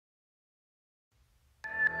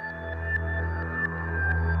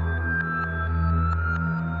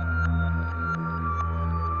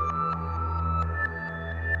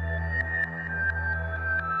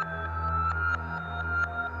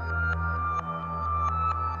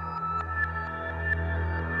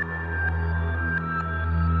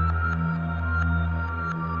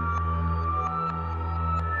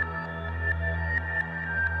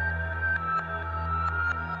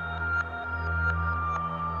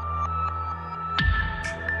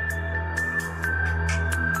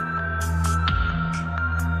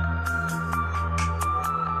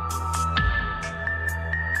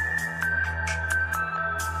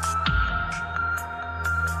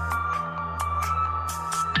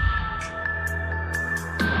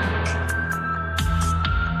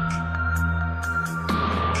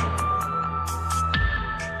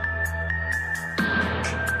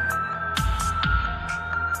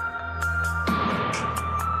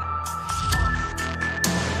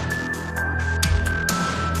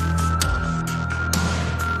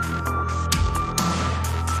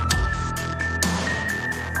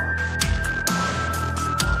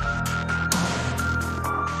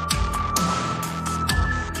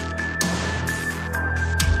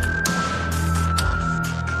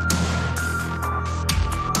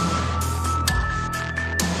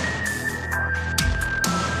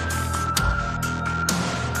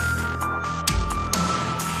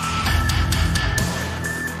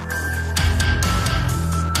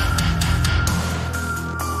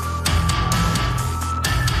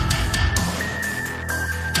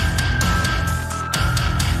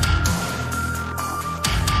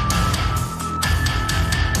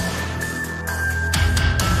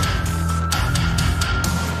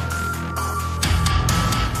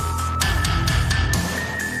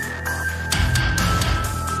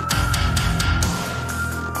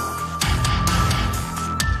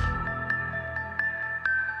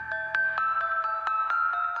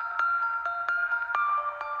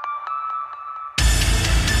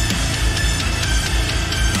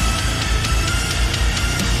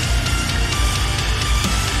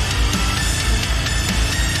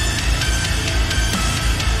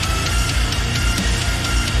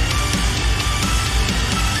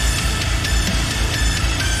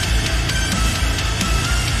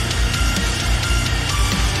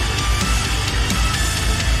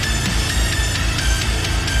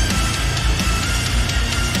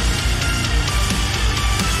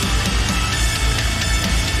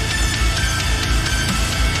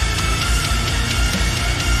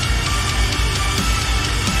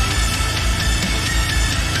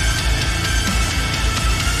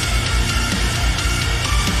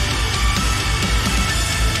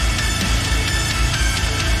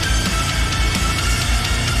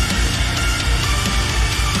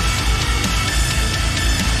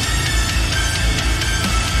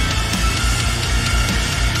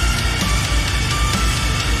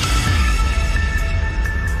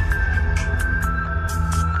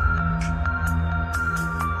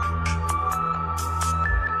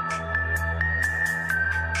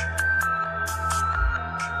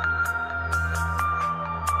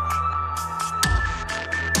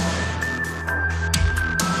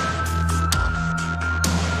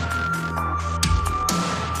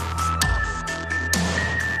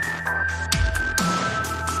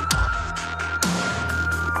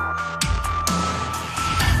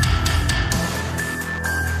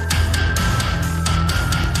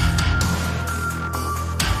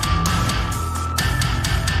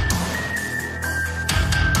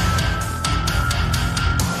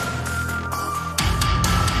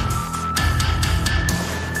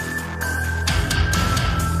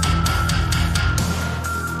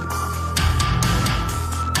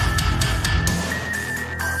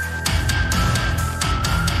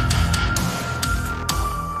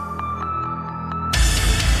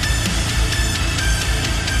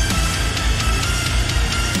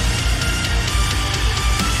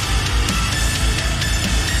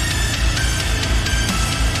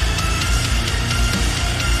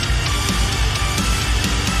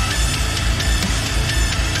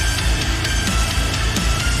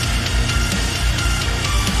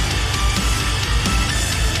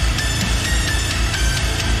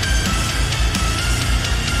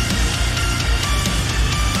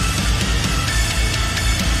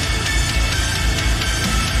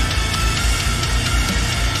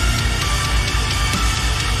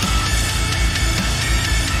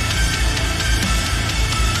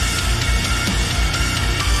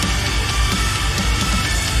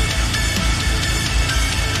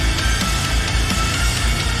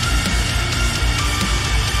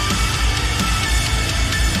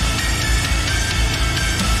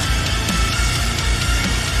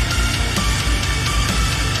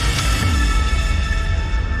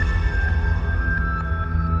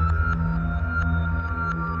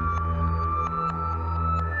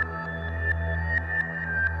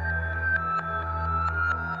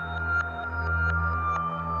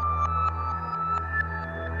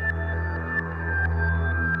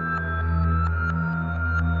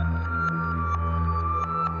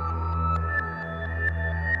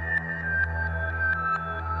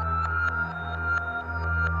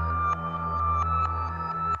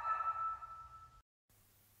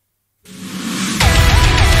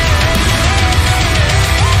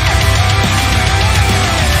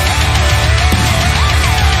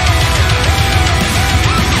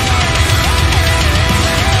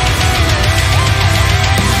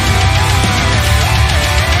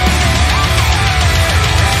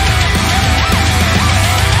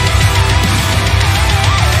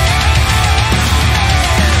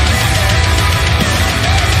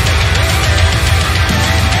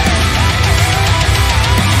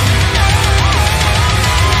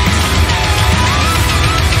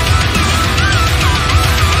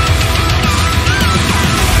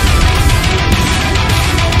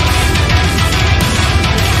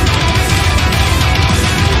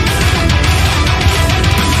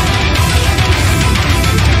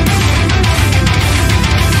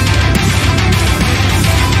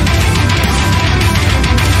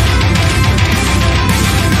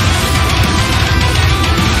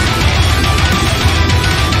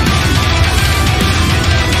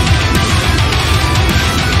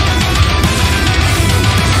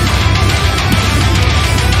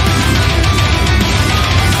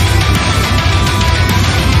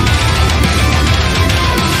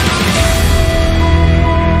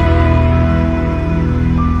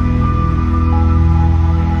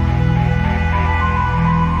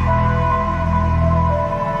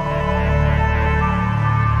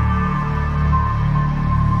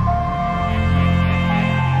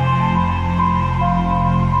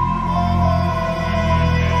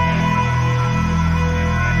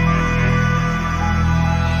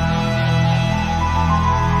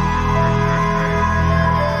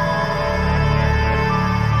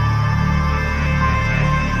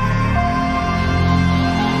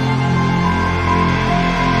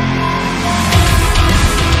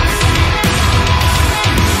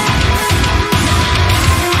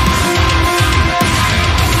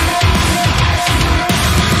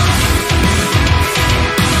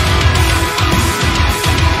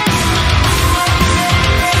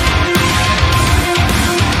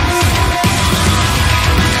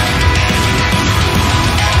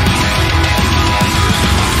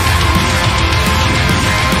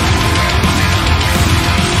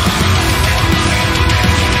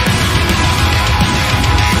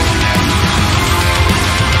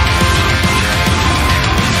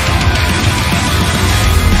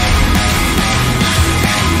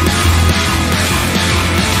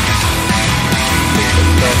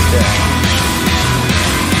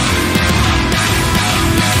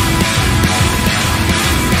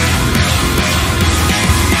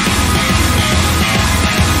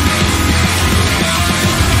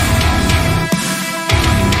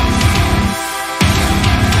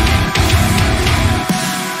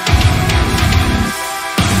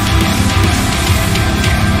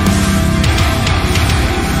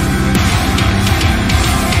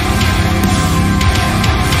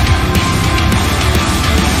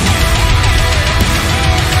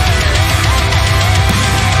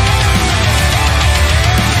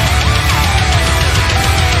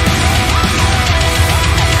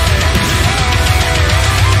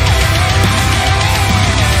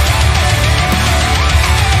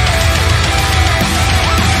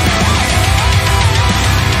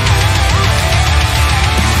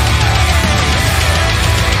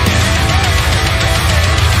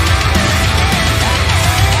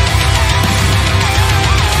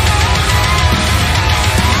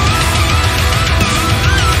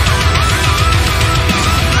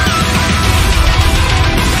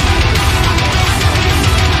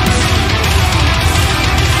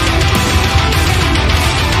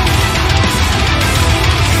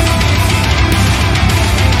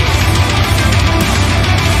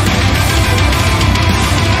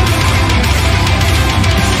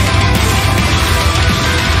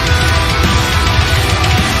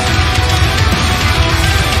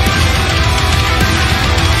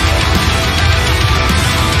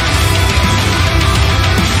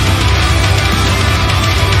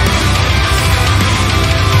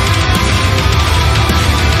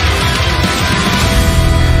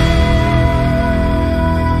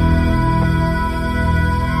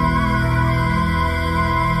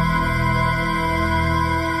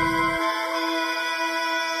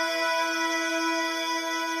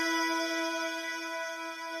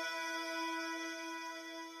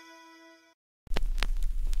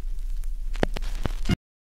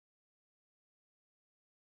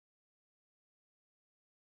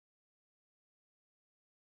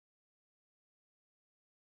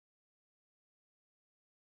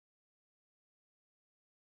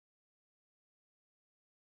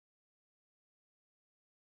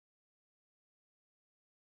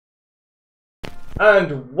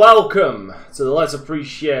And welcome to the Let's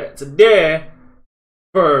Appreciate today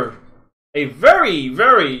for a very,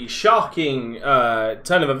 very shocking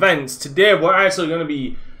turn of events. Today we're actually going to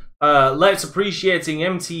be Let's Appreciating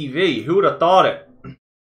MTV. Who would have thought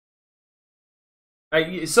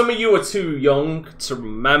it? Some of you are too young to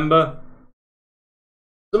remember.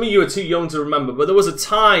 Some of you are too young to remember, but there was a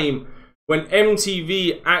time when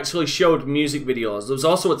MTV actually showed music videos. There was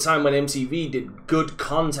also a time when MTV did good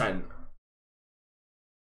content.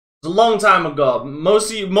 It was a long time ago.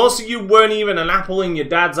 Most of you weren't even an apple in your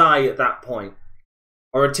dad's eye at that point,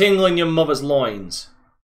 or a tingle in your mother's loins.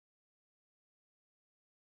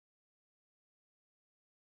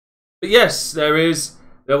 But yes, there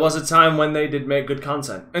was a time when they did make good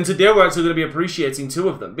content, and today we're actually going to be appreciating two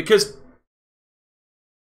of them because.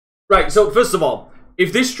 Right, so first of all,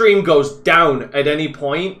 if this stream goes down at any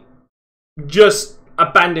point, just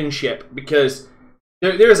abandon ship, because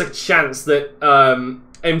there is a chance that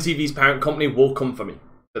MTV's parent company will come for me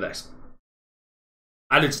for this.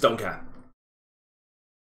 I just don't care.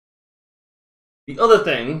 The other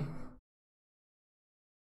thing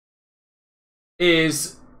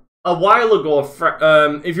is, a while ago,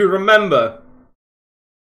 if you remember,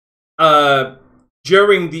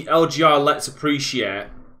 during the LGR Let's Appreciate,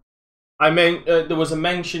 there was a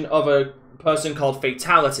mention of a person called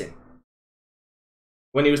Fatality.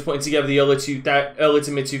 When he was putting together the early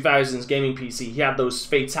to mid-2000s gaming PC, he had those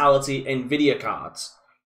Fatality NVIDIA cards.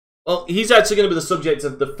 Well, he's actually going to be the subject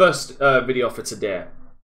of the first video for today.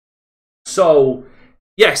 So,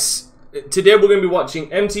 yes, today we're going to be watching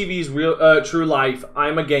MTV's True Life,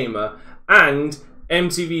 I'm a Gamer, and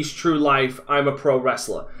MTV's True Life, I'm a Pro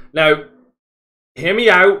Wrestler. Now, hear me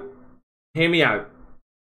out. Hear me out.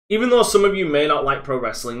 Even though some of you may not like pro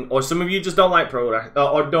wrestling, or some of you just don't like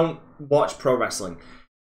or don't watch pro wrestling,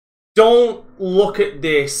 don't look at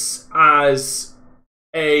this as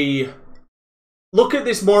look at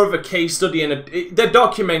this more of a case study, and they're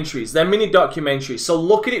documentaries, they're mini documentaries. So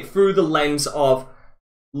look at it through the lens of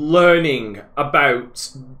learning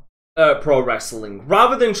about pro wrestling,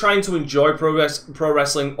 rather than trying to enjoy pro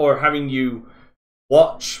wrestling or having you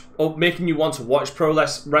watch, or making you want to watch pro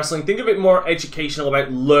wrestling. Think of it more educational, about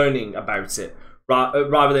learning about it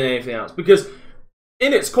rather than anything else, because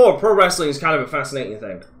in its core, pro wrestling is kind of a fascinating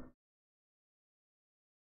thing.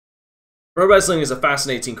 Pro wrestling is a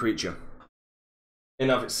fascinating creature in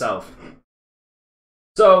of itself.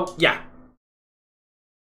 So yeah,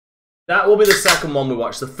 that will be the second one we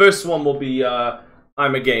watch. The first one will be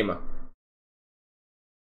I'm a Gamer.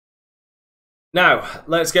 Now,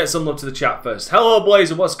 let's get some love to the chat first. Hello,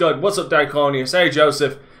 Blazer. What's good? What's up, Diconius? Hey,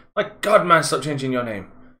 Joseph. My God, man, stop changing your name.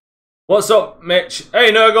 What's up, Mitch?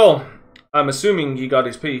 Hey, Nurgle. I'm assuming he got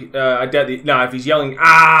his nah, if he's yelling,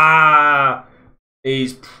 ah,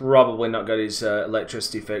 he's probably not got his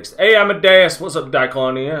electricity fixed. Hey, Amadeus. What's up,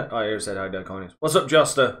 Diconius? Oh, I already said hi, Diconius. What's up,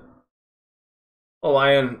 Juster? Oh,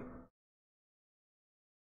 Iron.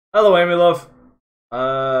 Hello, Amy, love.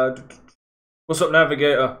 What's up,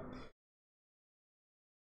 Navigator?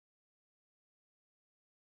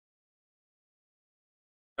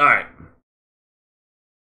 Alright.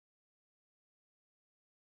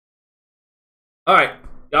 Alright.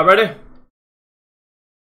 Y'all ready?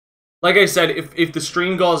 Like I said, if the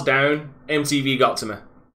stream goes down, MTV got to me,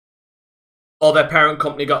 or their parent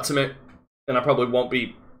company got to me, then I probably won't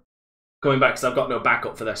be coming back because I've got no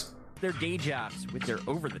backup for this. Their day jobs with their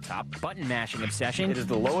over-the-top button-mashing obsession. It is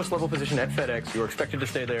the lowest level position at FedEx. You are expected to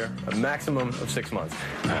stay there a maximum of 6 months.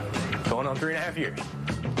 Going on 3.5 years.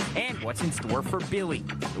 And what's in store for Billy,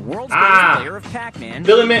 the world's greatest player of Pac-Man.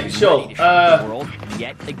 Billy Mitchell. The world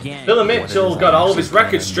yet again. Billy Mitchell got all of his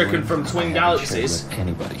records stricken from Twin Galaxies.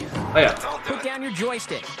 Anybody. Oh yeah. Put down your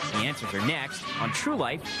joystick. The answers are next on True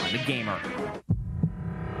Life, I'm a Gamer.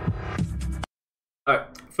 Alright,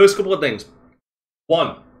 first couple of things.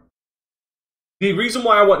 One. The reason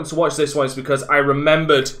why I wanted to watch this one is because I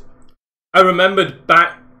remembered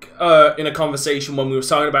back in a conversation when we were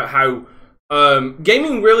talking about how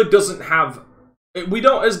gaming really doesn't have, as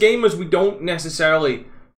gamers, we don't necessarily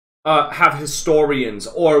have historians,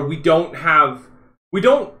 or we don't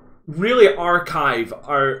really archive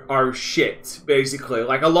our shit, basically.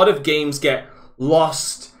 Like, a lot of games get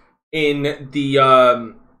lost in the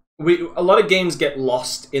a lot of games get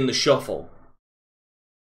lost in the shuffle.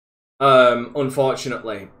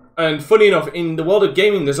 Unfortunately. And funny enough, in the world of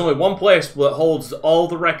gaming, there's only one place that holds all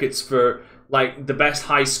the records for, like, the best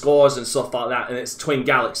high scores and stuff like that, and it's Twin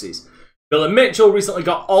Galaxies. Billy Mitchell recently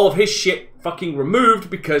got all of his shit fucking removed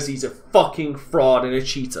because he's a fucking fraud and a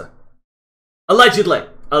cheater. Allegedly.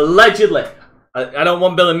 Allegedly. I don't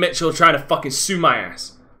want Billy Mitchell trying to fucking sue my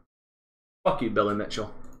ass. Fuck you, Billy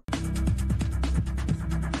Mitchell.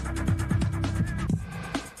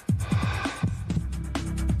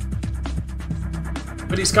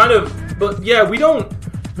 But it's kind of, but yeah, we don't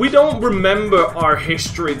remember our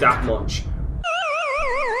history that much.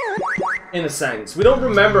 In a sense, we don't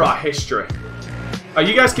remember our history.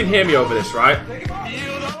 You guys can hear me over this, right?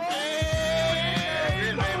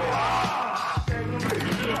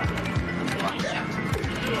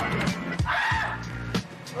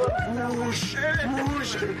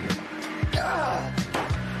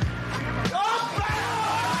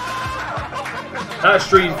 That's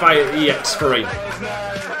Street Fighter EX3.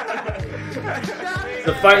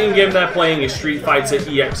 The fighting game they're playing is Street Fighter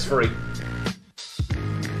EX3.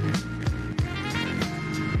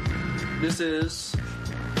 This is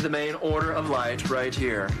the main order of light right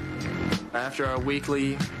here. After our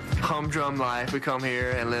weekly humdrum life, we come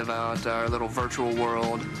here and live out our little virtual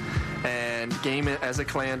world and game it as a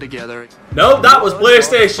clan together. No, that was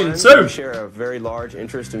PlayStation 2. We share a very large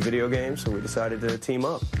interest in video games, so we decided to team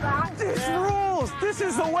up. This rules! This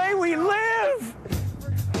is the way we live!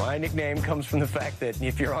 My nickname comes from the fact that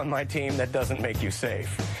if you're on my team, that doesn't make you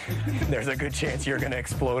safe. There's a good chance you're gonna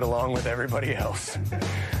explode along with everybody else.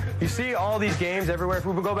 You see all these games everywhere. If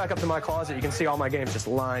we go back up to my closet, you can see all my games just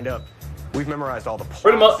lined up. We've memorized all the plots,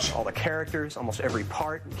 pretty much all the characters, almost every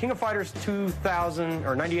part. King of Fighters 2000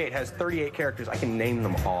 or 98 has 38 characters. I can name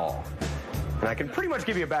them all. And I can pretty much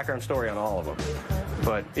give you a background story on all of them.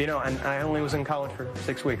 But, you know, and I only was in college for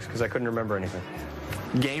 6 weeks because I couldn't remember anything.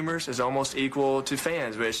 Gamers is almost equal to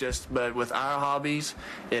fans, but with our hobbies,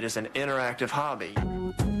 it is an interactive hobby.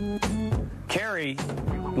 Carrie,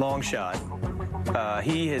 long shot.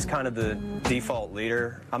 He is kind of the default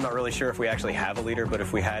leader. I'm not really sure if we actually have a leader, but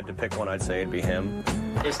if we had to pick one, I'd say it'd be him.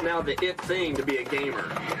 It's now the it thing to be a gamer.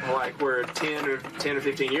 Like where 10 or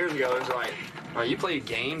 15 years ago, it was like, oh, you play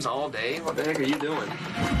games all day? What the heck are you doing?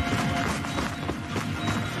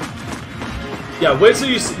 Yeah, wait till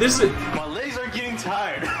you see this. My legs are getting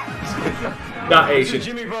tired. Not Asian. This is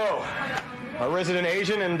Jimmy Bo, a resident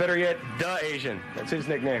Asian, and better yet, the Asian. That's his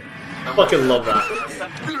nickname. I fucking love that.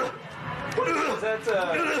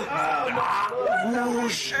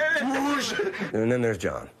 And then there's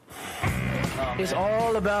John. It's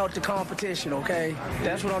all about the competition, okay?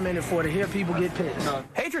 That's what I'm in it for, to hear people get pissed.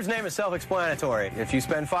 Hatred's name is self-explanatory. If you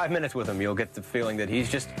spend 5 minutes with him, you'll get the feeling that he's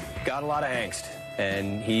just got a lot of angst,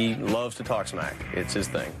 and he loves to talk smack. It's his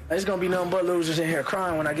thing. There's gonna be nothing but losers in here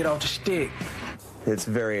crying when I get off the stick. It's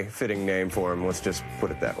a very fitting name for him. Let's just put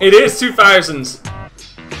it that way. It is 2000s.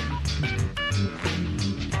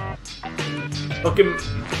 Fucking.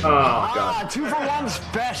 Oh, God. 2-for-1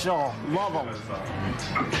 special. Love them.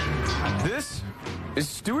 This is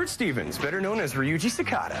Stuart Stevens, better known as Ryuji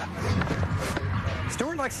Sakata.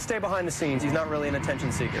 Stuart likes to stay behind the scenes. He's not really an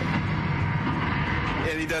attention seeker.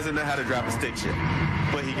 And he doesn't know how to drop a stick shift,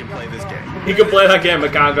 but he can play this game. He can play that game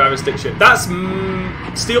but can't drive a stick shift. That's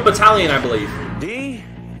Steel Battalion, I believe. D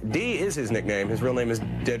is his nickname. His real name is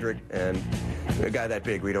Dedrick, and a guy that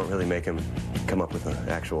big, we don't really make him come up with an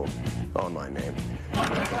actual online name.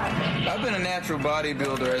 I've been a natural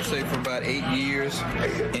bodybuilder, I'd say, for about 8 years.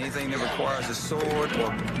 Anything that requires a sword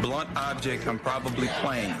or blunt object, I'm probably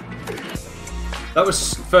playing. That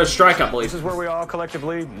was First Strike, I believe. This is where we all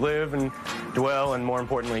collectively live and dwell and, more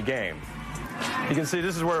importantly, game. You can see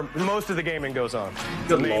this is where most of the gaming goes on.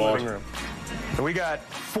 Good the main Lord. living room. So we got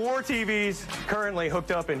 4 TVs currently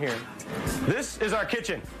hooked up in here. This is our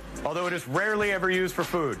kitchen, although it is rarely ever used for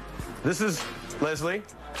food. This is Leslie.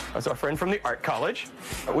 That's our friend from the art college.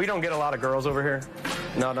 We don't get a lot of girls over here.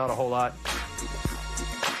 No, not a whole lot.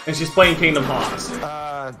 And she's playing Kingdom Hearts.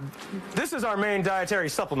 This is our main dietary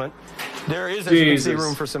supplement. There is, as you can see, Jesus.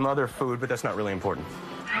 room for some other food, but that's not really important.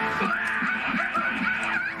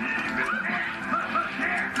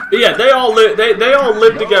 But yeah, they all live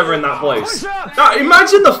together in that place. Now,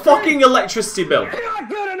 imagine the fucking electricity bill. Not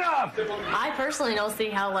good enough! I personally don't see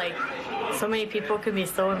how, like, so many people could be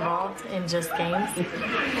so involved in just games.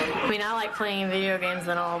 I mean, I like playing video games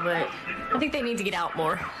and all, but I think they need to get out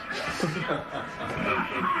more.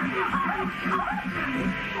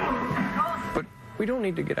 But we don't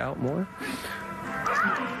need to get out more.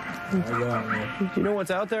 You know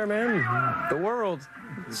what's out there, man? The world.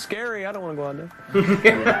 It's scary. I don't want to go out there.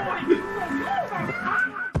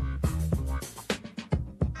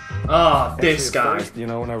 Oh, this guy. First, you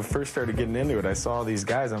know, when I first started getting into it, I saw these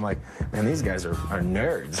guys. I'm like, man, these guys are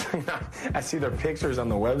nerds. I see their pictures on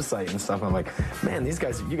the website and stuff. I'm like, man, these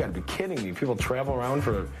guys, you got to be kidding me. People travel around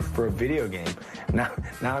for a video game. Now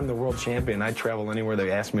I'm the world champion. I travel anywhere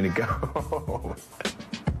they ask me to go.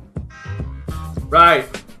 Right.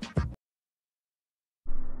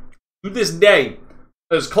 to this day,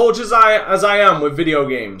 as cultured as I am with video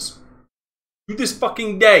games, to this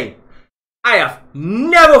fucking day, I have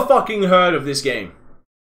never fucking heard of this game.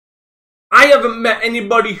 I haven't met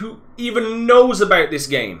anybody who even knows about this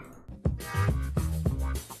game.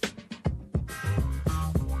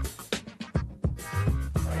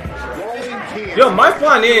 Yo, my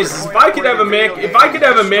plan is if I could ever make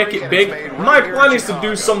it big, my plan is to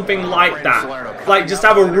do something like that. Like just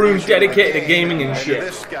have a room dedicated to gaming and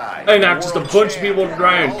shit. And have just a bunch of people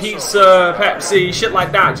around, pizza, Pepsi, shit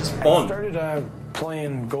like that, just fun. I started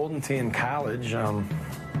playing Golden Tee in college,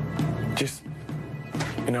 just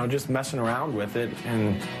messing around with it,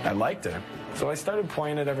 and I liked it. So I started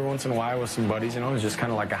playing it every once in a while with some buddies, it was just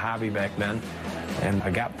kind of like a hobby back then, and I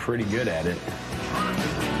got pretty good at it.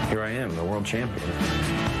 Here I am, the world champion.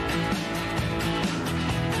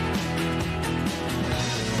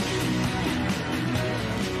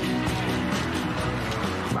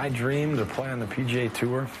 My dream to play on the PGA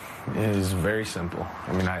Tour is very simple.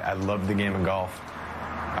 I mean, I love the game of golf.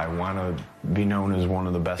 I want to be known as one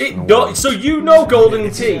of the best in the world. So you know Golden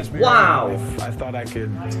Tee. Wow. If I thought I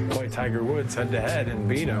could play Tiger Woods head to head and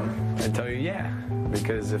beat him, I'd tell you yeah.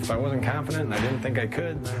 Because if I wasn't confident and I didn't think I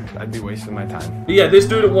could, I'd be wasting my time. Yeah, this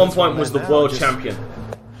dude at one point was the world champion.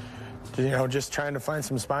 Just trying to find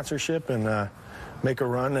some sponsorship and make a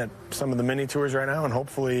run at some of the mini tours right now, and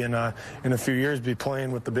hopefully in a few years be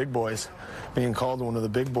playing with the big boys, being called one of the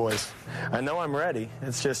big boys. I know I'm ready.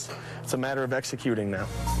 It's a matter of executing now.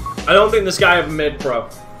 I don't think this guy ever made pro.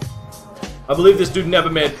 I believe this dude never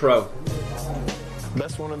made pro.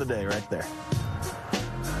 Best one of the day right there.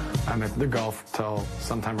 I'm at the golf till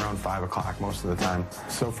sometime around 5 o'clock most of the time.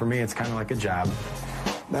 So for me, it's kind of like a job.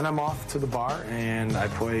 Then I'm off to the bar and I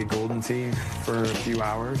play Golden Tee for a few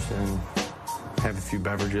hours and have a few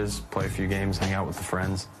beverages, play a few games, hang out with the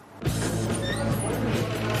friends.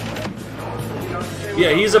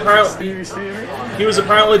 Yeah, he was apparently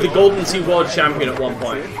the Golden Tee world champion at one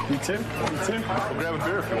point. You too? I'll grab a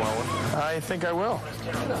beer if you want one. I think I will.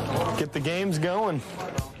 Get the games going.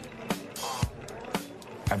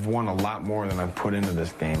 I've won a lot more than I've put into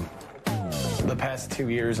this game. The past 2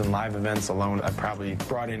 years in live events alone, I've probably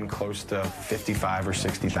brought in close to 55 or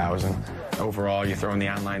 60,000. Overall, you throw in the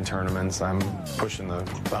online tournaments, I'm pushing the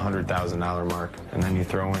 $100,000 mark. And then you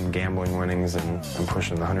throw in gambling winnings, and I'm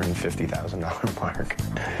pushing the $150,000 mark.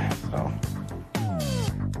 So.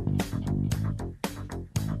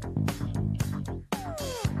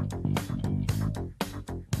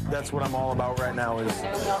 That's what I'm all about right now, is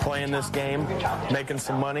playing this game, making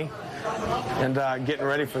some money, and getting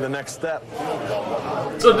ready for the next step.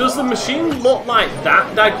 So does the machine look like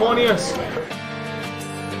that, Diconius?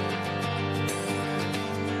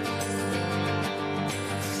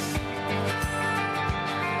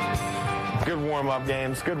 Good warm-up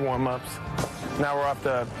games, good warm-ups. Now we're off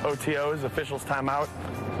to OTOs, officials timeout.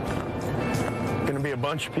 Gonna be a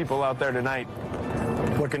bunch of people out there tonight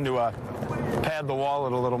looking to pad the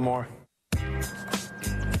wallet a little more.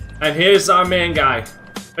 And here's our main guy,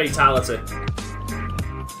 Fatality.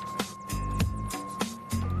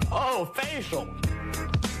 Oh, facial.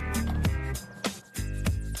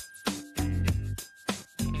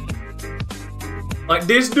 Like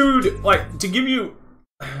this dude, like to give you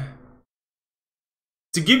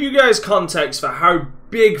guys context for how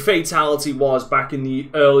big Fatality was back in the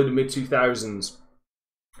early to mid 2000s.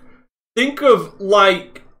 Think of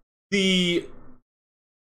like he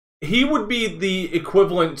would be the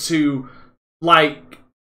equivalent to like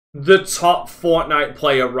the top Fortnite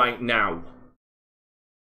player right now.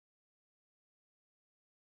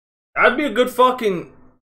 That would be a good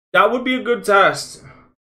test.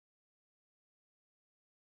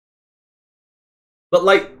 But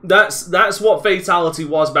like that's what Fatality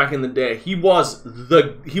was back in the day. He was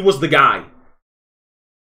the guy.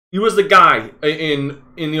 He was the guy in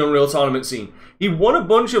the Unreal Tournament scene. He won a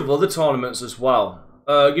bunch of other tournaments as well.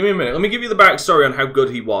 Give me a minute. Let me give you the backstory on how good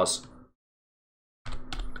he was.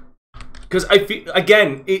 Because I feel,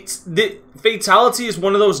 again, Fatality is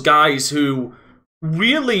one of those guys who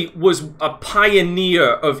really was a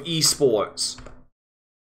pioneer of esports.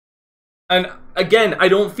 And again, I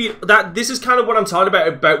don't feel that this is kind of what I'm talking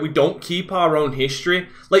about we don't keep our own history.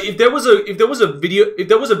 Like if there was a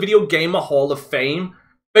video gamer Hall of Fame,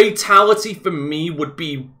 Fatality for me would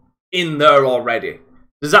be in there already.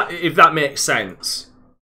 If that makes sense?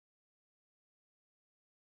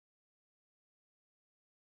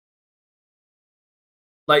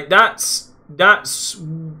 Like that's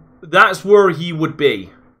where he would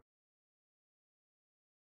be.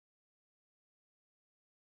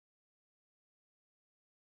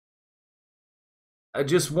 I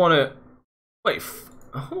just want to wait.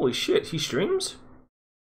 Holy shit, he streams?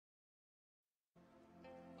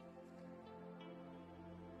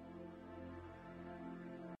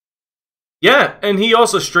 Yeah, and he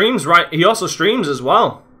also streams, right? He also streams as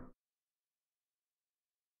well.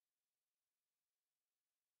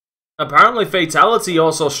 Apparently Fatality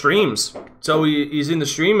also streams. So he's in the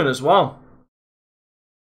streaming as well.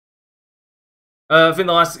 I think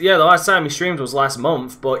the last time he streamed was last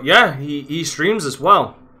month, but yeah, he streams as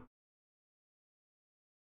well.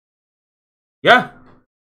 Yeah.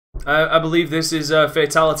 I believe this is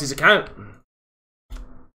Fatality's account.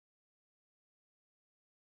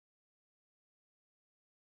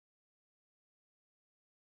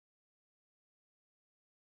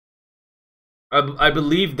 I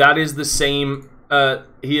believe that is the same,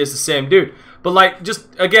 he is the same dude. But like,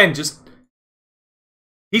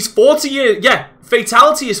 he's 40 years, yeah,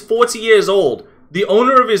 Fatality is 40 years old. The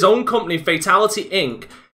owner of his own company, Fatality Inc.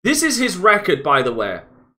 This is his record, by the way.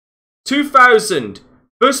 2000,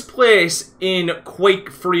 first place in Quake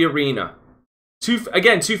Free Arena.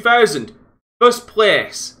 2000, first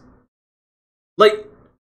place. Like,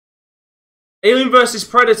 Alien vs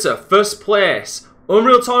Predator, first place.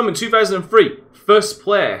 Unreal Tournament 2003, first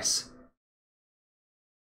place.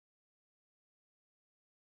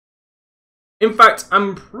 In fact,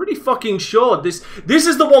 I'm pretty fucking sure this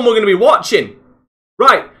is the one we're going to be watching.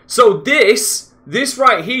 Right, so this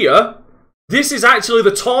right here, this is actually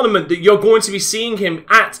the tournament that you're going to be seeing him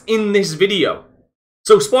at in this video.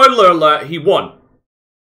 So spoiler alert, he won.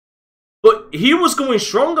 But he was going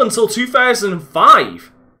strong until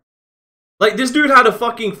 2005. Like, this dude had a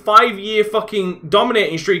fucking 5-year fucking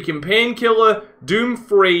dominating streak in Painkiller, Doom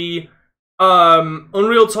 3,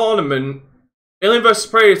 Unreal Tournament, Alien vs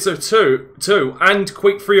Predator 2, and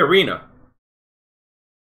Quake 3 Arena.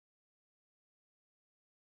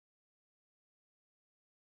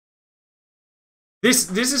 This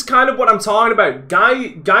is kind of what I'm talking about.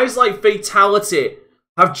 Guys like Fatality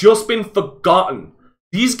have just been forgotten.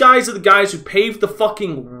 These guys are the guys who paved the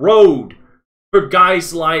fucking road for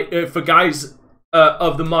guys like of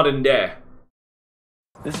the modern day.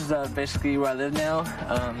 This is basically where I live now.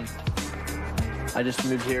 I just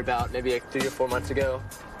moved here about maybe like 3 or 4 months ago,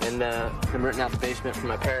 and I'm renting out the basement from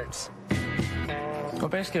my parents. Well,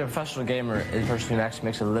 basically, a professional gamer is a person who actually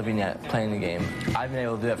makes a living at playing the game. I've been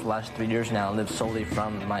able to do that for the last 3 years now and live solely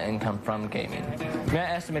from my income from gaming. I mean, I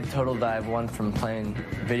estimate the total that I've won from playing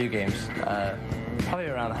video games, probably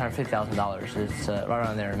around $150,000. It's right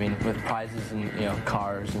around there. I mean, with prizes and, you know,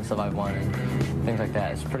 cars and stuff I've won and things like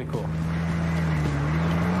that. It's pretty cool.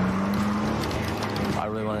 I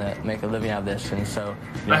really want to make a living out of this, and so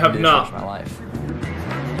I have not my life.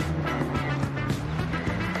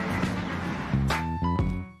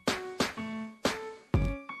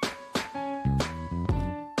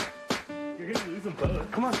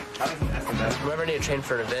 Come on. Whenever I need to train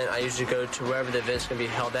for an event, I usually go to wherever the event's going to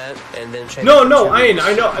be held at, and then train. No, I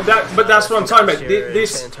know that, but that's what I'm talking about.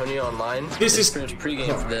 This San Antonio online. This is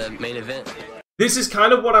pregame for the main event. This is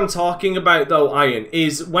kind of what I'm talking about, though, Iron.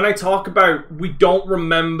 Is when I talk about we don't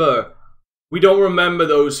remember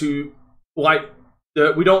those who like.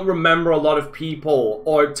 We don't remember a lot of people,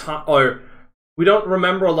 or we don't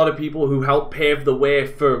remember a lot of people who helped pave the way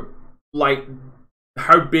for like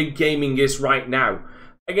how big gaming is right now.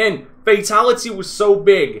 Again, Fatality was so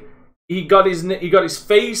big, he got his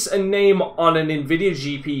face and name on an NVIDIA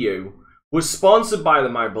GPU, was sponsored by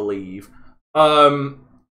them, I believe,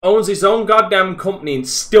 owns his own goddamn company and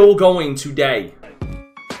still going today.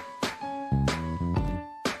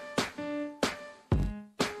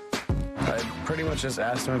 I pretty much just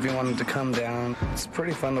asked him if he wanted to come down. It's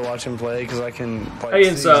pretty fun to watch him play because I can like,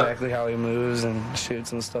 see exactly how he moves and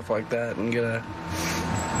shoots and stuff like that, and get a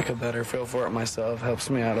better feel for it myself. Helps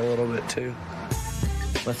me out a little bit too.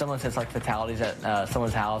 When someone says like fatalities at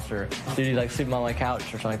someone's house, or dude, you like sleeping on my couch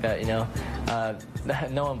or something like that, you know,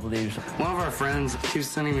 no one believes. One of our friends keeps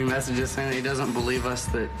sending me messages saying that he doesn't believe us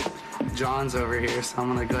that John's over here, so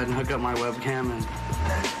I'm gonna go ahead and hook up my webcam and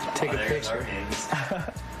take a picture.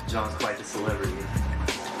 John's quite a celebrity.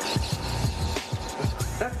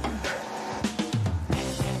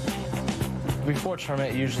 Before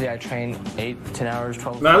tournament, usually I train 8 to 10 hours,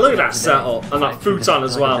 12 Man, look at that setup and that futon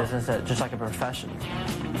as well. Just like a profession.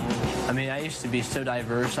 I mean, I used to be so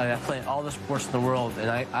diverse. I played all the sports in the world,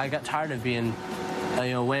 and I got tired of being,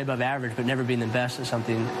 you know, way above average, but never being the best at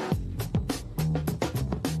something.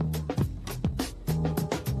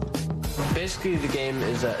 Basically, the game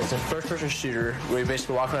is it's a first-person shooter where you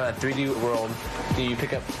basically walk around a 3D world. You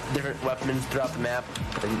pick up different weapons throughout the map.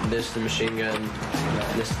 And this is the machine gun.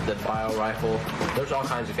 This is the bio rifle. There's all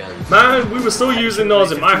kinds of guns. Man, we were still using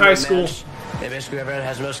those in my high school. And basically, whoever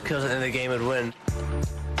has the most kills in the game would win.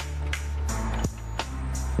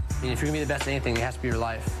 I mean, if you're gonna be the best at anything, it has to be your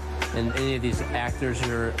life. And any of these actors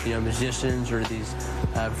or musicians or these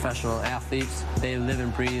professional athletes, they live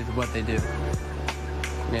and breathe what they do.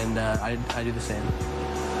 And I do the same.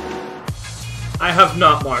 I have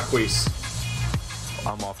not, Marquise.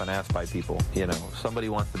 I'm often asked by people, somebody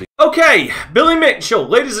wants to be... Okay, Billy Mitchell,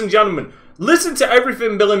 ladies and gentlemen, listen to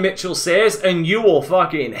everything Billy Mitchell says and you will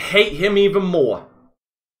fucking hate him even more.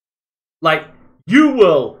 Like, you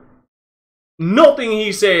will... Nothing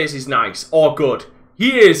he says is nice or good.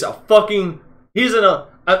 He is a fucking... He's an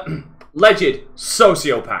alleged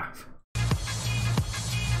sociopath.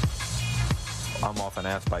 I'm often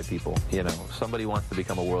asked by people, somebody wants to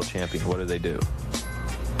become a world champion, what do?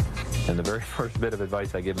 And the very first bit of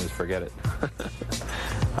advice I give them is forget it.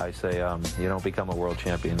 I say, you don't become a world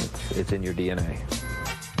champion, it's in your DNA.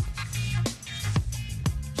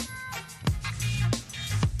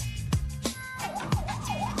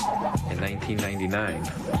 In 1999,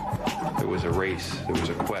 there was a race, there was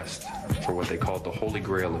a quest for what they called the Holy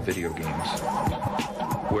Grail of video games.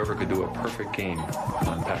 Whoever could do a perfect game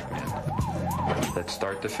on Pac-Man, that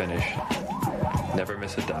start to finish, never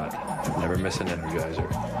miss a dot, never miss an energizer,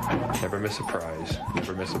 never miss a prize,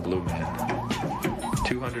 never miss a blue man.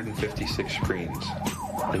 256 screens,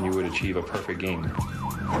 then you would achieve a perfect game. And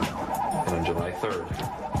on July 3rd,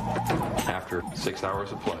 after 6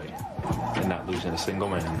 hours of play, and not losing a single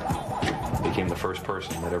man, became the first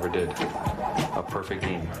person that ever did a perfect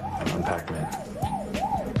game on Pac-Man.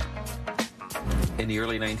 In the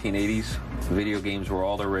early 1980s, video games were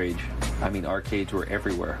all the rage. I mean, arcades were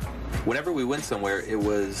everywhere. Whenever we went somewhere, it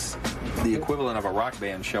was the equivalent of a rock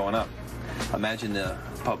band showing up. Imagine the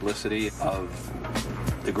publicity of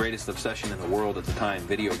the greatest obsession in the world at the time,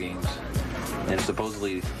 video games. And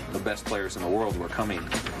supposedly the best players in the world were coming.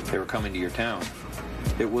 They were coming to your town.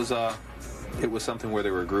 It was something where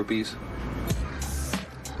there were groupies.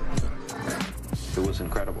 It was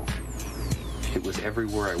incredible. It was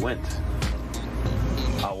everywhere I went.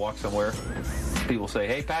 I'll walk somewhere, people say,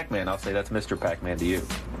 hey, Pac-Man. I'll say, that's Mr. Pac-Man to you.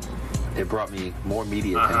 It brought me more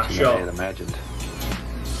media attention than I had imagined.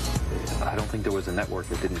 I don't think there was a network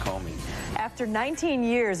that didn't call me. After 19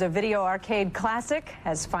 years, a video arcade classic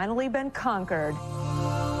has finally been conquered.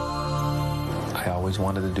 I always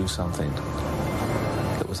wanted to do something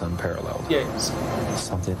that was unparalleled. Yes.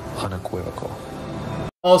 Something unequivocal.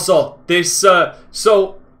 Also, this, I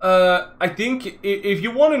think if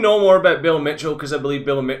you want to know more about Bill Mitchell, because I believe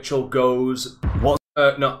Bill Mitchell goes...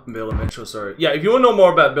 not Bill Mitchell, sorry. Yeah, if you want to know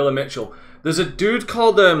more about Bill Mitchell, there's a dude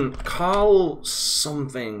called, Carl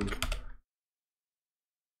something.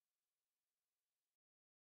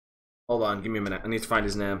 Hold on, give me a minute. I need to find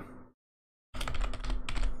his name.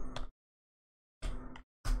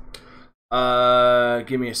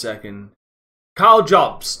 Give me a second. Carl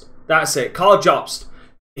Jobst. That's it. Carl Jobst.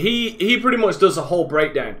 He pretty much does a whole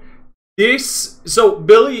breakdown. So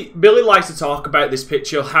Billy likes to talk about this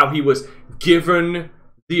picture, how he was given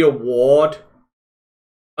the award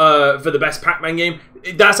for the best Pac-Man game.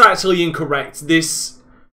 That's actually incorrect. This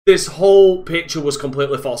whole picture was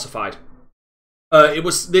completely falsified.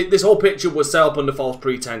 This whole picture was set up under false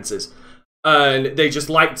pretenses, and he just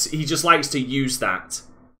likes to use that.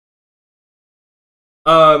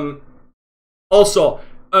 Also,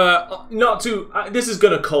 this is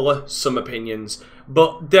gonna colour some opinions,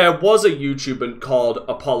 but there was a YouTuber called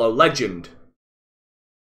Apollo Legend.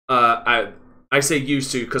 I say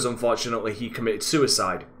used to because unfortunately he committed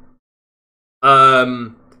suicide.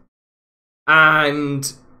 And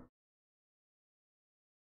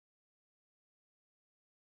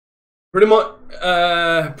pretty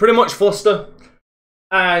much fluster.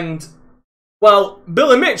 And well,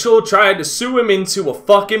 Billy Mitchell tried to sue him into a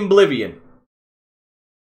fucking oblivion.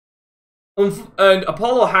 And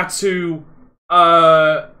Apollo had to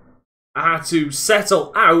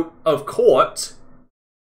settle out of court,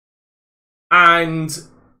 and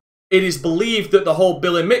it is believed that the whole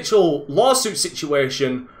Billy Mitchell lawsuit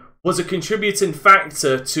situation was a contributing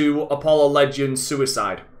factor to Apollo Legend's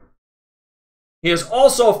suicide. He has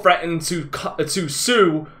also threatened to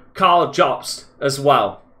sue Carl Jobst as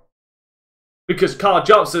well, because Carl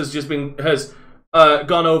Jobst has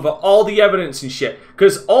gone over all the evidence and shit.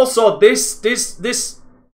 Because also this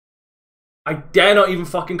I dare not even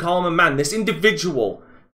fucking call him a man. This individual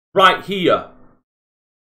right here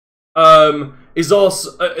is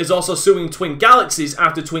also suing Twin Galaxies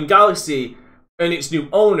after Twin Galaxy and its new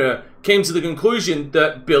owner came to the conclusion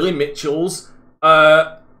that Billy Mitchell's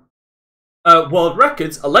alleged world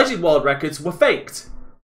records were faked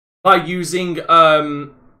by using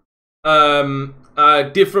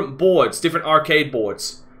different boards, different arcade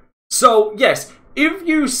boards. So, yes, if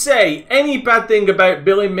you say any bad thing about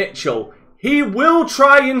Billy Mitchell, he will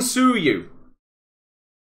try and sue you.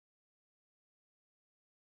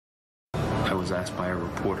 I was asked by a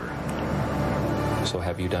reporter. So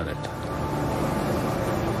have you done it?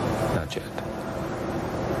 Not yet.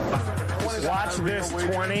 Watch this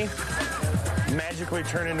 20 magically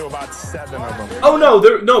turn into about 7 of them. Oh no,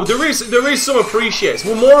 there is some appreciation.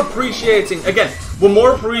 We're more appreciating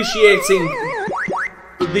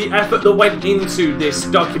the effort that went into this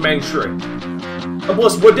documentary. And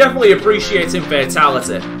plus, we're definitely appreciating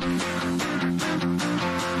Fatality.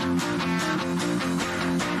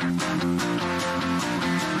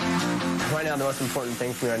 Right now, the most important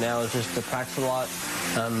thing for me right now is just to practice a lot,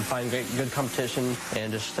 find good competition,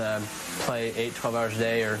 and just play 8-12 hours a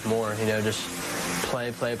day or more. You know, just play,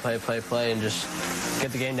 and just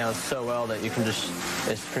get the game down so well that you can just,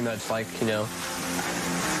 it's pretty much like, you know,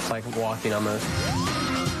 it's like walking almost.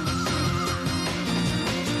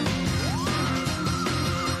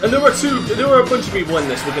 And there were a bunch of people in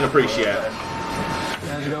this we can appreciate.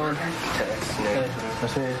 How's it going?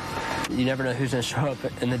 You never know who's gonna show up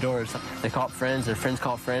in the doors. They call up friends, their friends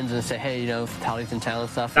call friends and say, hey, you know, Fatality's in town and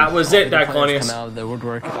stuff. That was it, Diclonius. Come out of the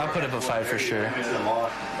woodwork. I'll put up a fight for sure.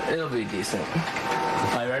 It'll be decent.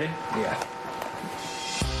 Are you ready? Yeah.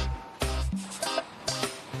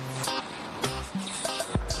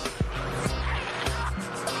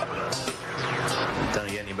 Don't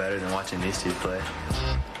get any better than watching these two play.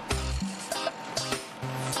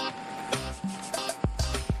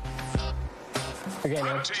 Okay,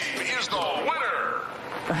 now. Is the winner.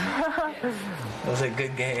 It was a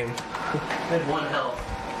good game. With 1 health.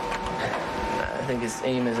 I think his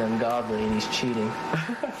aim is ungodly and he's cheating.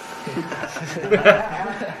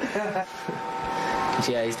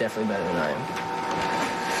 Yeah, he's definitely better than I am.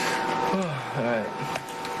 Alright.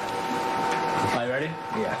 Are you ready?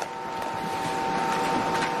 Yeah.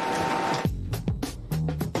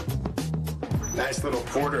 Nice little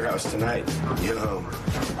porterhouse tonight. Yum.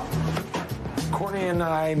 Courtney and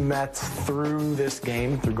I met through this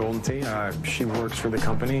game, through Golden Tee. She works for the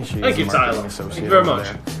company. She's Thank you, Tyler. Thank you very much.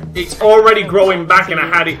 It's already growing back, and I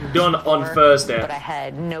had it done on Thursday. But I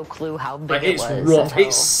had no clue how big It's it was. rough.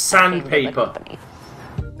 It's sandpaper.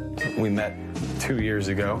 We met 2 years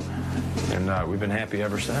ago, and we've been happy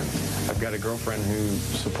ever since. I've got a girlfriend who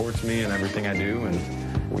supports me in everything I do, and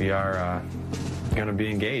we are going to be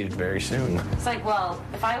engaged very soon. It's like, well,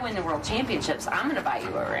 if I win the World Championships, I'm going to buy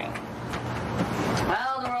you a ring.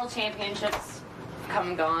 Well, the World Championships come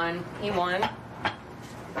and gone. He won.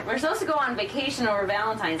 We're supposed to go on vacation over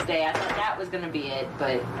Valentine's Day. I thought that was going to be it,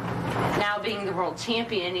 but now being the world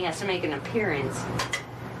champion, he has to make an appearance.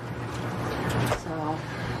 So,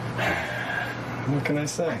 what can I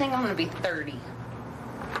say? I think I'm going to be 30.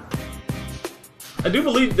 I do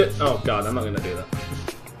believe that... Oh, God, I'm not going to do that.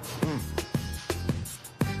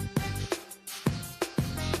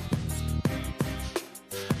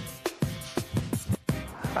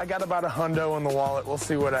 I got about $100 in the wallet. We'll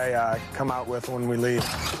see what I come out with when we leave.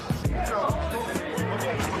 There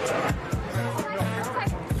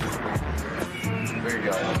you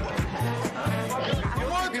go. Who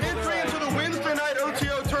wants entry into the Wednesday night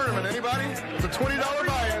OTO tournament? Anybody? It's a $20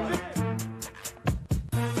 buy-in.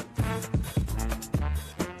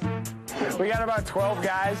 We got about 12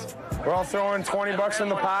 guys. We're all throwing 20 bucks in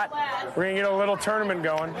the pot. We're gonna get a little tournament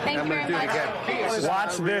going. Thank you very much.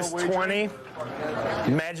 Watch this 20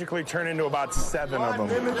 magically turn into about 7 of them.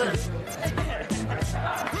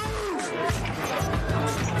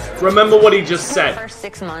 Remember what he just said. The first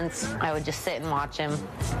 6 months, I would just sit and watch him.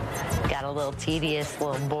 Got a little tedious, a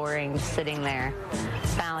little boring sitting there.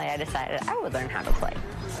 Finally, I decided I would learn how to play.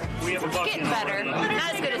 It's getting better. Not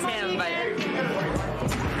as good as him, but...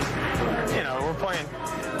 You know, we're playing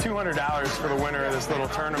 $200 for the winner of this little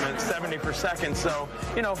tournament, 70 per second. So,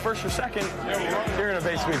 you know, first or second, you're going to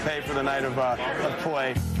basically pay for the night of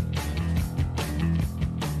play.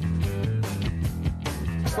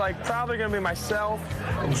 It's like probably going to be myself,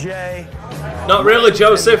 Jay. Not really,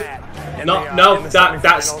 Joseph.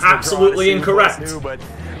 That's absolutely incorrect. But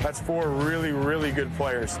that's 4 really, really good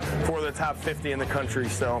players. 4 of the top 50 in the country.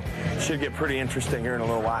 So it should get pretty interesting here in a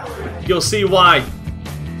little while. You'll see why.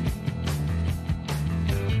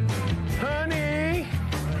 Honey,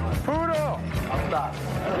 Poodle. Stop.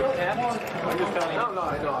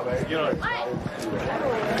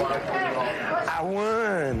 I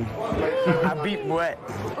won. I beat Brett.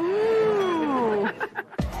 Ooh.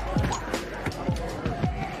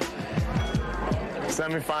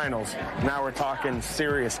 Semifinals. Now we're talking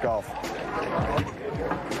serious golf.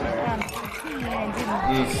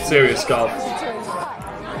 Serious golf.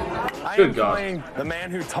 Good golf. Playing the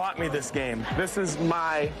man who taught me this game. This is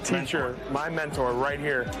my teacher, my mentor right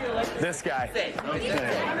here. This guy. I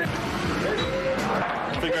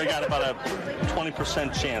figure I got about a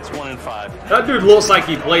 20% chance, 1 in 5. That dude looks like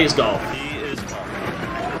he plays golf. He is tough.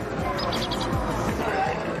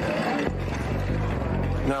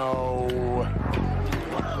 No.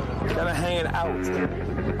 Gotta hang it out.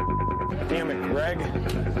 Damn it, Greg.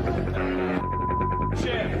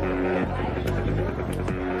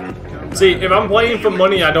 See, if I'm playing for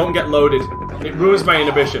money, I don't get loaded. It ruins my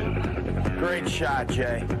inhibition. Great shot,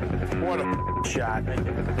 Jay. What a shot.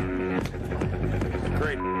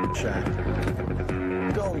 Great shot.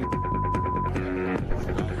 Go.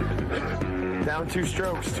 Down 2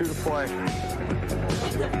 strokes, 2 to play.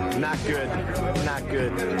 Not good. Not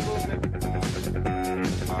good.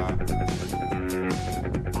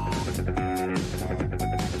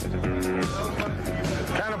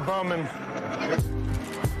 Kind of bumming.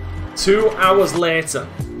 2 hours later.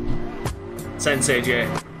 Sensei J.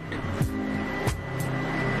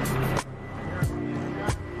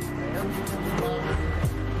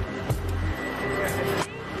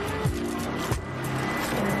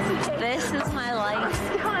 This is my life. What's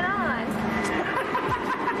going on?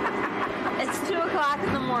 It's 2 o'clock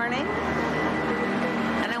in the morning,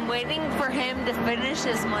 and I'm waiting for him to finish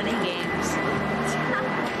his money games.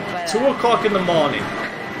 But, 2 o'clock in the morning.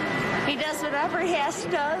 he does whatever he has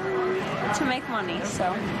to make money,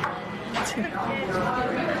 so. It's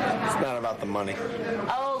not about the money.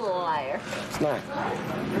 Oh, liar. It's not.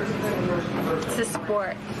 It's a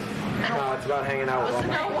sport. No, it's about hanging out with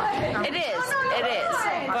them. It is. It is.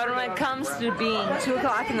 But when it comes to being 2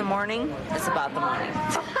 o'clock in the morning, it's about the money.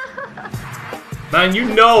 Man,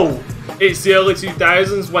 you know it's the early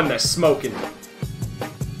 2000s when they're smoking.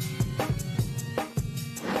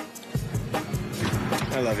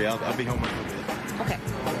 I love you. I'll be home in a bit. Okay.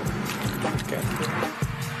 Okay.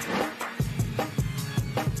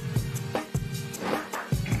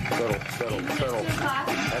 Fiddle.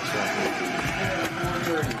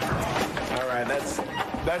 Excellent. All right,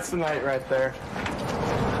 that's the night right there.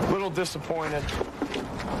 Little disappointed.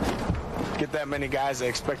 Get that many guys. I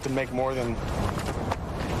expect to make more than.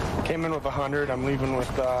 Came in with 100. I'm leaving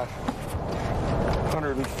with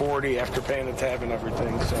 140 after paying the tab and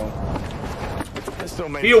everything. So I still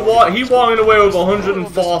made. He walking away with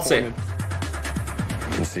 140. You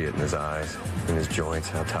can see it in his eyes, in his joints,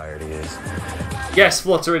 how tired he is. Yes,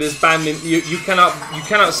 Flutter, it is banned. You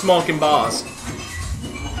cannot smoke in bars.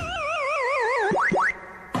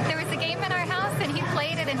 There was a game in our house, and he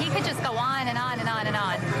played it, and he could just go on and on and on and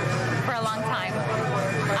on for a long time.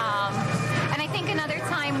 And I think another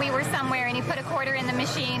time we were somewhere, and he put a quarter in the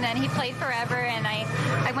machine, and he played forever. And I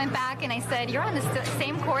went back and I said, "You're on the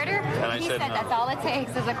same quarter?" And he I said, said, "No." "That's all it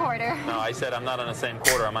takes is a quarter." No, I said I'm not on the same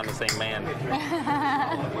quarter. I'm on the same man.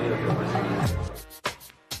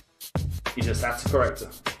 He just had to correct her.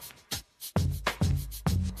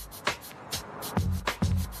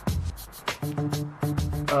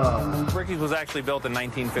 Ricky's was actually built in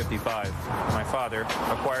 1955. My father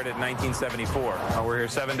acquired it in 1974. We're here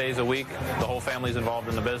 7 days a week. The whole family's involved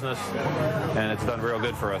in the business, and it's done real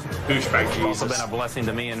good for us. Douchebag It's also Jesus. been a blessing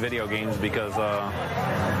to me in video games because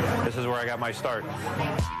this is where I got my start.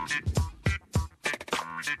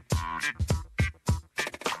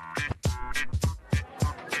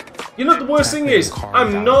 You know the worst thing is,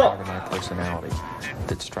 I'm not. Part of my personality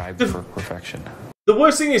that strived for perfection. The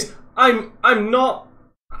worst thing is, I'm not.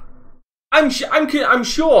 I'm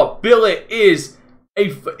sure Billy is a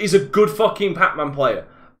good fucking Pac-Man player.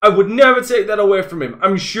 I would never take that away from him.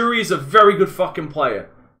 I'm sure he's a very good fucking player,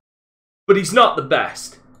 but he's not the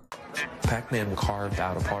best. Pac-Man carved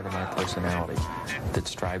out a part of my personality that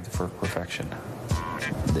strived for perfection,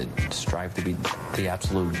 that strived to be the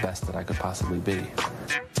absolute best that I could possibly be.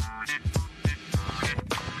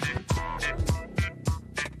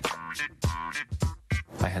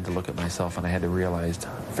 I had to look at myself and I had to realize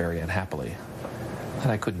very unhappily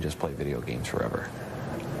that I couldn't just play video games forever,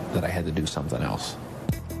 that I had to do something else.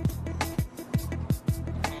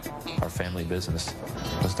 Our family business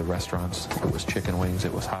was the restaurants, it was chicken wings,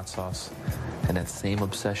 it was hot sauce, and that same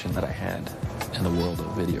obsession that I had in the world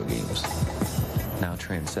of video games now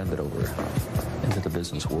transcended over into the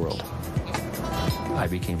business world. I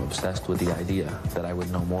became obsessed with the idea that I would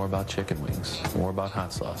know more about chicken wings, more about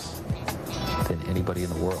hot sauce than anybody in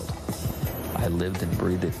the world. I lived and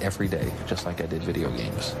breathed it every day, just like I did video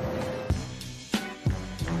games.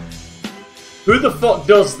 Who the fuck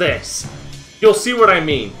does this? You'll see what I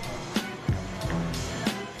mean.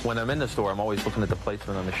 When I'm in the store, I'm always looking at the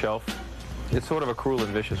placement on the shelf. It's sort of a cruel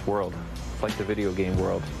and vicious world. It's like the video game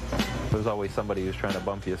world. There's always somebody who's trying to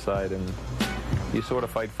bump you aside, and you sort of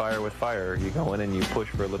fight fire with fire. You go in and you push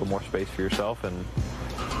for a little more space for yourself, and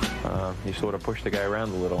you sort of push the guy around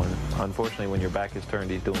a little. And unfortunately, when your back is turned,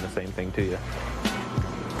 he's doing the same thing to you.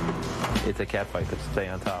 It's a cat fight to stay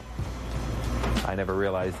on top. I never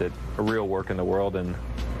realized that real work in the world and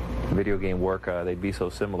video game work, they'd be so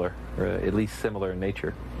similar, or at least similar in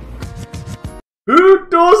nature. Who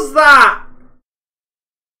does that?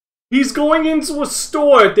 He's going into a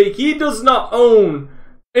store that he does not own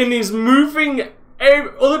and is moving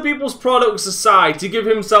other people's products aside to give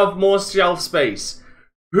himself more shelf space.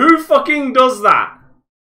 Who fucking does that?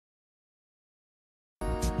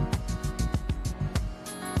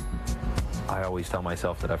 I always tell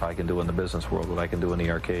myself that if I can do in the business world what I can do in the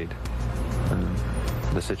arcade, then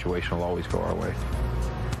the situation will always go our way.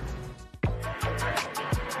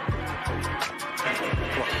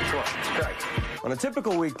 On a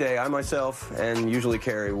typical weekday, I myself, and usually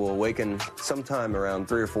Carrie, will awaken sometime around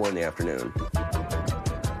 3 or 4 in the afternoon.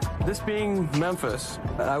 This being Memphis,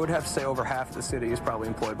 I would have to say over half of the city is probably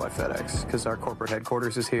employed by FedEx because our corporate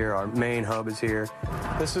headquarters is here, our main hub is here.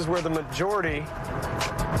 This is where the majority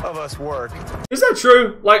of us work. Is that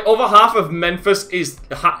true? Like, over half of Memphis is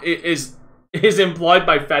employed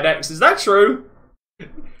by FedEx. Is that true?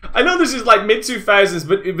 I know this is like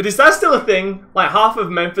mid-2000s, but is that still a thing? Like, half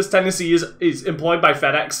of Memphis, Tennessee is employed by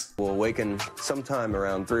FedEx? We'll awaken sometime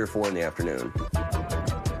around 3 or 4 in the afternoon.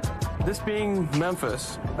 This being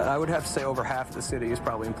Memphis, I would have to say over half of the city is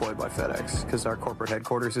probably employed by FedEx because our corporate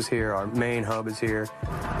headquarters is here, our main hub is here.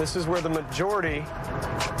 This is where the majority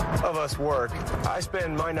of us work. I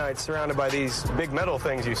spend my nights surrounded by these big metal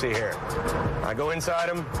things you see here. I go inside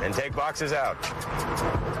them and take boxes out.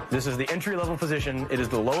 This is the entry-level position. It is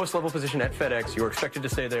the lowest level position at FedEx. You're expected to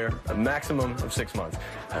stay there a maximum of 6 months.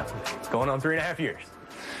 Going on 3.5 years.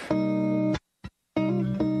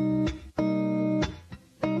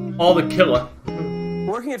 All the killer.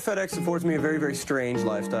 Working at FedEx affords me a very, very strange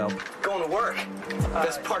lifestyle. Going to work,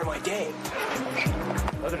 that's part of my game.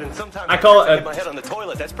 Other than sometimes I get my head on the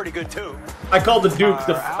toilet, that's pretty good too. I call the Duke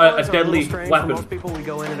a deadly weapon. For most people, we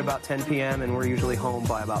go in at about 10 p.m. and we're usually home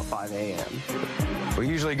by about 5 a.m. We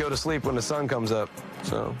usually go to sleep when the sun comes up,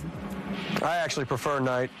 so I actually prefer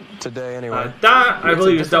night to day anyway. That, I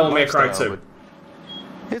believe, is Devil May Cry 2.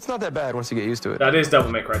 It's not that bad once you get used to it. That is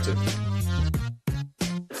Devil May Cry 2.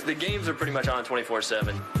 The games are pretty much on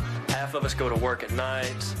 24/7. Half of us go to work at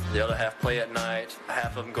night, the other half play at night,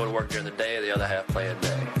 half of them go to work during the day, the other half play at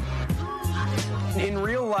day. In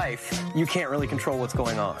real life, you can't really control what's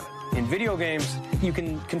going on. In video games, you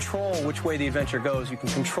can control which way the adventure goes, you can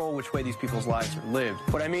control which way these people's lives are lived.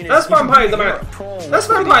 What I mean is, that's Vampire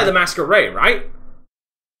the Masquerade, right?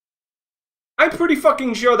 I'm pretty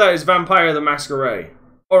fucking sure that is Vampire the Masquerade.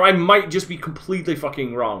 Or I might just be completely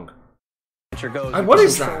fucking wrong. Goes, what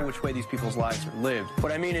is that? Which way these people's lives are lived.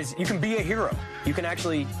 What I mean is, you can be a hero. You can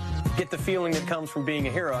actually get the feeling that comes from being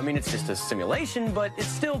a hero. I mean, it's just a simulation, but it's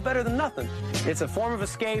still better than nothing. It's a form of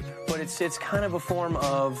escape, but it's kind of a form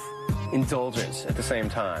of indulgence at the same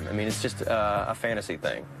time. I mean, it's just a fantasy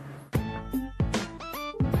thing.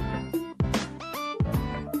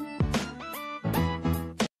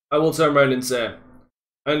 I will turn around and say,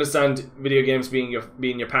 I understand video games being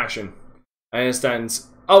your passion. I understand.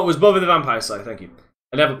 Oh, it was Buffy the Vampire Slayer, thank you.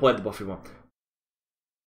 I never played the Buffy one.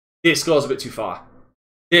 This goes a bit too far.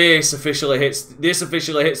 This officially hits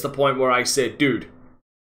the point where I say, dude,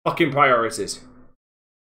 fucking priorities.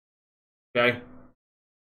 Okay?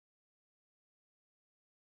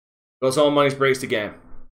 Goes all money's breaks the game.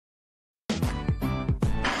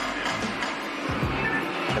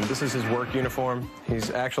 And this is his work uniform.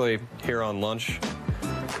 He's actually here on lunch.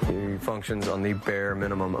 He functions on the bare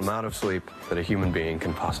minimum amount of sleep that a human being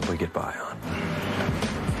can possibly get by on.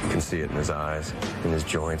 You can see it in his eyes, in his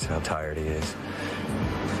joints, how tired he is.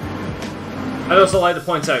 I'd also like to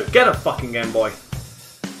point out, get a fucking Game Boy.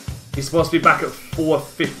 He's supposed to be back at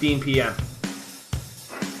 4:15 p.m.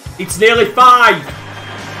 It's nearly 5!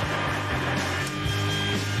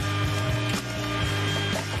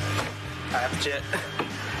 Half jet.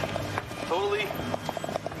 Totally.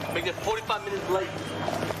 Make it 45 minutes late.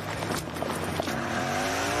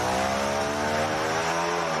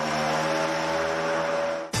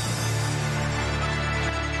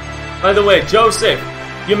 By the way, Joseph,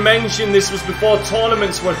 you mentioned this was before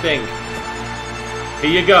tournaments were a thing. Here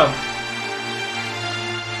you go.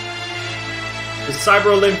 The Cyber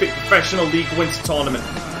Olympic Professional League Winter Tournament.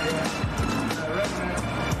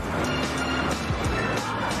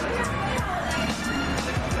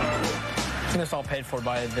 I think it's all paid for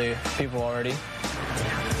by the people already.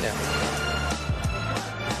 Yeah.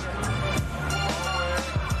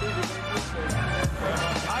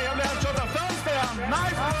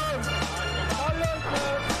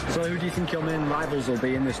 So who do you think your main rivals will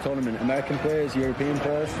be in this tournament? American players, European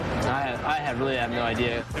players? I really have no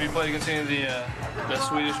idea. Have you played against any of the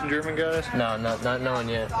Swedish and German guys? No, no one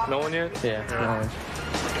yet. No one yet? Yeah, no one.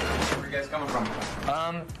 Where are you guys coming from?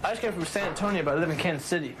 I just came from San Antonio, but I live in Kansas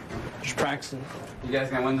City. Just practicing. You guys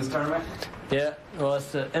gonna win this tournament? Yeah, well,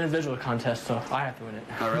 it's an individual contest, so I have to win it.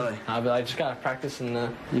 Oh, really? But I just gotta practice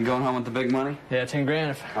and. You going home with the big money? Yeah, 10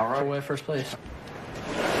 grand if I win first place.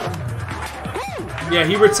 Yeah,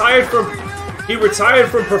 he retired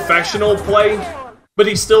from professional play, but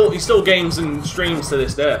he still games and streams to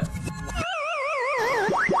this day.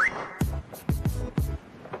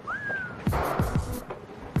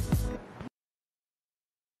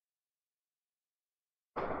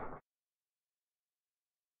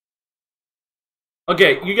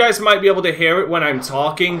 Okay, you guys might be able to hear it when I'm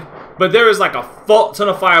talking, but there is like a fuck ton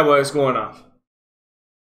of fireworks going off.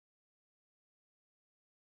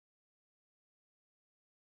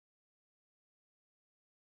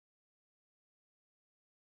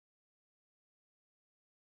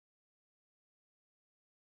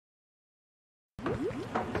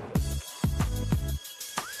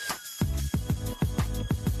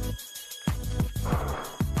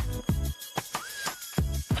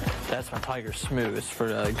 That's my Tiger Smooth for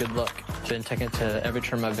good luck. Been taking it to every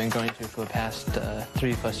tournament I've been going to for the past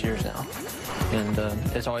 3+ years now. And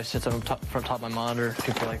it always sits on top of my monitor.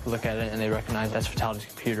 People like look at it and they recognize that's Fatality's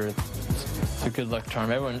computer. It's a good luck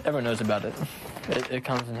charm. Everyone knows about it. It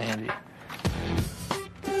comes in handy.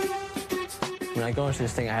 When I go into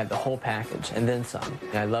this thing, I have the whole package and then some.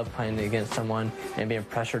 And I love playing against someone and being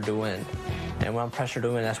pressured to win. And when I'm pressured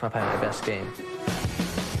to win, that's when I play my best game.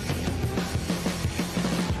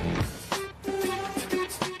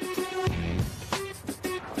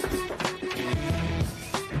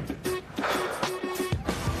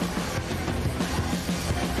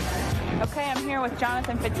 Okay, I'm here with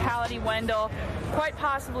Jonathan Fatality Wendell, quite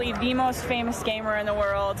possibly the most famous gamer in the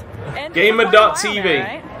world. And Gamer.tv.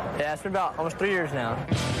 Right? Yeah, it's been about almost 3 years now.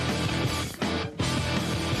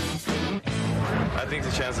 I think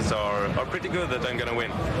the chances are pretty good that I'm gonna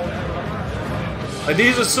win. And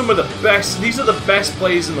these are some of the best. These are the best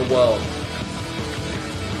players in the world.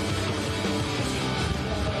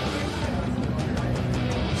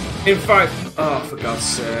 In fact, oh, for God's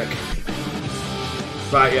sake.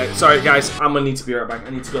 Right, yeah. Sorry, guys. I'm gonna need to be right back. I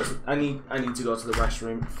need to go to. I need to go to the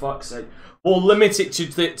restroom. Fuck's sake. We'll limit it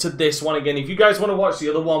to this one again. If you guys want to watch the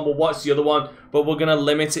other one, we'll watch the other one. But we're gonna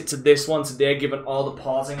limit it to this one today, given all the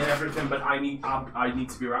pausing and everything. But I need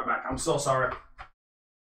to be right back. I'm so sorry.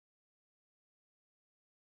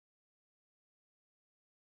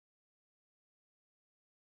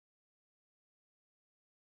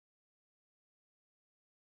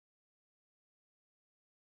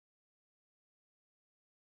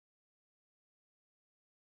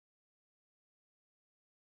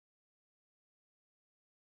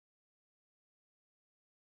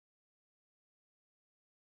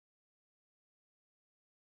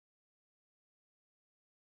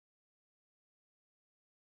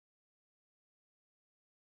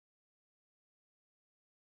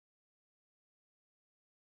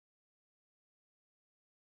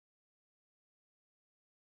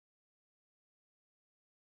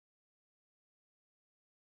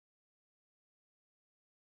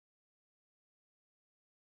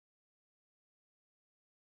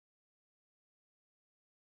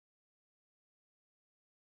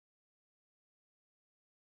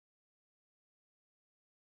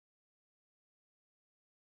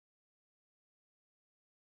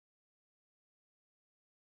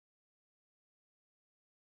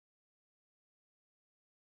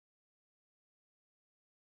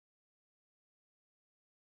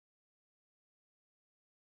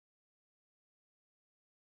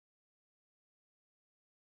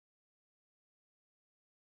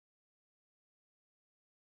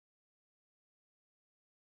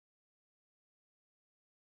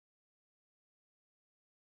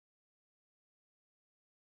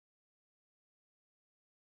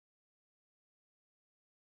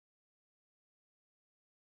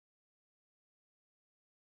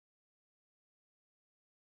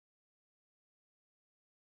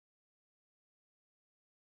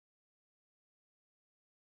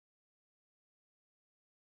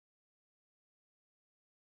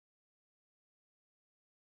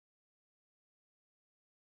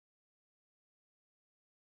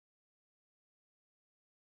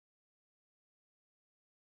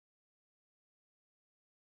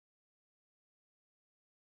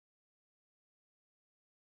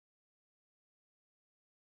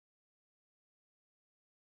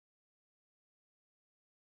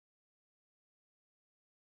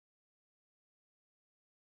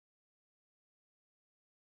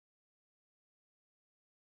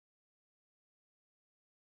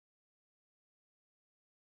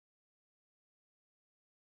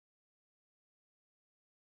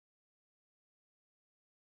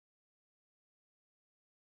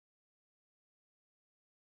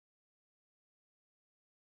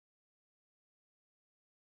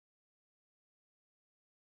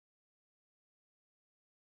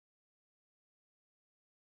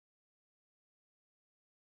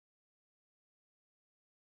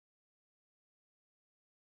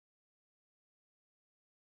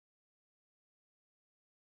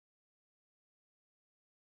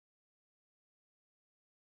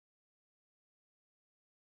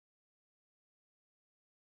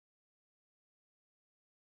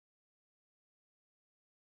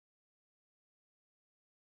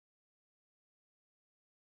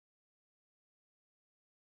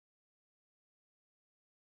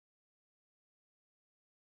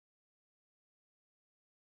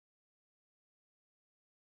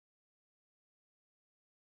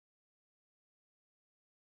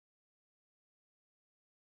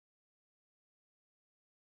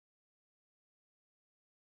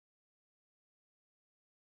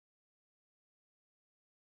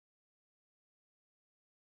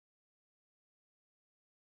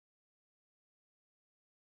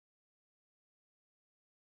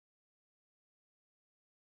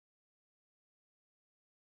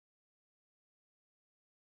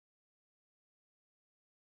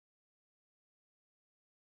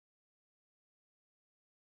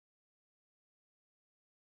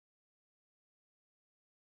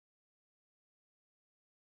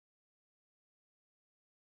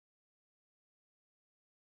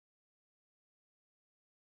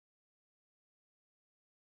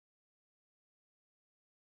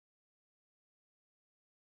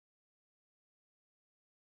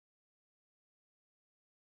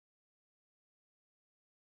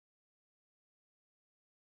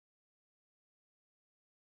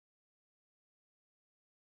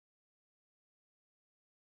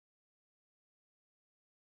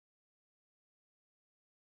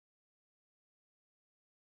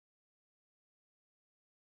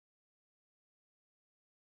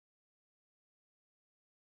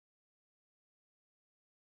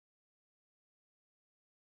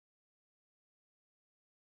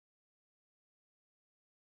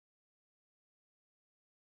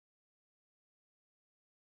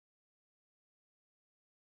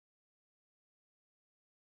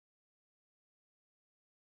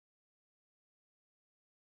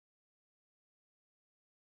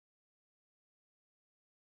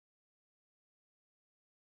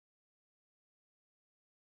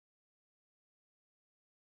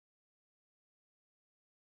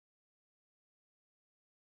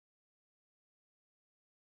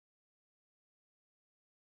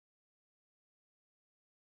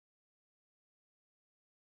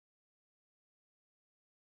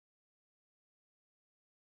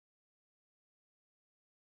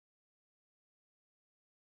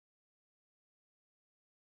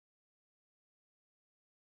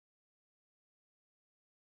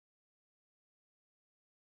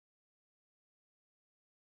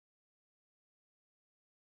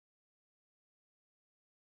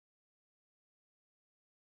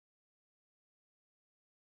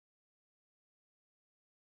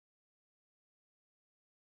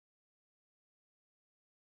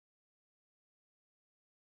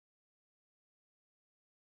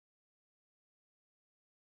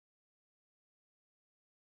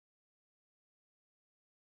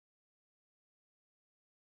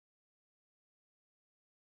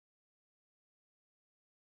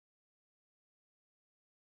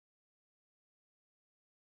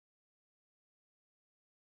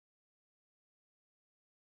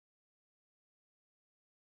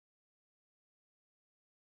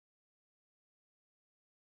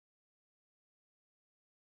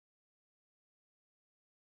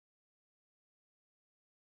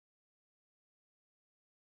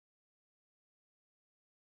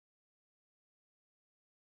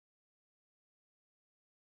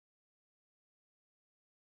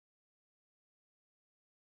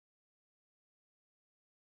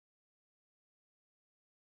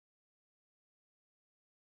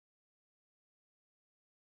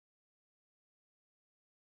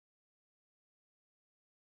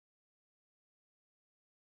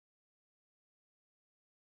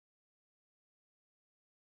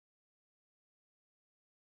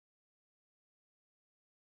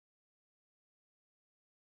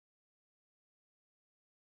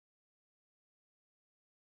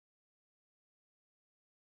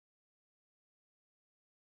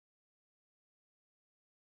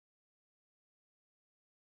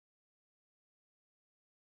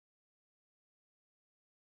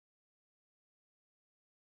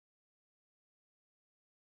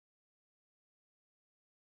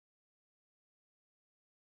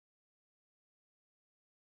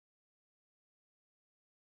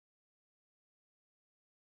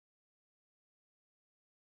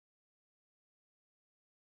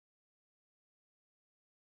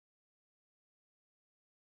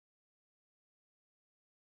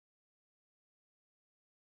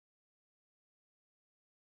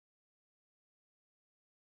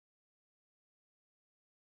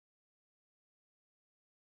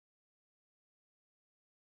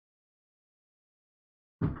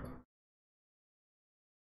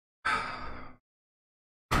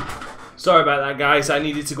 Sorry about that, guys. I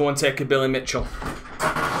needed to go and take a Billy Mitchell.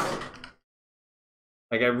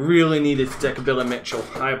 Like, I really needed to take a Billy Mitchell.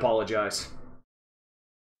 I apologize.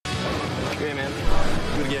 Hey, man.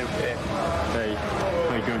 Good game. Hey. Hey.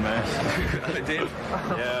 How you doing, man? I did.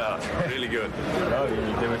 Yeah, really good. Oh, you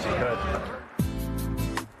did what you could.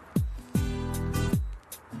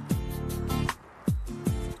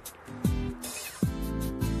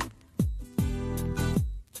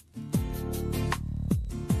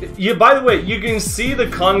 Yeah, by the way, you can see the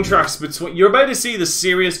contrast between... You're about to see the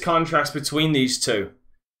serious contrast between these two.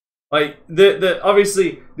 Like,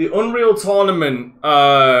 obviously, the Unreal Tournament...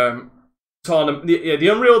 the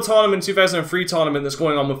Unreal Tournament 2003 tournament that's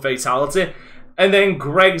going on with Fatality. And then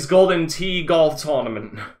Greg's Golden Tee Golf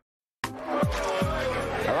Tournament.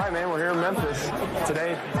 Alright, man, we're here in Memphis.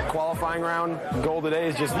 Today, qualifying round. Goal today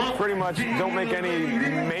is just pretty much don't make any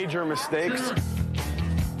major mistakes.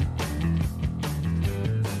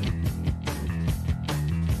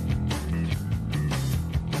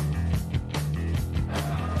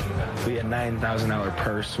 We had $9,000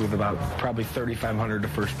 purse with about probably $3,500 to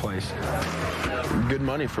first place. Good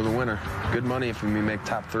money for the winner. Good money if we make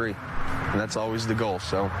top 3. And that's always the goal,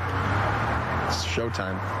 so it's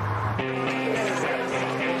showtime.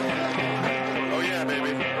 Oh yeah,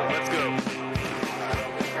 baby. Let's go.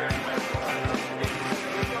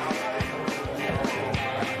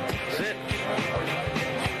 Sit.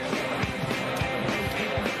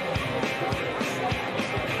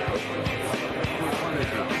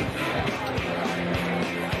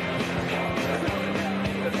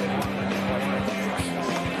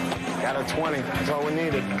 Got a 20. That's all we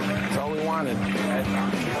needed. That's all we wanted.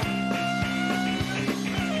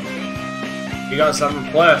 You got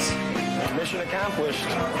 7th place. Mission accomplished.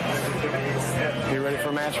 Be ready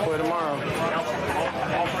for match play tomorrow.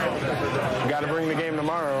 Got to bring the game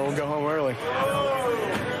tomorrow or we'll go home early.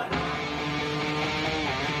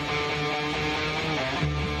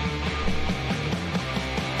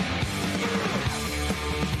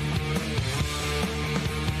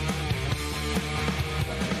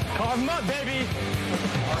 Carve him up, baby!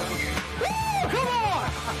 Woo! Come on!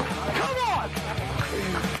 Come on!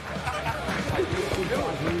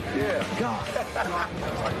 Yeah.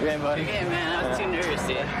 Yeah, buddy. Yeah, man, I was too nervous,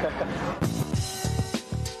 dude.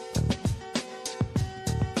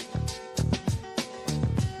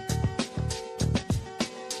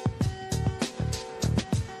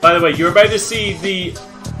 By the way, you're about to see the...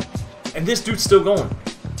 And this dude's still going.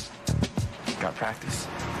 Got practice.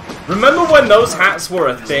 Remember when those hats were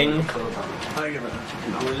a thing?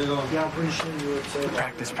 Yeah, I'm pretty sure you would say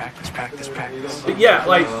practice. But yeah,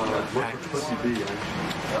 like... Practice.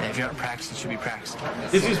 And if you're not practicing, you should be practicing.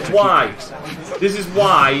 This is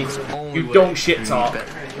why you don't shit talk.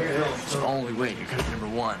 It's the only way you're gonna be number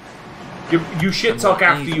 1. You shit talk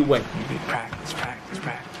after you win. Practice.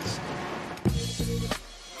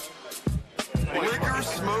 Liquor,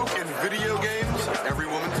 smoke, and video games. Every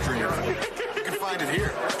woman's dream. You can find it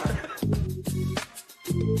here.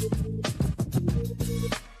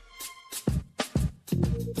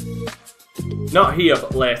 Not here,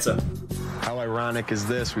 but later. How ironic is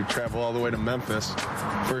this? We travel all the way to Memphis.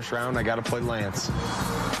 First round, I gotta play Lance.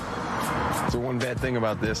 It's the one bad thing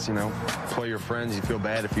about this, you know. Play your friends, you feel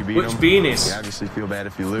bad if you beat them. Which beanies? You obviously feel bad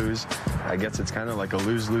if you lose. I guess it's kind of like a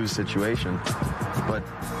lose-lose situation. But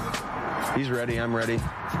he's ready, I'm ready.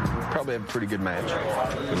 Probably have a pretty good match.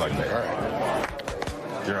 Good luck, man. All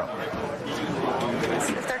right. You're up.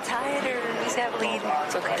 If they're tired or he's got lead,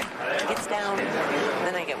 it's okay. He gets down,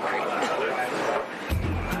 then I get worried.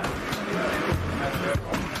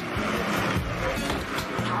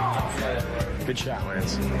 Good shot,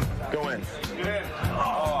 Lance. Go in.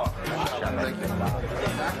 Oh, thank you.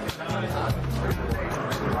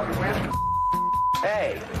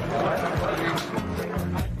 Hey!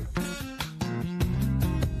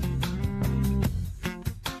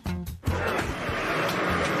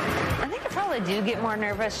 I think I probably do get more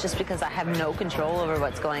nervous just because I have no control over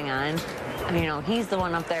what's going on. You know, he's the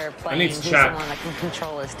one up there playing. He's the one that can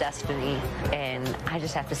control his destiny, and I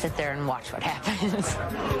just have to sit there and watch what happens.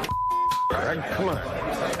 Come on.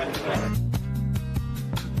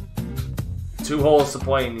 2 holes to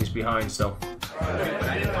play and he's behind still.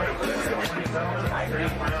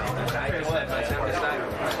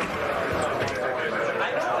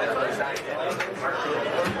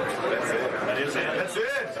 That's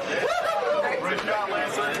it. Great job,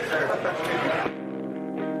 Lance.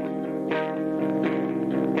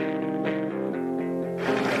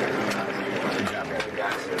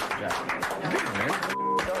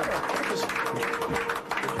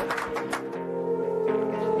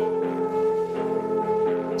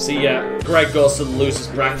 See, Greg goes to the losers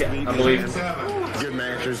bracket, I believe. Good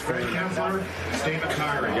matches, fan.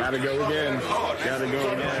 Gotta go again. Gotta go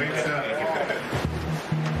again.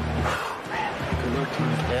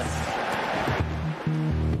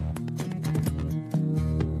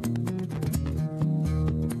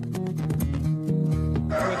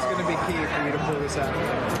 What's going to be key for you to pull this out?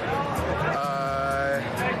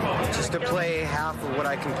 Just to play half of what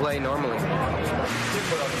I can play normally.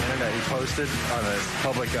 He posted on a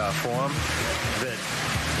public forum that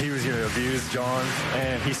he was going to abuse John,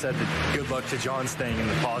 and he said that good luck to John staying in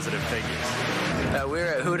the positive figures. We were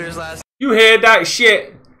at Hooters last. You hear that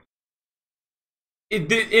shit?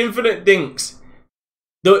 The infinite dinks.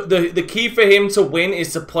 The key for him to win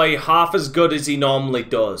is to play half as good as he normally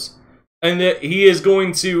does. And that he is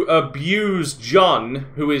going to abuse John,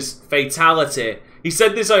 who is Fatality. He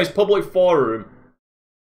said this on his public forum.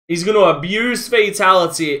 He's going to abuse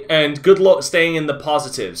Fatality and good luck staying in the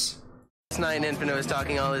positives. Last night, Infinite was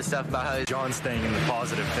talking all this stuff about how John's staying in the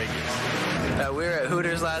positive figures. We were at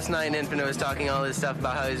Hooters last night, and Infinite was talking all this stuff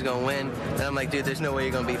about how he's going to win. And I'm like, dude, there's no way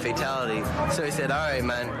you're going to beat Fatality. So he said, all right,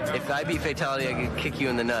 man, if I beat Fatality, I can kick you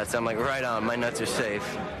in the nuts. I'm like, right on, my nuts are safe.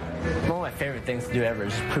 One of my favorite things to do ever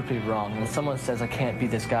is prove people wrong. When someone says I can't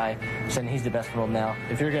beat this guy, saying he's the best in the world now,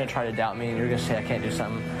 if you're going to try to doubt me and you're going to say I can't do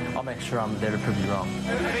something, I'll make sure I'm there to prove you wrong.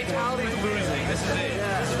 Fatality's losing. This is it.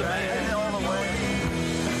 This is the man all the way.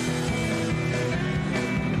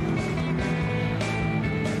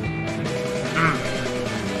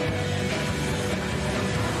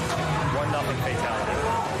 1-0 Fatality.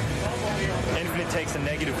 Infinite takes a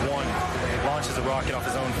 -1, launches a rocket off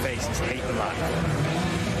his own face. He's hating life.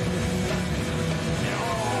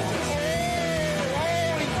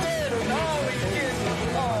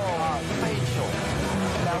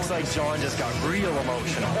 Looks like John just got real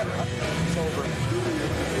emotional. It's over.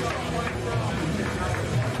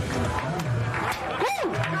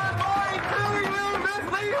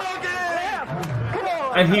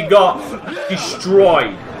 And he got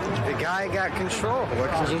destroyed. The guy got control. What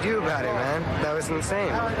can you do about it, man? That was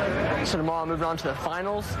insane. So tomorrow, moving on to the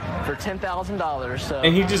finals for $10,000. So.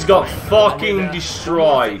 And he just got fucking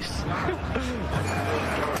destroyed.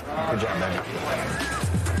 Good job, man.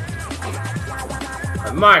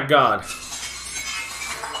 My God.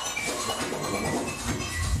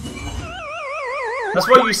 That's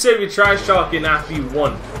why you say you're trash talking after you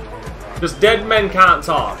won. Because dead men can't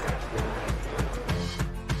talk.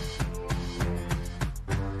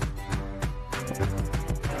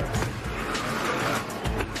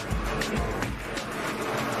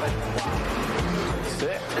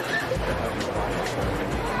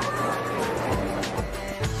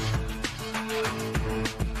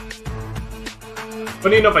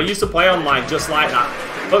 Funny enough, I used to play online just like that.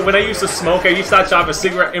 But when I used to smoke, I used to actually have a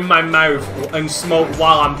cigarette in my mouth and smoke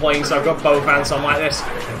while I'm playing, so I've got both hands on like this.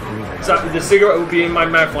 So the cigarette would be in my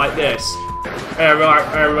mouth like this. And I'd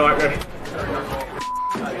be like this.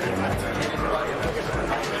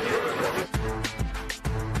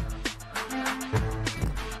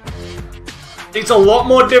 It's a lot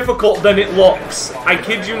more difficult than it looks. I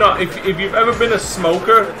kid you not. If you've ever been a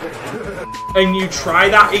smoker and you try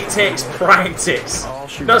that, it takes practice.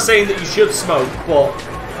 I'm not saying that you should smoke, but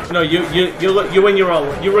you know, you run your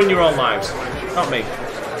own lives, not me.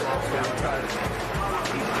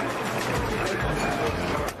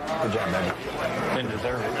 Good job, man. Didn't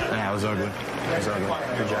deserve it. Yeah, it was ugly. It was ugly.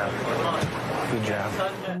 Good job. Good job.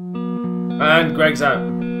 And Greg's out.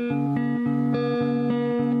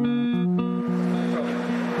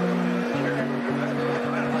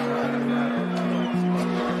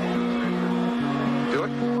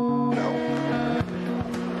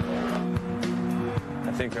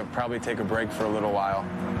 I think I'll probably take a break for a little while.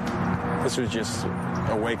 This was just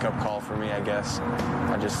a wake-up call for me, I guess.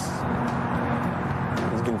 As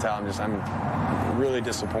you can tell, I'm really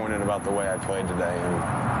disappointed about the way I played today, and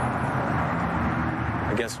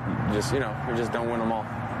I guess we just don't win them all.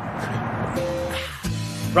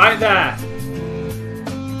 Right there.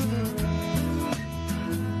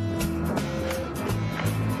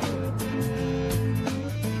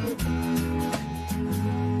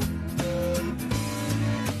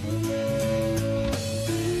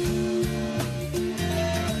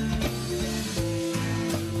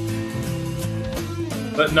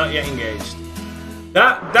 But not yet engaged.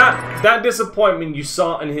 That disappointment you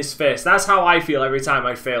saw in his face, that's how I feel every time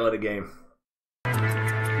I fail at a game.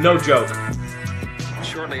 No joke.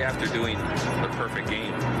 Shortly after doing the perfect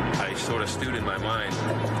game, I sort of stewed in my mind,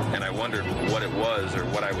 and I wondered what it was or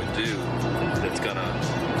what I would do that's gonna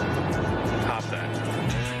top that.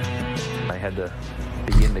 I had to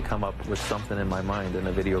begin to come up with something in my mind in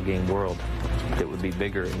a video game world that would be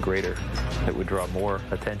bigger and greater, that would draw more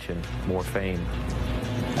attention, more fame.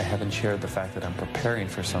 I haven't shared the fact that I'm preparing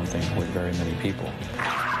for something with very many people.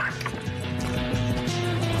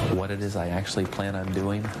 What it is I actually plan on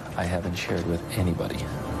doing, I haven't shared with anybody.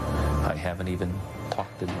 I haven't even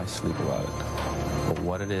talked in my sleep about it. But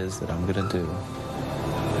what it is that I'm going to do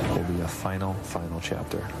will be a final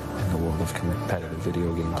chapter in the world of competitive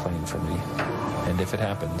video game playing for me. And if it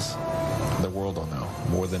happens, the world will know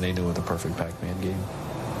more than they knew with the Perfect Pac-Man game.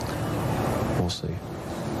 We'll see.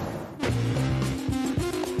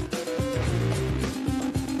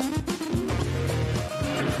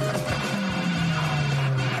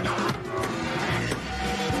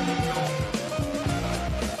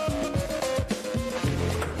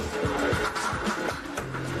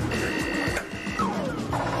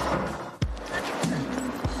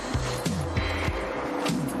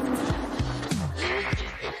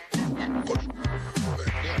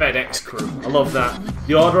 FedEx crew. I love that.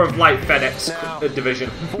 The Order of Light FedEx division.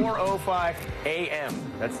 4:05 a.m.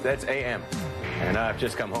 That's a.m. And I've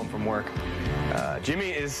just come home from work. Jimmy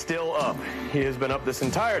is still up. He has been up this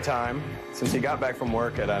entire time since he got back from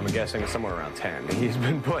work at, I'm guessing, somewhere around 10. He's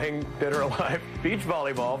been playing Dead or Alive beach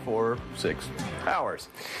volleyball for 6 hours.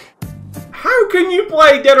 How can you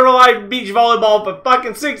play Dead or Alive beach volleyball for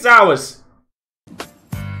fucking 6 hours?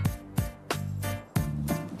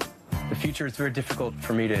 The future is very difficult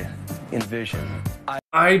for me to envision.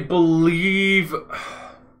 I believe...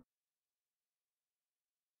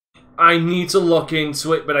 I need to look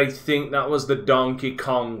into it, but I think that was the Donkey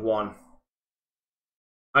Kong one.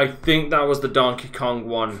 I think that was the Donkey Kong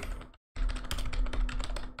one.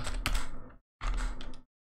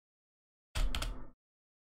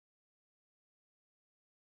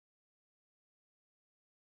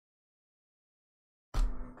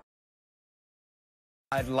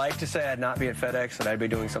 I'd like to say I'd not be at FedEx, that I'd be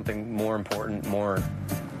doing something more important, more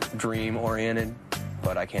dream-oriented,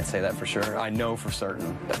 but I can't say that for sure. I know for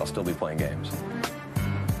certain that I'll still be playing games.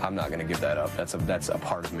 I'm not going to give that up. That's a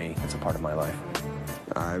part of me. It's a part of my life.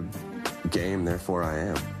 I game, therefore I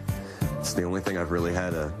am. It's the only thing I've really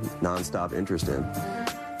had a non-stop interest in,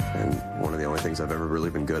 and one of the only things I've ever really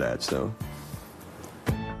been good at, so...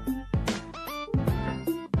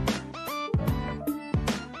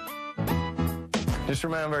 Just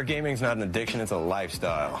remember, gaming's not an addiction, it's a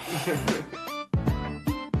lifestyle.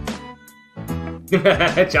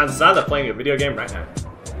 Chances are they're playing a video game right now.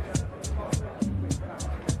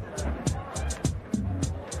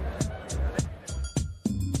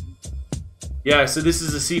 Yeah, so this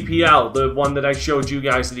is a CPL, the one that I showed you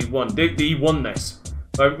guys that he won. He won this.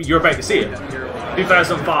 You're about to see it.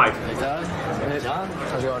 2005. Hey, Dad. Hey, John.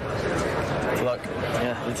 How's it going? Look.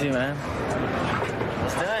 Yeah, you too, man.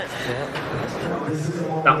 Let's do it. Yeah.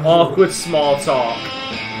 That awkward small talk.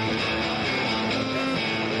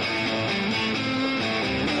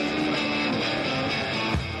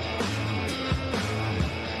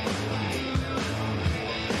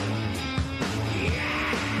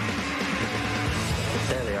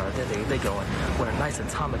 They going. With a nice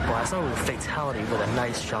atomic blast. Oh, fatality with a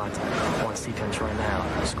nice shot on sequence right now.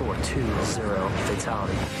 Score 2-0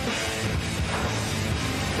 fatality.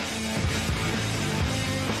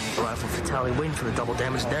 Rifle fatality waiting for the double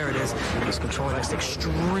damage. There it is. He's controlling this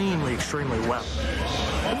extremely well.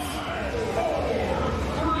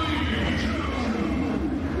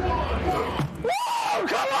 Whoa,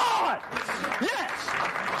 come on! Yes!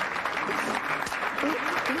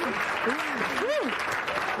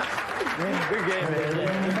 Good game, man.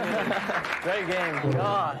 Great game.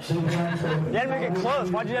 Gosh. You had to make it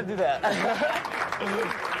close. Why'd you have to do that? Nice.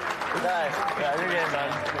 Yeah, good game, man.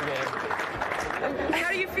 Good game. How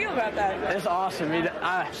do you feel about that? It's awesome.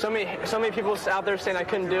 So many people out there saying I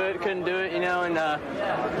couldn't do it, you know,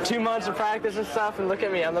 and 2 months of practice and stuff, and look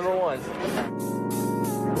at me, I'm #1.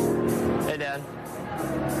 Hey, Dad.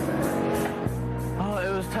 Oh,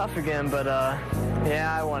 it was tough again, but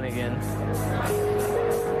yeah, I won again.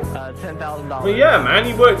 $10,000. Well, yeah, man,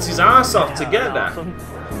 he worked his ass off to get that. Awesome.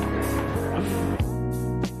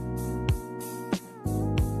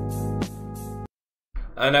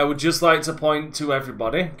 And I would just like to point to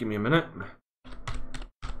everybody. Give me a minute.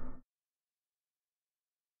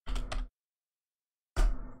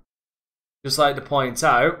 Just like to point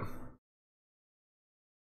out.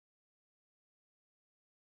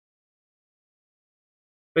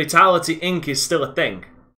 Fatality Inc. is still a thing.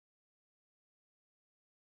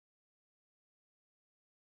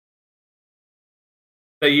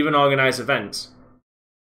 They even organize events.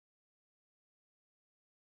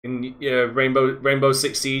 In Rainbow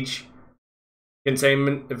Six Siege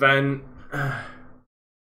containment event.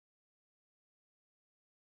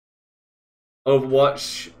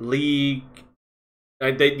 Overwatch, League.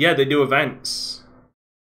 Yeah, they do events.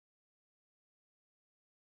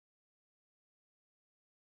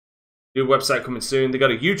 New website coming soon. They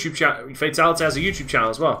got a YouTube channel. Fatality has a YouTube channel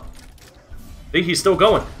as well. I think he's still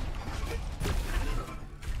going.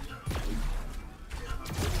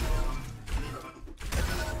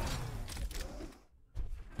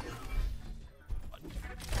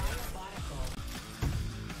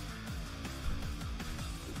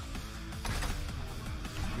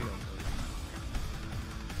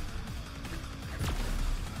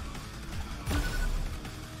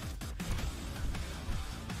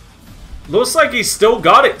 Looks like he's still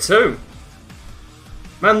got it too.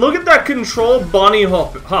 Man, look at that control bunny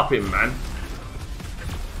hopping, man.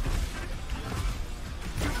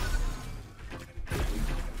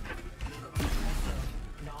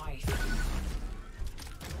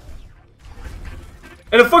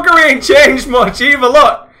 And the fuckery ain't changed much either,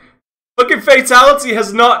 look! Fucking Fatality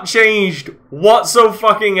has not changed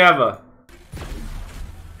whatsoever.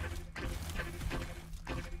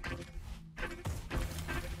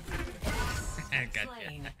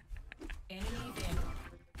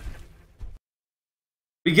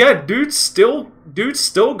 But yeah, dude's still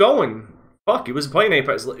going. Fuck, he was playing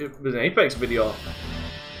Apex. It was an Apex video.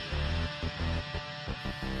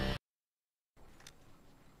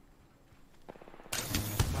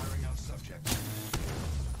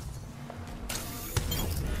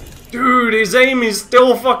 Dude, his aim is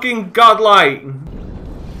still fucking godlike.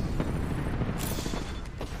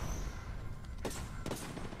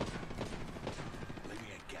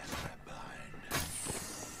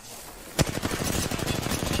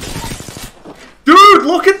 Dude,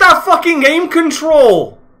 look at that fucking aim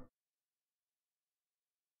control!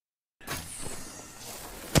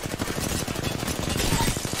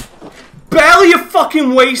 Barely a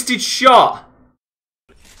fucking wasted shot!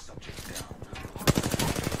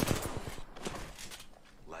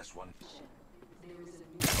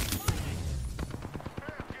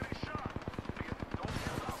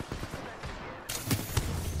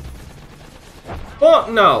 Fuck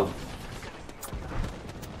no!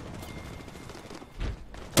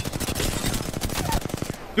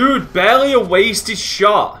 Dude, barely a wasted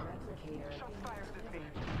shot.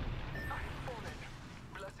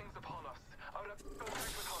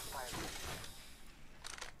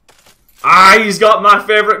 Ah, he's got my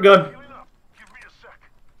favorite gun.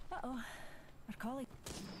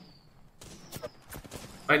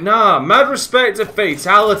 Like, nah, mad respect to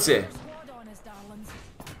Fatality.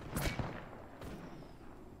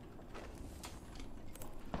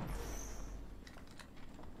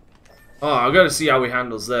 Oh, I gotta see how he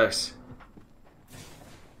handles this.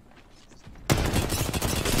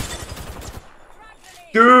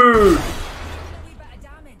 Dude!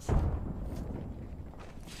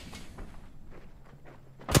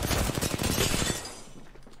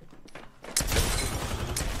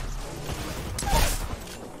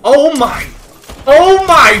 Oh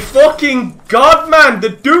my fucking god, man! The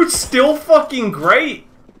dude's still fucking great!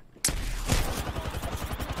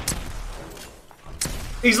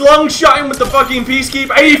 He's long shotting with the fucking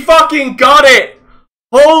Peacekeeper. He fucking got it!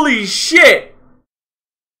 Holy shit!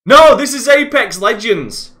 No, this is Apex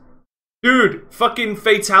Legends. Dude, fucking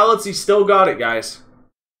Fatality still got it, guys.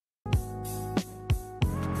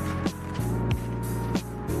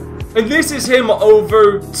 And this is him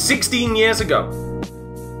over 16 years ago.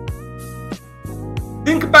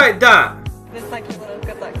 Think about that. This is like your little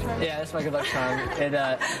good luck charm. Yeah, that's my good luck charm.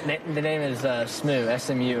 The name is Smooth,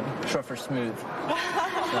 S-M-U, short for Smooth.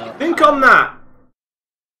 So. Think on that.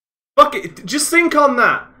 Fuck it, just think on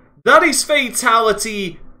that. That is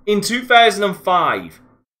Fatality in 2005.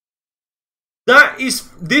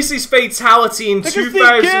 This is Fatality in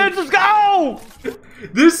 2000. Kids, let's go!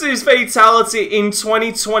 This is Fatality in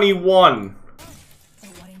 2021.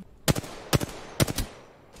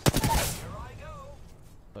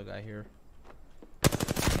 The guy here.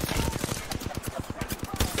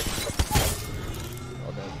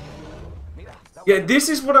 Yeah, this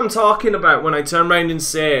is what I'm talking about when I turn around and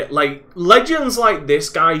say, like, legends like this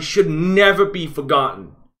guy should never be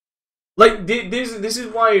forgotten. Like, this is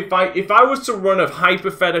why if I was to run a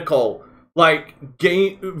hypothetical, like,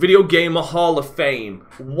 video gamer Hall of Fame,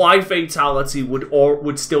 why Fatality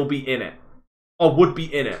would still be in it. Or would be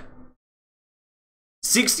in it.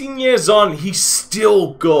 16 years on, he's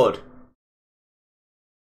still good.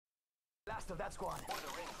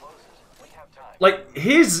 Like,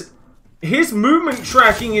 his movement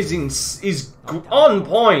tracking is on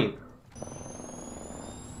point.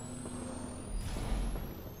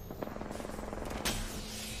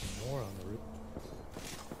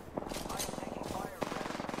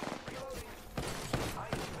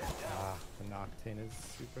 is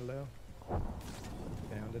super low.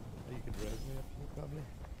 Found it. You could res me up here probably.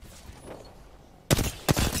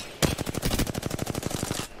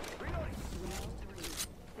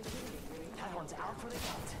 That one's out for the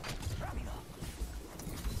count.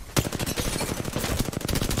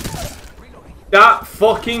 That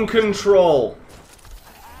fucking control.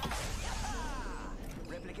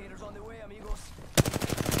 Replicators on the way, amigos.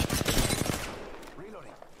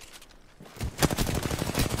 Reloading.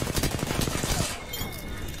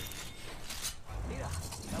 Mira,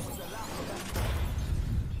 that was the last of that.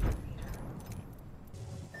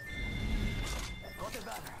 Got the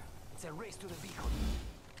banner. It's a race to the beacon.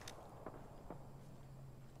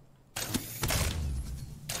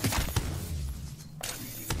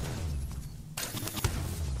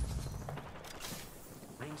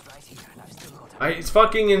 It's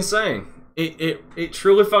fucking insane. It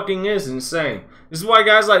truly fucking is insane. This is why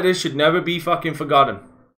guys like this should never be fucking forgotten.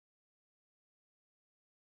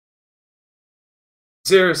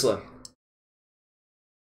 Seriously.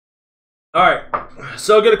 Alright.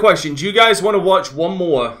 So I got a question. Do you guys want to watch one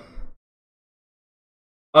more?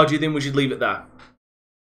 Or do you think we should leave it there?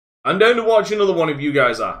 I'm down to watch another one if you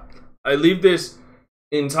guys are. I leave this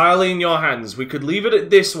entirely in your hands. We could leave it at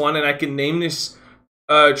this one and I can name this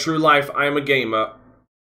True Life I Am a Gamer,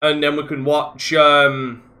 and then we can watch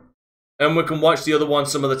the other one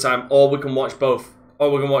some other time, or we can watch both,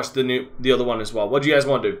 or we can watch the other one as well. What do you guys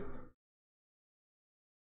want to do?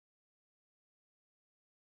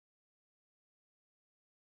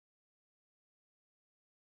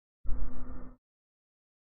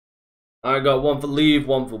 I got one for leave,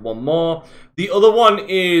 one for one more. The other one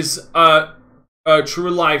is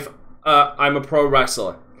True Life I'm a Pro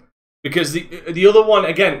Wrestler. Because the other one,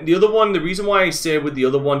 again, the reason why I say with the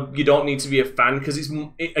other one, you don't need to be a fan, because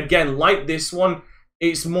again, like this one,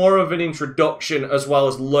 it's more of an introduction as well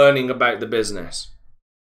as learning about the business.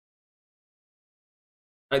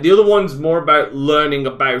 Like, the other one's more about learning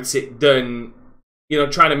about it than, you know,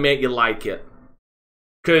 trying to make you like it.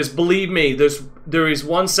 Because, believe me, there is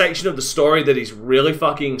one section of the story that is really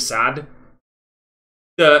fucking sad.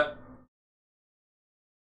 That...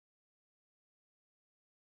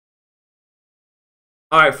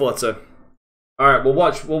 Alright, Flutter. Alright, we'll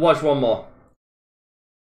watch one more.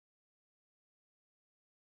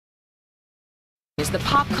 Is the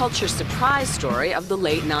pop culture surprise story of the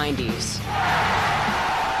late 90s.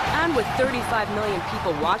 And with 35 million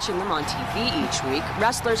people watching them on TV each week,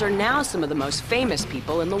 wrestlers are now some of the most famous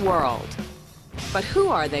people in the world. But who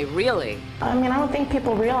are they really? I mean, I don't think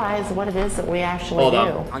people realize what it is that we actually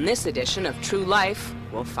do. On this edition of True Life,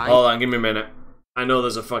 we'll find... Hold on, give me a minute. I know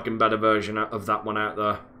there's a fucking better version of that one out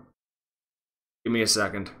there. Give me a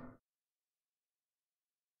second.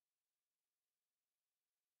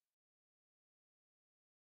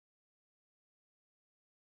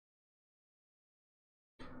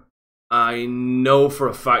 I know for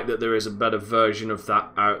a fact that there is a better version of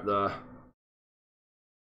that out there.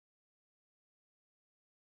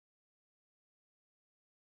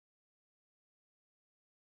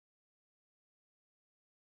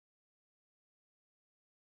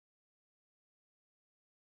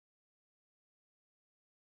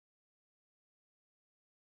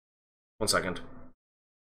 One second.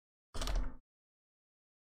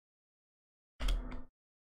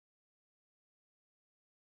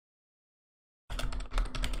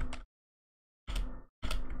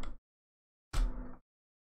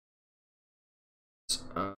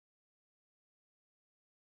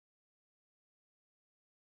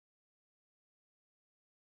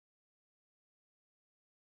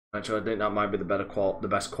 Actually, I think that might be the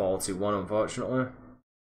best quality one, unfortunately.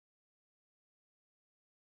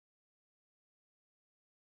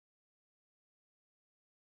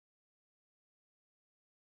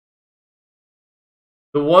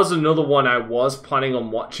 There was another one I was planning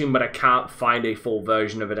on watching, but I can't find a full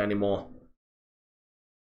version of it anymore.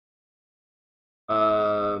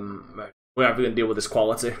 We're having to deal with this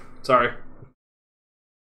quality. Sorry.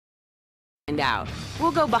 Out.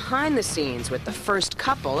 We'll go behind the scenes with the first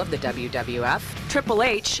couple of the WWF, Triple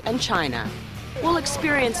H and Chyna. We'll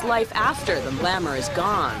experience life after the glamour is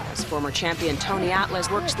gone, as former champion Tony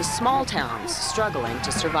Atlas works the small towns, struggling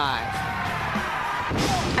to survive.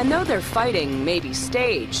 And though their fighting may be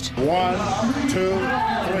staged, 1, 2,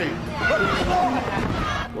 3.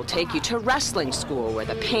 We'll take you to wrestling school where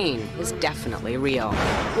the pain is definitely real.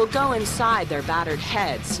 We'll go inside their battered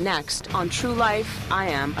heads next on True Life, I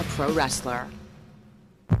Am a Pro Wrestler.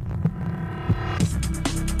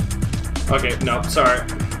 Okay, no, sorry.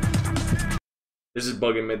 This is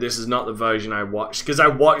bugging me. This is not the version I watched. Because I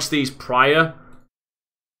watched these prior.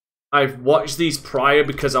 I've watched these prior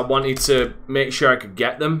because I wanted to make sure I could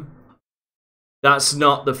get them. That's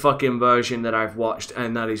not the fucking version that I've watched,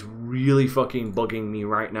 and that is really fucking bugging me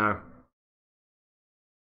right now.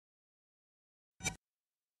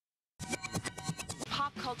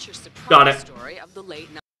 Pop culture surprise Got it. story of the late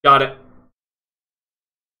Got it.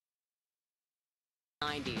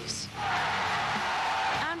 90s.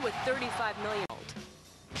 And with 35 million old.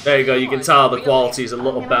 There you go, you can tell the quality is a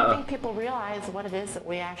little I better. don't think people realize what it is that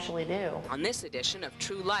we actually do. On this edition of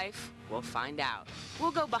True Life, we'll find out. We'll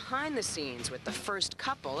go behind the scenes with the first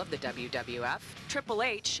couple of the WWF, Triple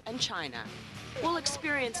H and China. We'll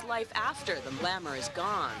experience life after the glamour is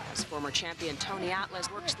gone, as former champion Tony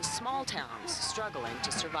Atlas works the small towns, struggling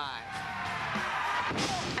to survive.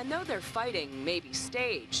 And though their fighting may be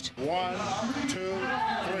staged, 1, 2,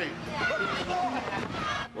 3.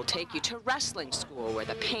 we'll take you to wrestling school where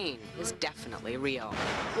the pain is definitely real.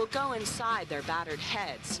 We'll go inside their battered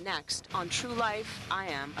heads next on True Life, I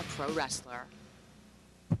Am a Pro Wrestler.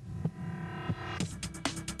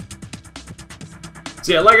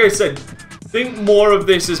 So yeah, like I said, think more of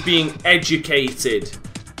this as being educated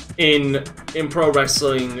in pro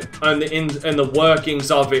wrestling and in the workings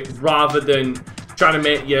of it, rather than trying to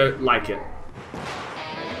make you like it.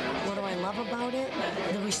 What do I love about it?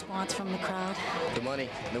 The response from the crowd. The money,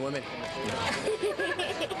 the women.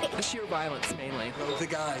 The sheer violence, mainly. The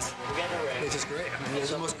guys. It's just great. I mean, they're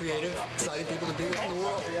the most creative, exciting people to be with in the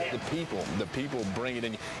world. The people bring it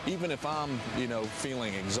in. Even if I'm, you know,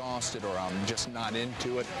 feeling exhausted or I'm just not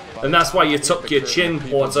into it. And that's why you tuck your chin,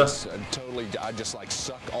 Porter. Totally, I just like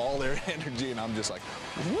suck all their energy, and I'm just like,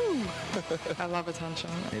 woo. I love attention.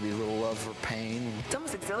 Maybe a little love for pain. It's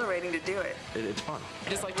almost exhilarating to do it. It's fun. I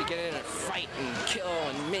just like to get in and fight and kill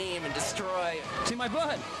and maim and destroy. See my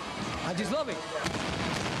blood. I just love it.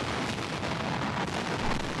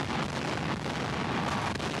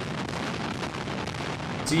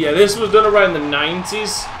 So yeah, this was done around the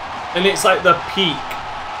 90s, and it's like the peak.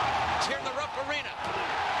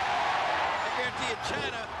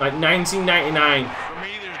 Like 1999. For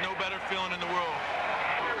me, there's no better feeling in the world.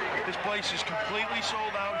 This place is completely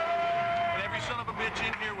sold out, and every son of a bitch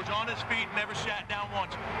in here was on his feet and never sat down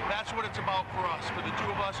once. That's what it's about for us, for the two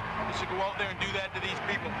of us, is to go out there and do that to these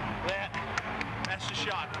people. That's the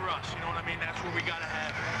shot for us, you know what I mean? That's what we gotta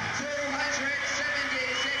have.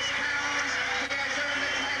 276 pounds, he has earned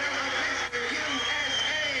the title of Mr.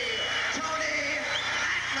 USA, Tony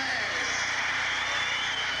Atlas.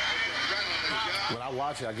 When I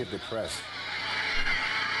watch it, I get depressed.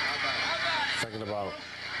 Thinking about,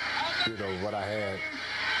 you know, what I had.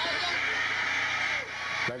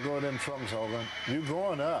 Let go of them trunks, Hogan. You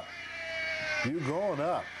growing up. You growing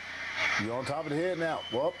up. You on top of the head now.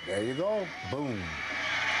 Well, there you go. Boom.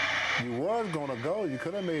 You was gonna go. You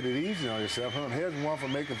could have made it easy on yourself. Here's one for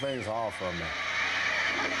making things hard for me.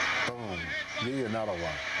 Boom. Give you another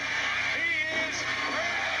one.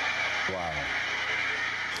 Wow.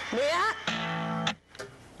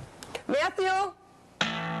 Matthew?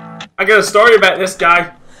 I got a story about this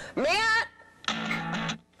guy. Matt?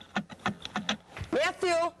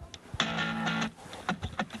 Matthew?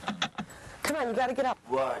 Come on, you gotta get up.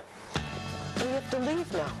 What? We have to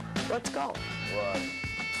leave now. Let's go. What?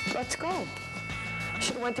 Let's go.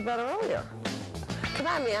 Should have went to bed earlier. Come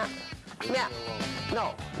on, Matt. Matt.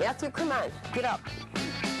 No. Matthew, come on. Get up.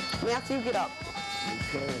 Matthew, get up.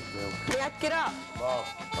 Matt, get up.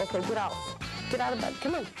 Okay, get out. Get out of bed.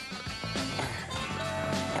 Come on.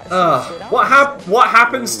 What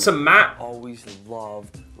happens to Matt? I always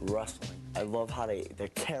loved wrestling. I love how their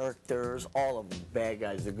characters, all of them, bad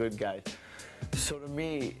guys, the good guys. So to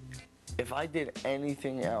me, if I did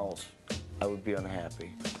anything else, I would be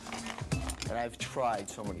unhappy. And I've tried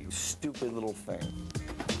so many stupid little things.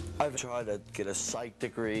 I've tried to get a psych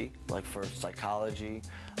degree, like for psychology.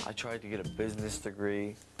 I tried to get a business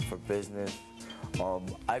degree for business.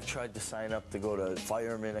 I've tried to sign up to go to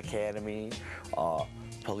Fireman Academy,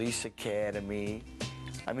 Police Academy.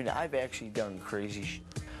 I mean, I've actually done crazy shit.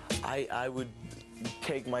 I would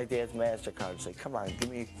take my dad's MasterCard and say, come on,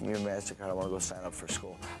 give me your MasterCard, I want to go sign up for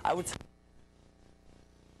school. I would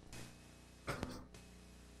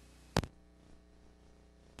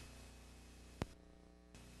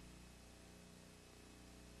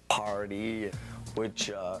party,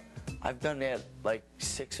 which I've done that like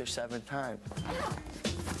 6 or 7 times.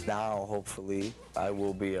 Now, hopefully, I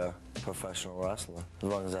will be a professional wrestler, as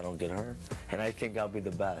long as I don't get hurt. And I think I'll be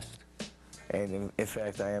the best. And in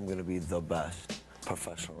fact, I am going to be the best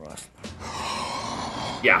professional wrestler.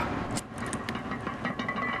 Yeah.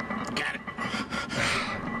 Got it.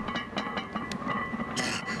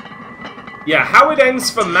 Yeah, how it ends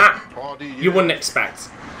for Matt, you wouldn't expect.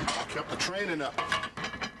 Kept the training up.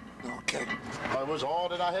 Okay. That was all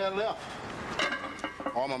that I had left.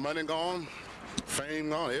 All my money gone, fame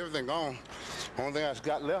gone, everything gone. Only thing I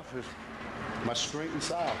got left is my strength and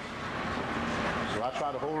size. So I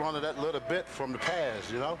try to hold on to that little bit from the past,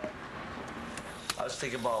 you know? I was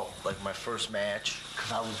thinking about like my first match,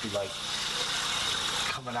 because I would be like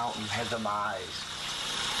coming out and had them eyes,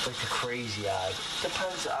 like the crazy eyes.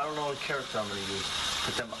 Depends, I don't know what character I'm gonna use,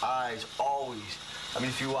 but them eyes always. I mean,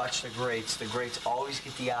 if you watch the greats always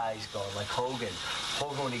get the eyes going, like Hogan.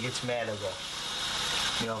 Hogan, when he gets mad, he'll go,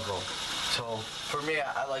 you know, go. So for me,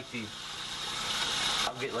 I like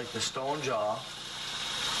I'll get like the stone jaw,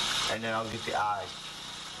 and then I'll get the eyes.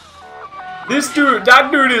 That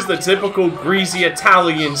dude is the typical greasy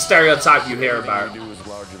Italian stereotype you hear about. Everything we do is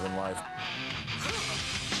larger than life.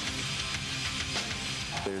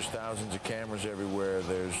 There's thousands of cameras everywhere.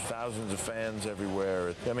 There's thousands of fans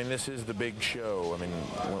everywhere. I mean, this is the big show. I mean,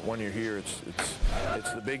 when you're here, it's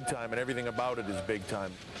the big time, and everything about it is big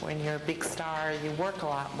time. When you're a big star, you work a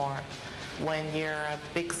lot more. When you're a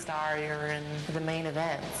big star, you're in the main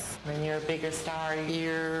events. When you're a bigger star,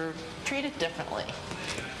 you're treated differently.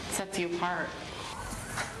 It sets you apart.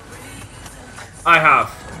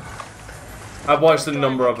 I've watched a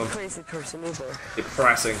number of them. Crazy person either.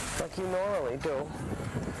 Depressing. Like you normally do.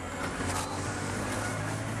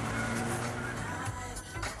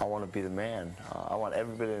 I want to be the man. I want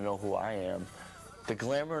everybody to know who I am. The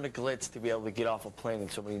glamour and the glitz to be able to get off a plane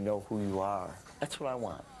and somebody know who you are. That's what I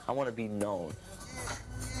want. I want to be known.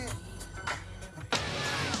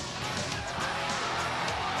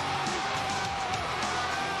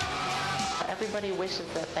 Everybody wishes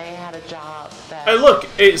that they had a job that... Hey look,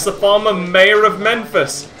 it's the former mayor of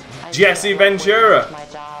Memphis, Jesse Ventura. My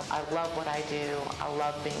job. I love what I do. I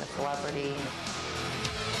love being a celebrity.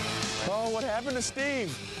 Oh, what happened to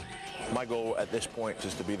Steve? My goal at this point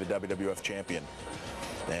is to be the WWF champion.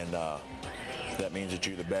 And that means that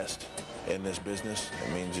you're the best in this business.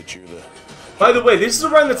 It means that you're the... By the way, this is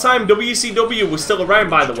around the time WCW was still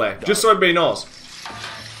around, by the way. Just so everybody knows.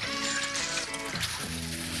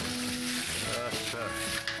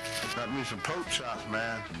 Got me some pork chops,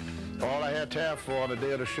 man. All I had time for on the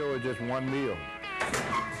day of the show is just one meal.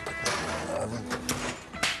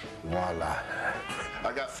 Voila.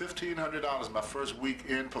 I got $1,500 my first week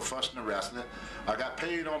in professional wrestling. I got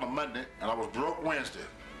paid on a Monday, and I was broke Wednesday.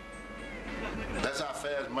 That's how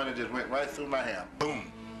fast money just went right through my hand.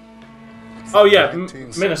 Boom. Oh yeah,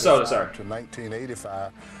 Minnesota, sorry. To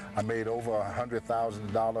 1985, I made over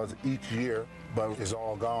 $100,000 each year, but it's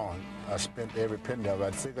all gone. I spent every penny of it.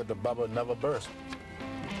 I figured the bubble never burst.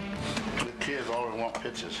 The kids always want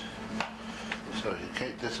pictures, so you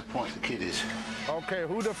can't disappoint the kiddies. Okay,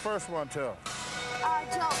 who the first one to?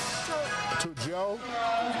 Joe. To Joe?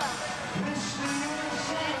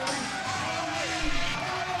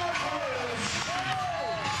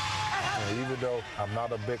 Even though I'm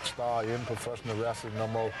not a big star in professional wrestling no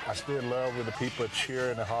more, I still love when the people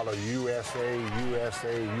cheer and holler USA,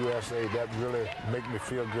 USA, USA. That really make me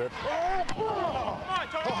feel good.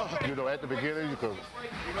 You know, at the beginning, you could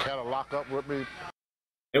kind of lock up with me.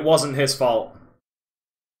 It wasn't his fault.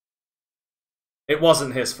 It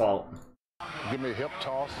wasn't his fault. Give me a hip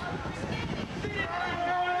toss.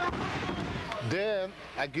 Then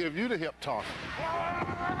I give you the hip toss.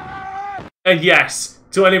 And yes,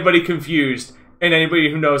 to anybody confused, and anybody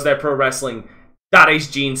who knows their pro wrestling, that is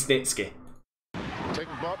Gene Snitsky. Take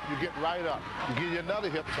a bump, you get right up. You give you another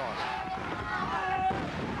hip toss.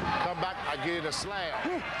 Come back, I give you the slam.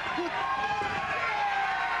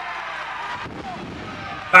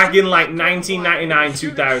 Back in like 1999,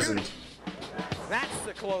 2000. That's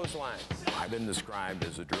the clothesline. I've been described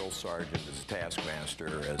as a drill sergeant, as a taskmaster,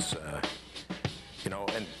 as, you know,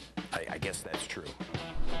 and I guess that's true.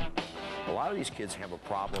 A lot of these kids have a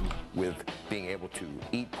problem with being able to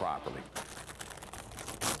eat properly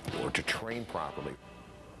or to train properly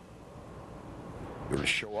or to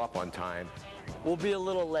show up on time. We'll be a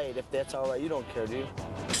little late if that's all right. You don't care, do you?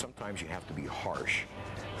 Sometimes you have to be harsh.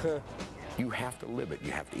 You have to live it.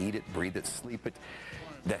 You have to eat it, breathe it, sleep it.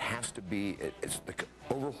 That has to be, it's the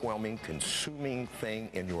overwhelming, consuming thing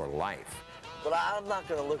in your life. But I'm not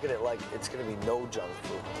going to look at it like it's going to be no junk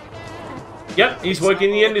food. Yep, he's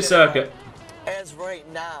working the indie circuit. As right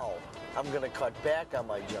now, I'm going to cut back on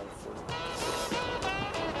my junk food.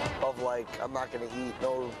 Of like, I'm not going to eat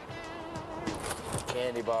no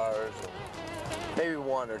candy bars, maybe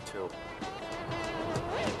one or two.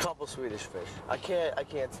 A couple Swedish fish. I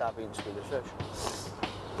can't stop eating Swedish fish.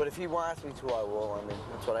 But if he wants me to, I will. I mean,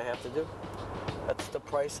 that's what I have to do. That's the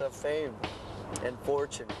price of fame and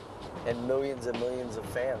fortune and millions of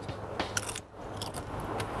fans.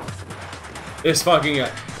 This fucking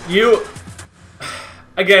you.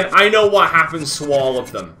 Again, I know what happens to all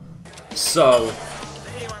of them, so.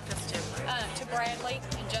 Who do you want this to? To Bradley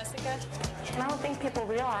and Jessica. I don't think people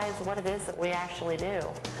realize what it is that we actually do.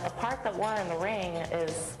 The part that we're in the ring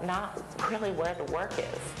is not really where the work is.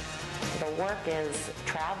 The work is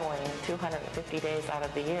traveling 250 days out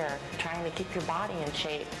of the year, trying to keep your body in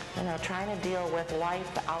shape, you know, trying to deal with life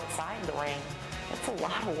outside the ring. It's a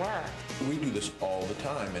lot of work. We do this all the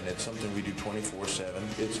time, and it's something we do 24/7.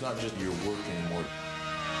 It's not just your work anymore.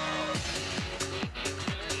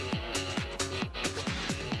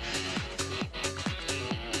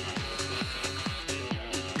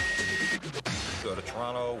 Go to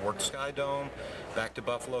Toronto, work Sky Dome, back to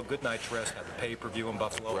Buffalo, good night's rest, have the pay-per-view in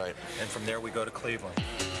Buffalo, right. And from there we go to Cleveland.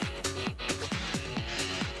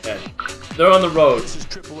 Yeah. They're on the road. This is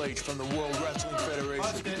Triple H from the World Wrestling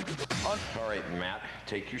Federation. All right, Matt,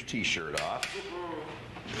 take your t-shirt off.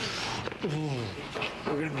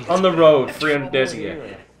 On the road, 300 days a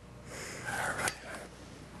year.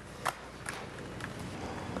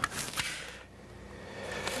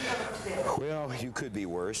 Well, you could be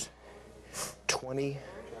worse.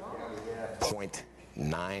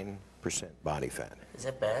 20.9% body fat. Is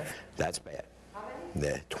that bad? That's bad.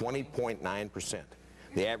 The 20.9%.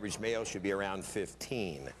 The average male should be around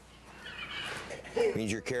 15.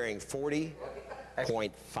 Means you're carrying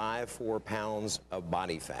 40.54 pounds of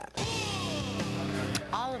body fat.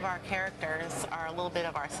 All of our characters are a little bit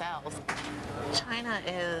of ourselves. China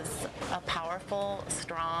is a powerful,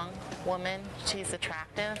 strong woman. She's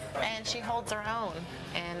attractive, and she holds her own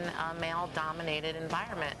in a male-dominated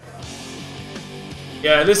environment.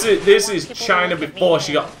 Yeah, this is China before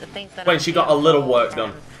she got when she got a little work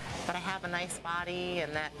done. That I have a nice body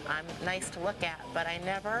and that I'm nice to look at, but I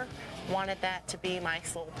never wanted that to be my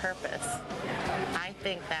sole purpose. I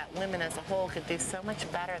think that women as a whole could do so much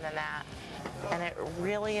better than that, and it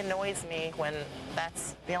really annoys me when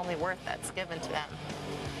that's the only worth that's given to them.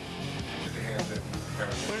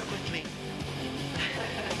 Work with me.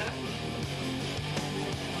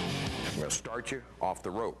 I'm going to start you off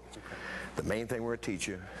the rope. The main thing we're going to teach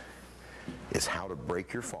you is how to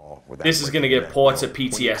break your fall without. This is going to get Porter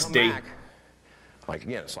PTSD. Back, like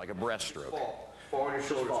again, it's like a breaststroke. Forward your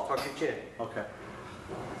shoulders, tuck your chin. Okay.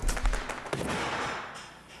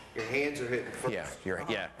 Your hands are hitting first.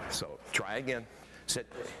 Yeah. So try again. Sit.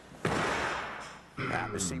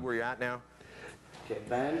 Let's see where you're at now. Okay,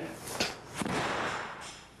 bend.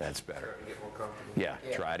 That's better. Get more comfortable. Yeah,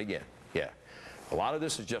 try it again. Yeah. A lot of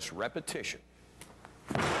this is just repetition.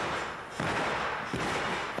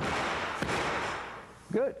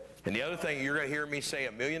 Good. And the other thing you're going to hear me say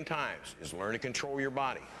a million times is learn to control your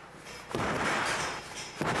body.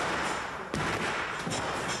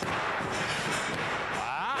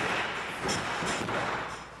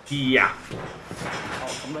 Yeah.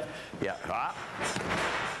 Yeah.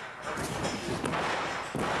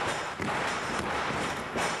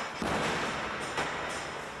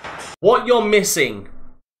 What you're missing,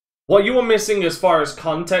 what you are missing as far as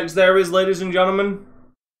context there is, ladies and gentlemen,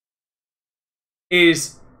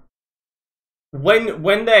 is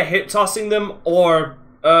when they're hip tossing them or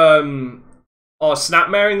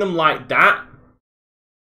snapmaring them like that,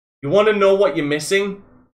 you want to know what you're missing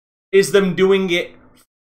is them doing it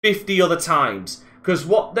 50 other times. Because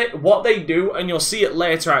what they do, and you'll see it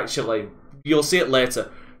later actually, you'll see it later.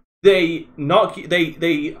 They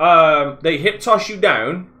hip toss you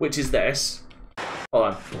down, which is this. Hold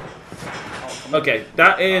on. Okay,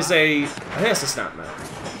 that is I think that's a snap man.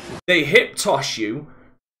 They hip toss you,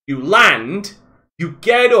 you land, you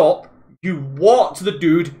get up, you walk to the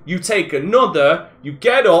dude, you take another, you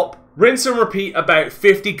get up, rinse and repeat about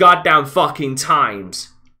 50 goddamn fucking times.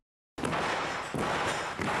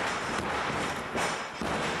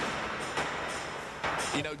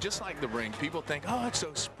 You know, just like the ring, people think, oh, it's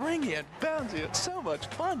so springy and bouncy, it's so much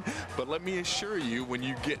fun. But let me assure you, when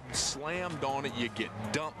you get slammed on it, you get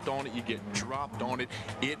dumped on it, you get dropped on it,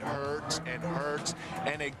 it hurts,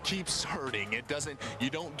 and it keeps hurting. It doesn't,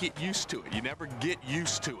 you don't get used to it. You never get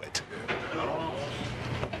used to it.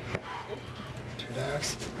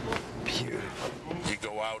 Relax. Beautiful. You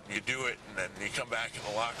go out and you do it, and then you come back in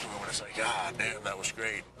the locker room and it's like, ah, damn, that was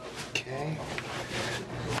great. Okay.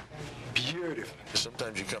 Beautiful.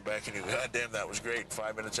 Sometimes you come back and you go, God damn, that was great.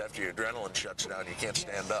 5 minutes after your adrenaline shuts down, you can't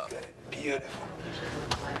stand up. Beautiful.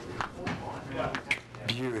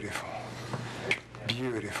 Beautiful.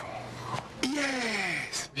 Beautiful.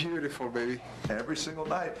 Yes! Beautiful, baby. Every single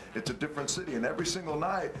night, it's a different city, and every single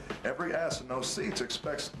night, every ass in those seats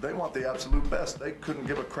expects, they want the absolute best. They couldn't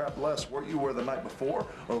give a crap less where you were the night before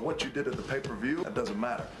or what you did at the pay-per-view. It doesn't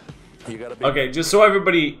matter. You gotta be okay, just so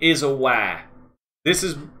everybody is aware, This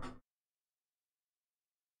is... Give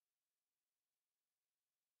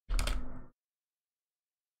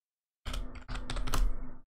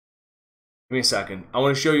me a second. I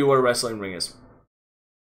want to show you what a wrestling ring is.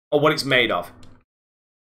 Or what it's made of.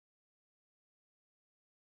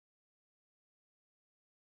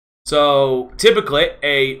 So, typically,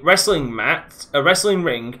 a wrestling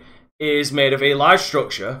ring is made of a large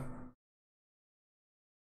structure.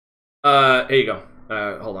 Here you go.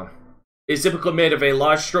 Hold on. It's typically made of a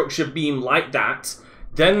large structure beam like that.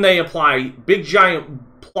 Then they apply big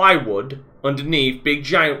giant plywood underneath, big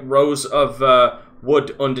giant rows of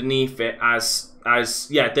wood underneath it as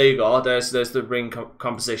yeah, there you go. There's the ring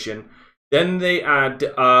composition. Then they add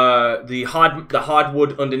the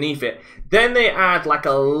hardwood underneath it. Then they add like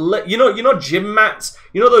a you know gym mats.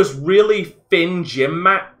 You know those really thin gym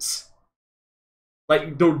mats,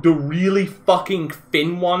 like the really fucking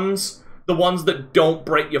thin ones, the ones that don't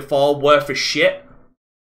break your fall worth of shit.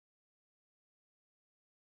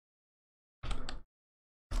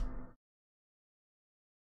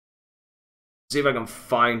 See if I can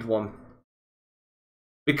find one,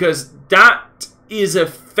 because that is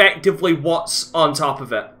effectively what's on top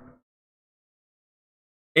of it.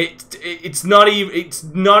 It's not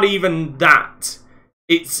even that.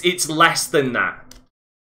 It's less than that.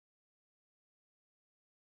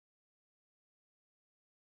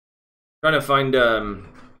 Trying to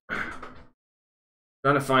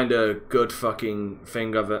find a good fucking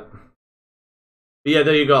thing of it. But yeah,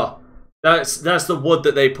 there you go. That's the wood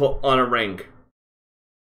that they put on a ring.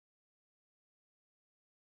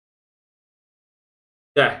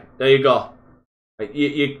 Yeah, there you go.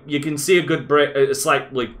 You can see a good a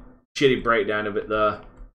slightly shitty breakdown of it there.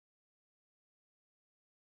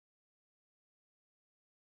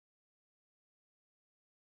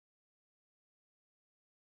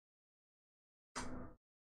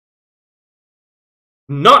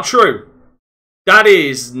 Not true. That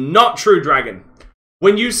is not true, Dragon.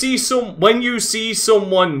 When you see someone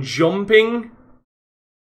jumping,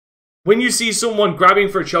 when you see someone grabbing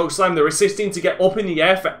for a chokeslam, they're assisting to get up in the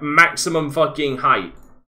air for maximum fucking height.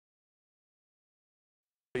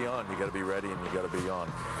 On, you got to be ready and you got to be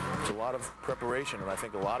on. It's a lot of preparation, and I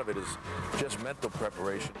think a lot of it is just mental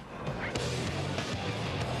preparation.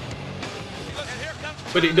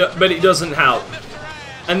 But it doesn't help.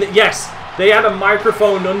 And yes, they had a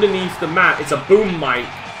microphone underneath the mat. It's a boom mic,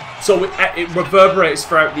 so it reverberates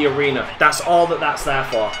throughout the arena. That's all that's there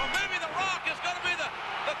for.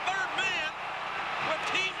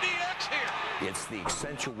 It's the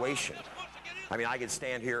accentuation. I mean, I could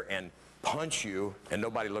stand here and punch you and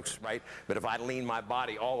nobody looks right, but if I lean my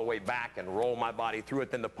body all the way back and roll my body through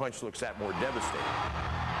it, then the punch looks that more devastating.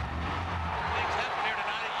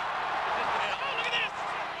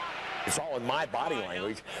 It's all in my body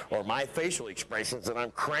language or my facial expressions that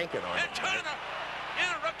I'm cranking on it.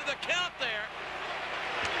 Interrupted the count there.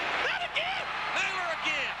 Not again! Naylor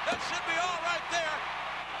again. That should be all right there.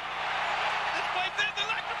 This place is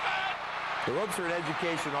electrified. The ropes are an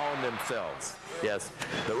education all in themselves. Yes,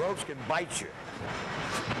 the ropes can bite you.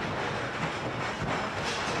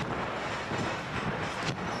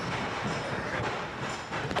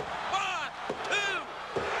 One, two,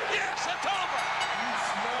 yes, it's over.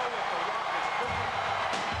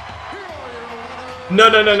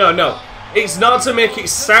 No. It's not to make it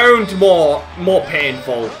sound more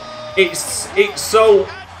painful. It's so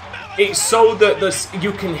that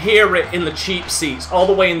you can hear it in the cheap seats, all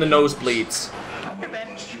the way in the nosebleeds.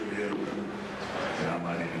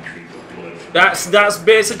 That's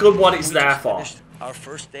basically what it's there for. Our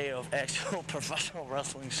first day of actual professional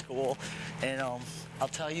wrestling school, and I'll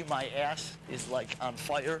tell you, my ass is like on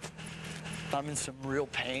fire. I'm in some real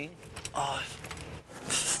pain.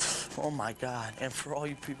 Oh my God! And for all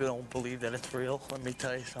you people who don't believe that it's real, let me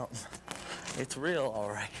tell you something. It's real, all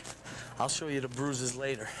right. I'll show you the bruises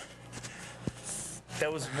later.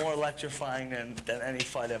 That was more electrifying than any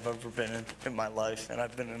fight I've ever been in my life, and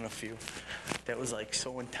I've been in a few. That was like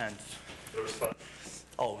so intense. It was fun.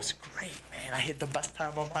 Oh, it was great, man. I had the best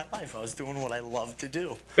time of my life. I was doing what I love to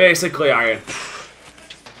do. Basically, Iron.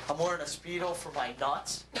 I'm wearing a Speedo for my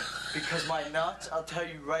nuts, because my nuts, I'll tell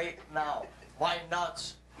you right now, my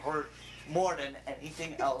nuts hurt more than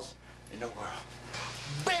anything else in the world.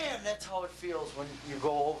 Bam! That's how it feels when you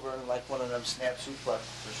go over in like one of them snap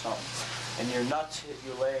suplexes or something, and your nuts hit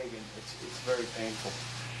your leg, and it's very painful.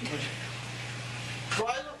 Do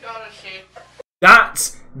I look out of shape?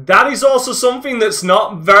 That is also something that's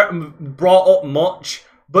not brought up much,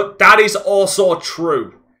 but that is also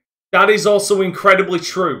true. That is also incredibly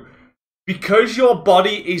true. Because your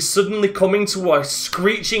body is suddenly coming to a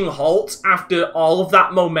screeching halt after all of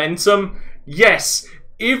that momentum, yes,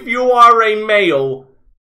 if you are a male,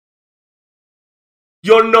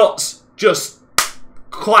 your nuts just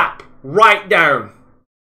clap right down.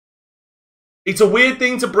 It's a weird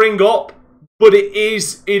thing to bring up, but it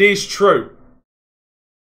is true.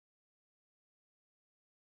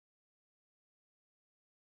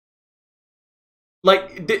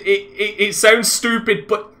 Like, it sounds stupid,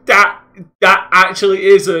 but that actually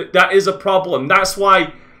is a problem. That's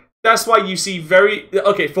why you see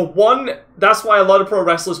for one, that's why a lot of pro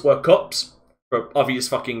wrestlers wear cups for obvious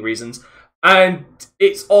fucking reasons, and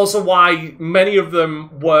it's also why many of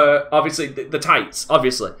them were obviously the tights.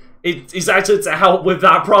 Obviously, it's actually to help with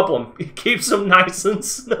that problem. It keeps them nice and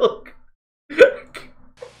snug.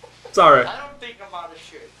 Sorry. I don't think I'm out of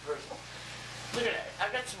shape, personally. Look at that. I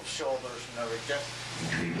got some shoulders and everything.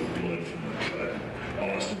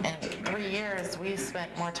 In 3 years, we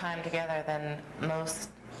spent more time together than most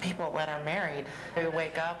people that are married. We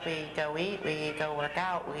wake up, we go eat, we go work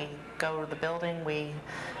out, we go to the building, we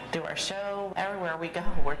do our show. Everywhere we go,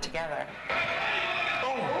 we're together.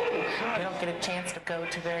 We don't get a chance to go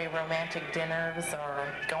to very romantic dinners or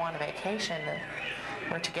go on a vacation.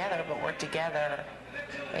 We're together, but we're together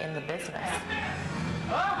in the business.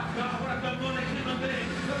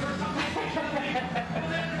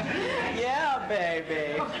 Yeah,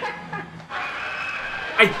 baby.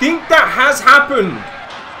 I think that has happened.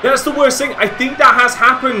 That's the worst thing. I think that has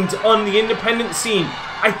happened on the independent scene.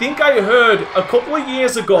 I think I heard a couple of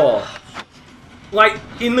years ago, like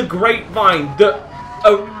in the grapevine, that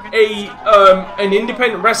an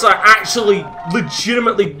independent wrestler actually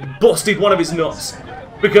legitimately busted one of his nuts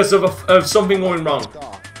because of something going wrong.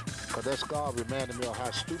 Because that scar reminded me of how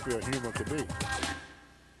stupid a human could be.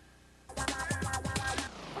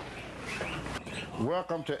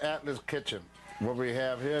 Welcome to Atlas Kitchen. What we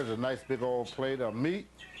have here is a nice big old plate of meat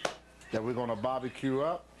that we're gonna barbecue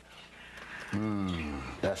up.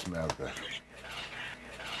 That smells good.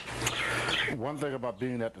 One thing about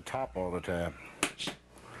being at the top all the time,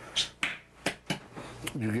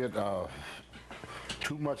 you get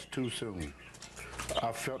too much too soon.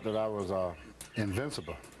 I felt that I was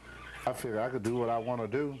invincible. I figured I could do what I want to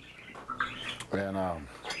do and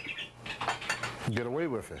get away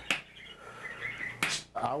with it.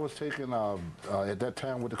 I was taking at that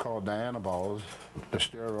time what they call Diana balls, the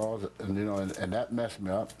steroids, and and that messed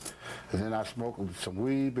me up. And then I smoked some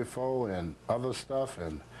weed before and other stuff,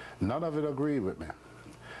 and none of it agreed with me.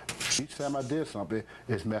 Each time I did something,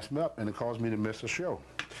 it messed me up and it caused me to miss a show.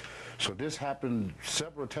 So this happened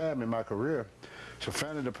several times in my career. So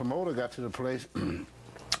finally the promoter got to the place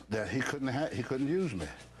that he couldn't use me.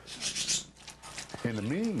 In the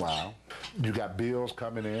meanwhile, you got bills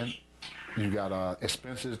coming in. You got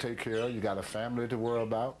expenses to take care of. You got a family to worry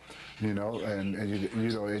about, and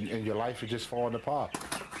your life is just falling apart.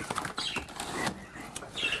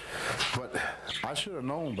 But I should have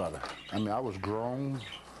known better. I mean, I was grown.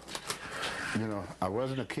 I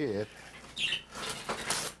wasn't a kid.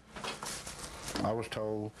 I was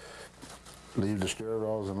told, leave the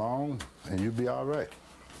steroids alone, and you'll be all right.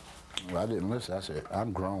 Well, I didn't listen. I said,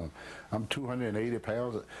 I'm grown. I'm 280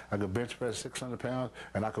 pounds. I could bench press 600 pounds,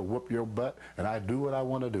 and I could whoop your butt, and I do what I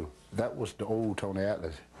want to do. That was the old Tony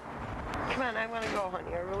Atlas. Come on, I want to go,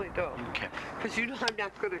 honey. I really do. Okay. Because you know I'm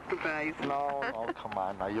not good at goodbyes. No, come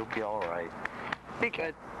on. Now you'll be all right. Be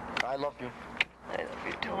good. I love you. I love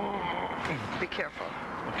you too. Be careful.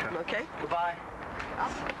 Okay? Goodbye.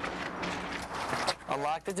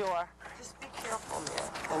 Unlock the door. Just be careful, man.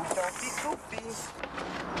 And don't be goofy.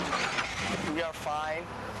 We are fine.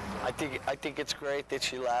 I think it's great that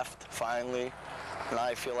she left finally. Now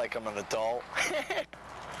I feel like I'm an adult.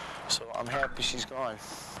 So I'm happy she's gone.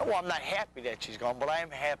 Well, I'm not happy that she's gone, but I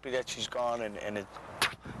am happy that she's gone, and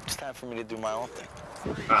it's time for me to do my own thing.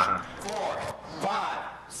 4, 5,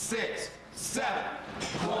 6, 7.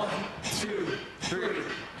 1, 2, 3,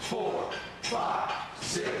 4, 5,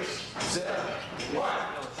 6, 7. 1,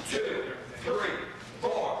 2, 3,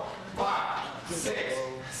 4, 5, 6,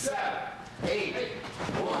 7, 8.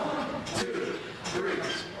 1, 2, 3,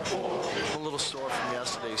 4. I'm a little sore from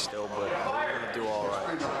yesterday still, but we're gonna do all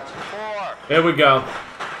right. 4. There we go.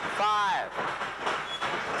 5,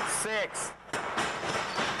 6.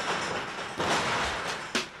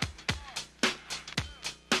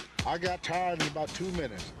 I got tired in about 2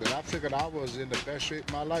 minutes. Then I figured I was in the best shape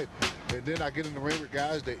of my life. And then I get in the ring with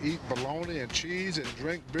guys that eat bologna and cheese and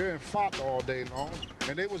drink beer and fought all day long.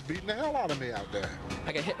 And they was beating the hell out of me out there.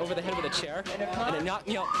 I got hit over the head with a chair, and it knocked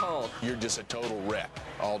me out cold. You're just a total wreck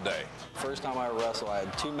all day. First time I wrestled, I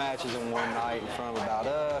had 2 matches in one night in front of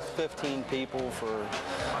about 15 people for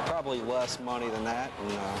probably less money than that.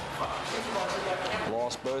 And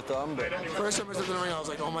Lost both of them, but First time I stepped in the ring, I was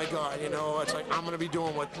like, oh my God, you know, it's like I'm gonna be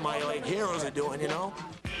doing what my like heroes are doing, you know.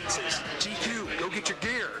 It says, GQ, go get your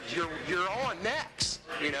gear. You're on next.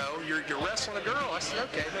 You know, you're wrestling a girl. I said,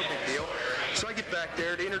 okay, no big deal. So I get back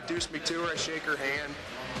there to introduce me to her. I shake her hand.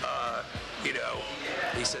 You know,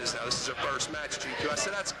 he says, now this is our first match, GQ. I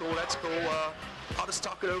said, that's cool, that's cool. I'll just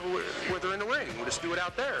talk it over with her in the ring. We'll just do it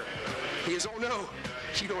out there. He goes, oh no,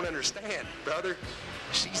 you don't understand, brother.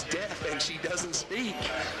 She's deaf and she doesn't speak.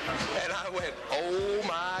 And I went, oh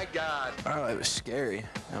my God. oh, it was scary.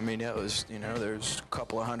 I mean, it was, you know, there's a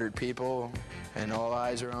couple of hundred people and all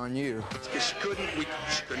eyes are on you. Because she couldn't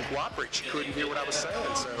cooperate. She couldn't hear what I was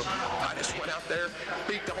saying. So I just went out there,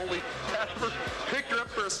 beat the holy pepper, picked her up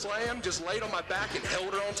for a slam, just laid on my back and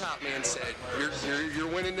held her on top of me and said, you're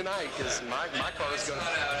winning tonight because my car is going to.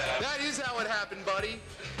 That is how it happened, buddy.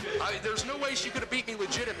 There's no way she could have beat me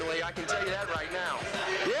legitimately. I can tell you that right now.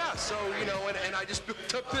 Yeah, so, you know, and I just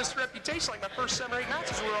built up this reputation. Like my first 7 or 8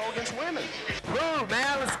 matches were all against women. Move,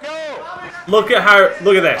 man, let's go. Look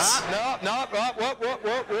at this.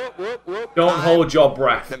 Don't hold your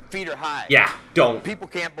breath. Them feet are high. Yeah, don't. People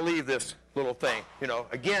can't believe this little thing. You know,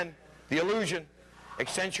 again, the illusion,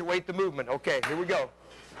 accentuate the movement. Okay, here we go.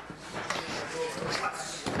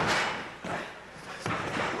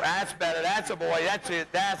 That's better. That's a boy. That's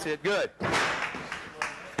it. That's it. Good.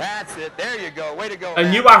 That's it. There you go. Way to go. And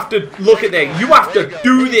man. you have to look at that. You have to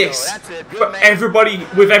do this for everybody,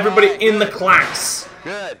 with everybody in the class.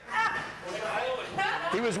 Good.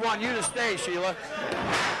 He was wanting you to stay, Sheila.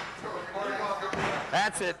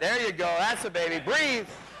 That's it. There you go. That's it, baby. Breathe.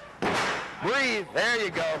 Breathe. There you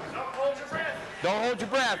go. Don't hold your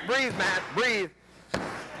breath. Breathe, Matt. Breathe.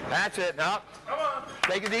 That's it. Now,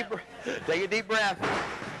 take a deep breath.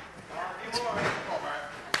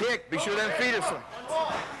 Kick. Be sure them feet are swing.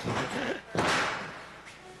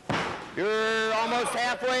 You're almost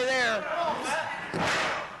halfway there.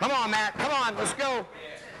 Come on, Matt. Come on. Let's go.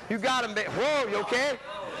 You got him. Whoa, you okay?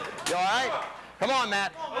 You all right? Come on,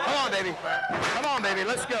 Matt. Come on, baby. Come on, baby.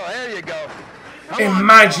 Let's go. There you go.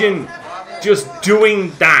 Imagine just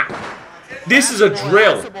doing that. This is a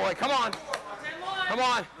drill. Boy. Come on. Come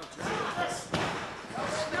on.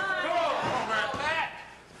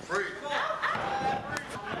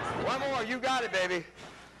 One more. You got it, baby.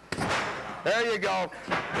 There you go.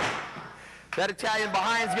 That Italian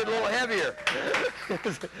behind's getting a little heavier.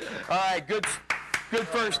 All right, good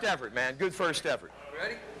first effort, man. Good first effort.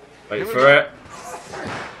 Ready? Wait for it.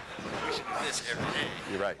 We should do this every day.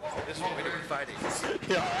 You're right. This is what we do in fighting.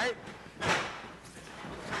 You all right?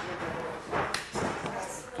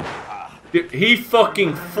 Dude, he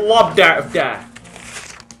fucking flopped out of that.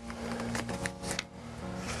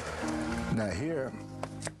 Now here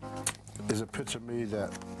is a picture of me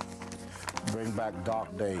that bring back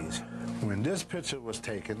dark days. When this picture was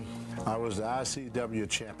taken, I was the ICW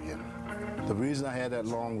champion. The reason I had that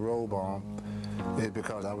long robe on is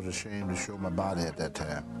because I was ashamed to show my body at that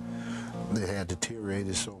time. They had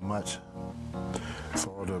deteriorated so much for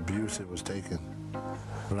all the abuse it was taken.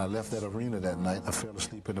 When I left that arena that night, I fell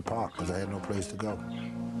asleep in the park because I had no place to go.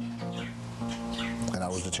 And I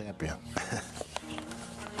was the champion.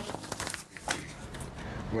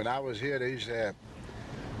 When I was here, they used to have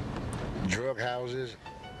drug houses,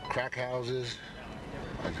 crack houses.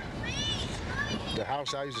 The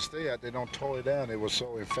house I used to stay at, they don't tore it down. It was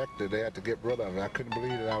so infected, they had to get rid of it. I couldn't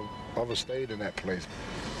believe that I ever stayed in that place.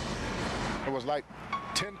 It was like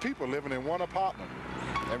 10 people living in one apartment,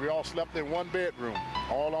 and we all slept in one bedroom,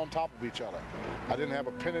 all on top of each other. I didn't have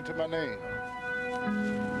a penny to my name.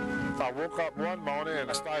 I woke up one morning and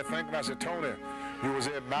I started thinking, I said, Tony, you was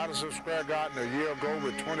in Madison Square Garden a year ago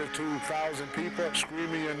with 22,000 people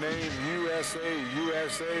screaming your name, USA,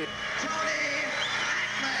 USA.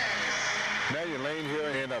 Now you're laying here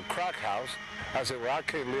in a crack house. I said, well, I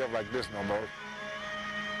can't live like this no more.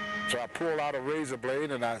 So I pulled out a razor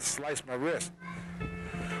blade and I sliced my wrist.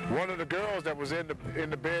 One of the girls that was in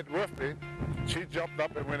the bed with me, she jumped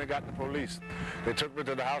up and went and got the police. They took me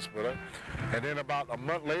to the hospital. And then about a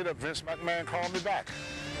month later, Vince McMahon called me back.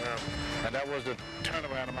 And that was the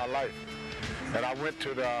turnaround of my life. And I went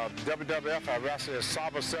to the WWF. I wrestled at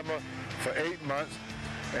Saba Sema for 8 months.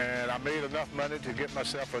 And I made enough money to get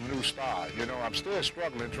myself a new star. You know, I'm still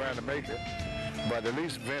struggling trying to make it. But at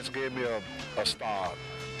least Vince gave me a star.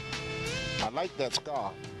 I like that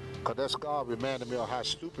scar, because that scar reminded me of how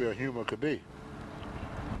stupid a human could be.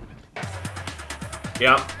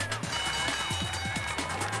 Yeah.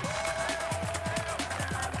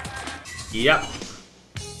 Yep.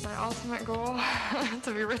 My ultimate goal,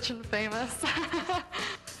 to be rich and famous.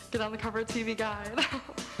 Get on the cover of TV Guide.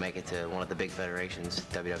 make it to one of the big federations,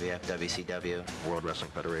 WWF, WCW. World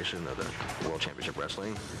Wrestling Federation or the World Championship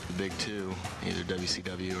Wrestling. The big two, either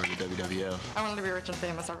WCW or the WWF. I wanted to be rich and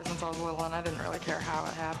famous ever since I was little, and I didn't really care how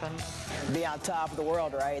it happened. Be on top of the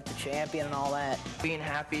world, right? The champion and all that. Being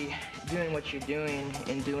happy, doing what you're doing,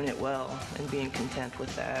 and doing it well, and being content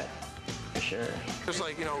with that. For sure. Just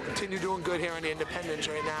like, you know, continue doing good here on the independents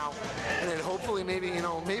right now. And then hopefully maybe, you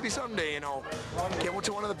know, maybe someday, you know, get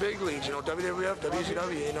to one of the big leagues, you know, WWF,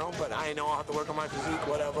 WCW, you know, but I know I'll have to work on my physique,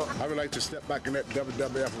 whatever. I would like to step back in that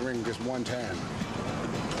WWF ring just one time.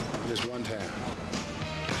 Just one time.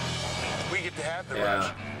 We get to have the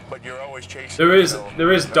rush, but you're always chasing. There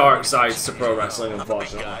is dark sides to pro wrestling,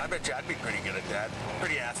 unfortunately. I bet you I'd be pretty good at that.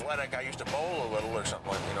 Pretty athletic. I used to bowl a little or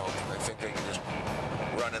something, you know. I think they can just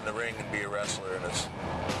run in the ring and be a wrestler, and it's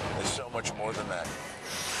so much more than that.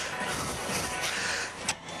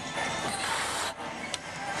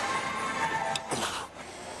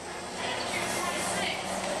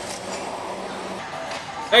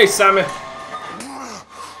 Hey, Sammy.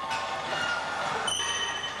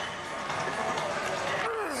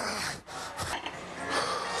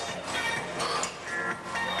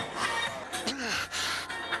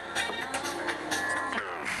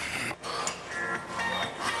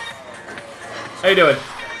 How you doing?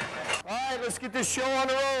 All right, let's get this show on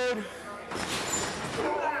the road.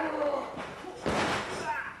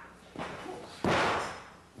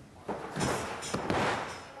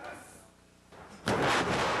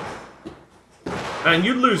 And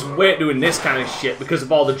you'd lose weight doing this kind of shit because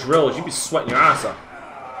of all the drills. You'd be sweating your ass off.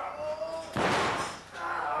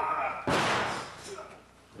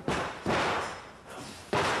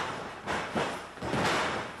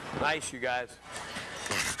 Nice, you guys.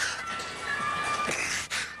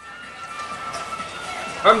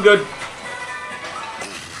 I'm good.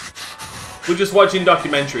 We're just watching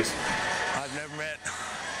documentaries. I've never met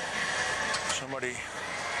somebody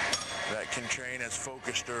that can train as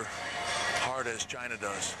focused or hard as China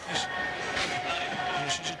does.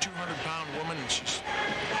 She's a 200-pound woman, and she's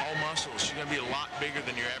all muscles. She's going to be a lot bigger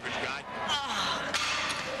than your average guy.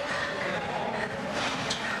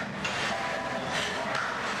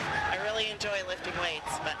 I really enjoy lifting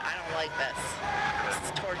weights, but I don't like this.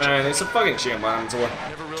 It's torture. Man, it's a fucking shame what happened to her.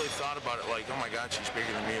 Never really thought about it like, oh my God, she's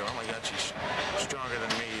bigger than me, or oh my God, she's stronger than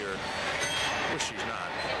me, or which she's not.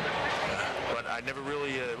 But I never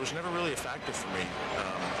really, it was never really a factor for me.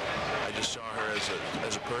 I just saw her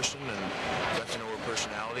as a person and got to know her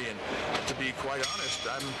personality, and to be quite honest,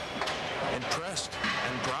 I'm impressed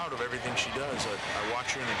and proud of everything she does. I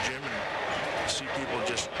watch her in the gym and see people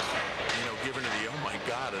just, you know, giving her the oh my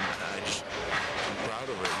God, and I'm proud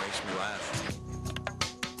of her. It makes me laugh.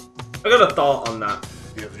 I got a thought on that.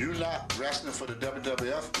 If you're not wrestling for the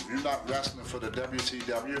WWF, if you're not wrestling for the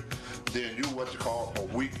WCW, then you what you call a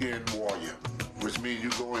weekend warrior, which means you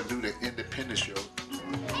go and do the independent show.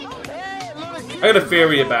 I got a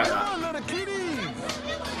theory about that.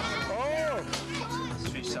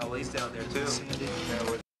 Street Sally's down there too.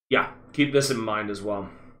 Yeah, keep this in mind as well.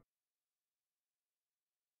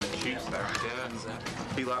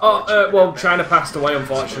 Oh, well, China passed away,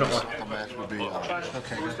 unfortunately.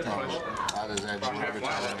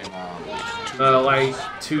 Like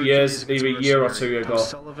 2 years, maybe a year or two ago.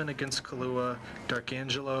 Sullivan against Kalua,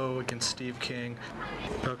 Darkangelo against Steve King.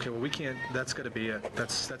 Okay, well we can't. That's got to be it.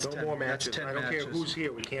 That's no 10, more matches. That's 10 I don't matches. care who's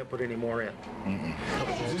here. We can't put any more in.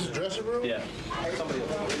 Is this a dressing room? Yeah. Somebody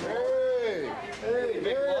else. Hey,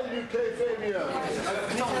 you Fabian.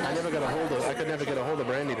 I never got a hold of. I could never get a hold of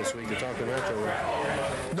Brandy this week to talk to Retro.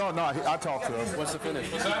 No, I talked to him. What's the finish?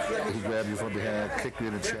 He grabbed you from behind, kicked you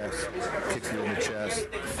in the chest, kicks you in the chest,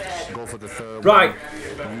 go for the third right.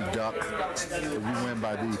 one, you duck, and you win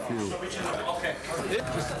by DQ. Okay.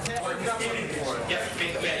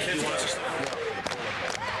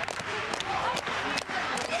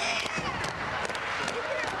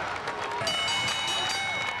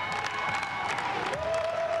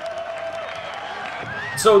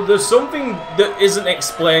 So there's something that isn't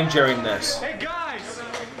explained during this. Hey guys,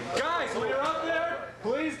 when you're up there,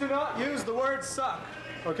 please do not use the word suck.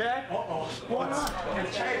 Okay? Uh-oh. Why not?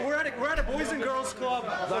 Hey, we're at a Boys and Girls Club.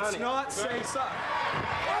 Let's not say suck.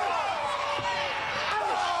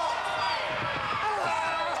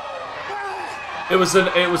 It was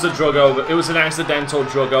a drug over. It was an accidental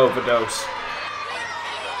drug overdose.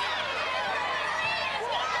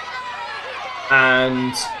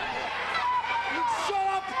 And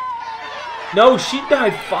no, she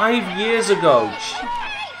died 5 years ago.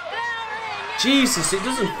 Jesus, it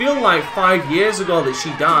doesn't feel like 5 years ago that she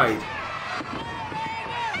died.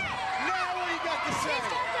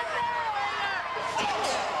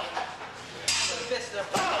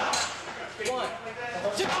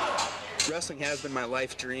 Wrestling has been my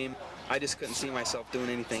life dream. I just couldn't see myself doing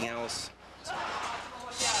anything else.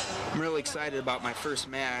 I'm really excited about my first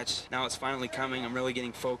match. Now it's finally coming. I'm really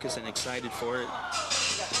getting focused and excited for it.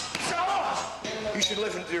 You should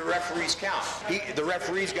listen to the referee's count. The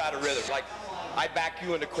referee's got a rhythm. Like, I back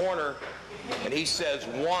you in the corner, and he says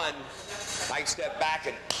 1. I step back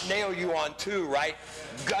and nail you on 2, right?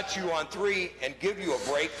 Gut you on 3 and give you a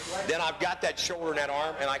break. Then I've got that shoulder and that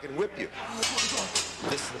arm, and I can whip you.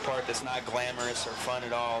 This is the part that's not glamorous or fun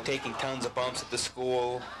at all. Taking tons of bumps at the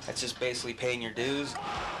school. That's just basically paying your dues.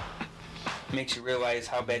 Makes you realize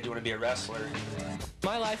how bad you want to be a wrestler.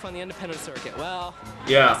 My life on the independent circuit, well,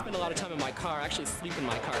 yeah. I spend a lot of time in my car. I actually sleep in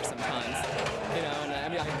my car sometimes, you know, and I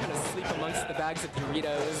mean, I kind of sleep amongst the bags of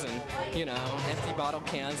Doritos and, you know, empty bottle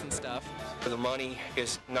cans and stuff. The money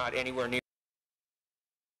is not anywhere near.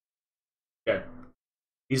 Okay.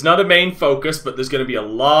 He's not a main focus, but there's going to be a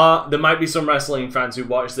lot. There might be some wrestling fans who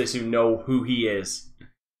watch this who know who he is.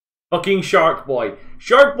 Fucking Shark Boy.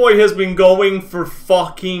 Shark Boy has been going for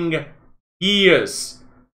fucking years.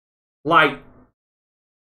 Like,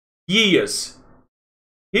 years.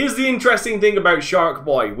 Here's the interesting thing about Shark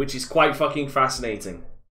Boy, which is quite fucking fascinating.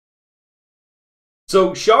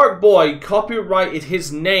 So, Shark Boy copyrighted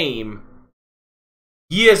his name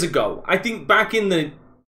years ago. I think back in the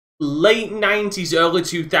late 90s, early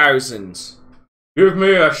 2000s. Give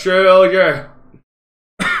me a shell, yeah.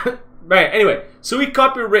 Right, anyway. So he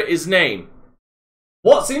copyrighted his name.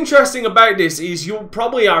 What's interesting about this is you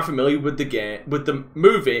probably are familiar with the game, with the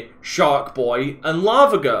movie Shark Boy and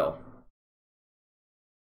Lava Girl.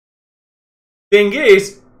 Thing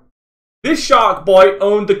is, this Shark Boy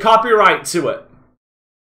owned the copyright to it,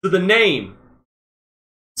 to the name.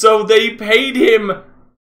 So they paid him.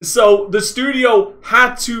 So the studio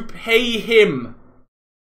had to pay him.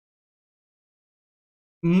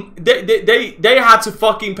 They had to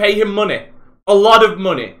fucking pay him money, a lot of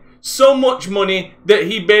money. So much money that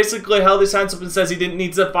he basically held his hands up and says he didn't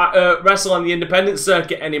need to wrestle on the independent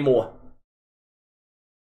circuit anymore.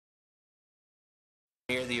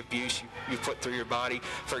 Near the abuse you put through your body.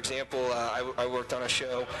 For example, I worked on a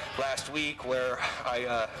show last week where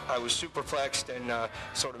I was superplexed and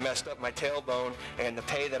sort of messed up my tailbone, and the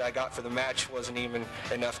pay that I got for the match wasn't even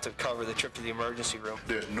enough to cover the trip to the emergency room.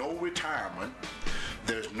 There's no retirement.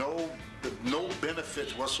 There's no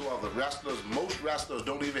benefits whatsoever. Most wrestlers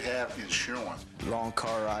don't even have insurance. Long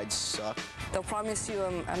car rides suck. They'll promise you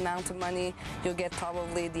an amount of money. You'll get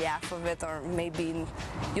probably the half of it, or maybe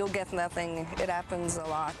you'll get nothing. It happens a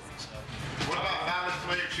lot. What about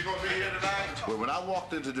Valerie? She gonna be here tonight? Well, when I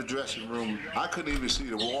walked into the dressing room, I couldn't even see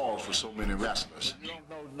the walls for so many wrestlers.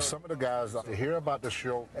 Some of the guys hear about the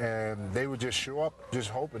show and they would just show up, just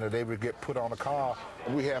hoping that they would get put on a car.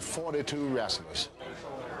 We have 42 wrestlers.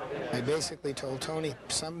 I basically told Tony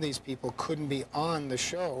some of these people couldn't be on the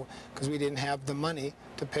show because we didn't have the money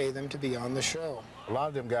to pay them to be on the show. A lot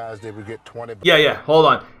of them guys, they would get 20. Yeah, hold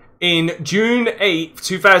on. In June 8th,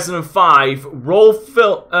 2005, Roll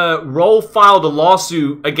filed a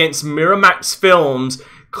lawsuit against Miramax Films,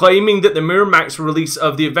 claiming that the Miramax release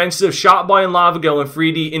of The Adventures of Shark Boy and Lava Girl in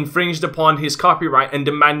 3D infringed upon his copyright and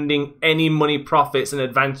demanding any money profits and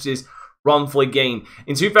advantages wrongfully gained.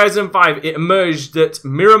 In 2005, it emerged that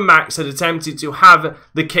Miramax had attempted to have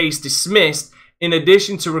the case dismissed, in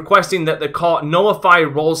addition to requesting that the court nullify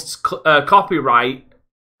Roll's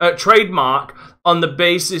trademark on the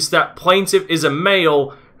basis that plaintiff is a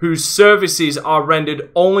male whose services are rendered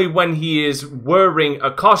only when he is wearing a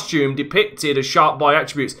costume depicted as Shark Boy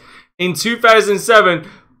attributes. In 2007,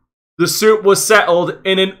 the suit was settled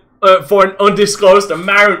in for an undisclosed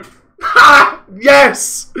amount. Ha!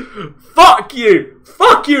 Yes! Fuck you!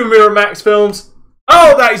 Fuck you, Miramax Films!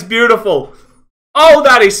 Oh, that is beautiful! Oh,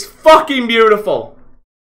 that is fucking beautiful!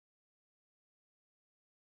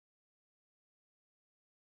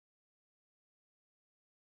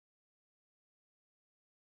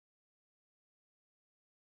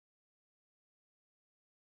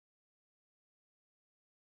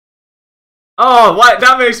 Oh, what?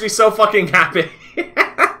 That makes me so fucking happy.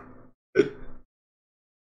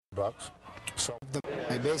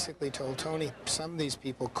 I basically told Tony some of these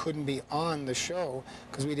people couldn't be on the show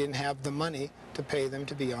because we didn't have the money to pay them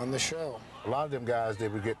to be on the show. A lot of them guys, they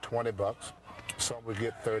would get $20. Some would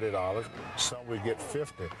get $30. Some would get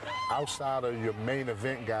 $50. Outside of your main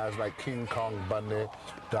event guys like King Kong Bundy,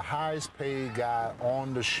 the highest paid guy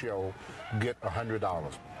on the show get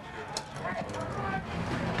 $100.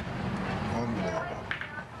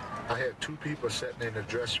 I had two people sitting in the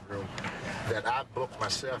dressing room that I booked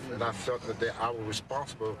myself, and I felt that I was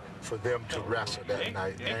responsible for them to wrestle that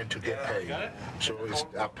night and to get paid. So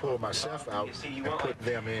I pulled myself out and put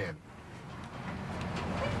them in.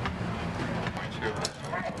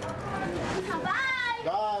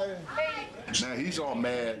 Bye. Now he's all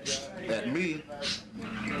mad at me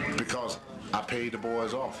because I paid the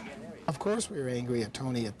boys off. Of course we were angry at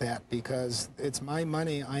Tony at that because it's my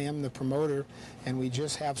money, I am the promoter, and we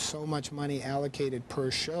just have so much money allocated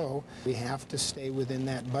per show, we have to stay within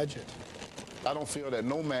that budget. I don't feel that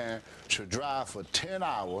no man should drive for 10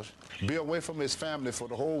 hours, be away from his family for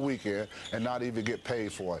the whole weekend, and not even get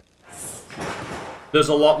paid for it. There's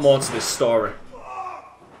a lot more to this story.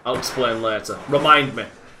 I'll explain later. Remind me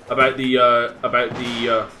about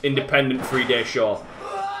the independent 3-day show.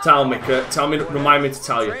 Tell me, Kurt. Remind me to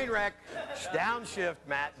tell you. Train wreck. Downshift,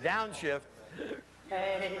 Matt. Downshift.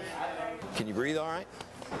 Hey. Can you breathe all right?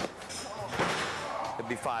 It'd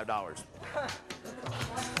be $5.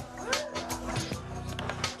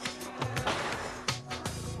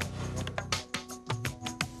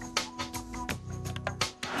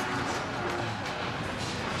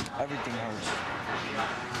 Everything hurts.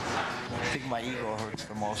 I think my ego hurts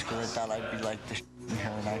the most because I thought I'd be like this in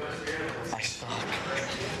here and I suck. I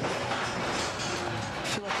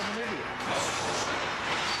feel like I'm an idiot.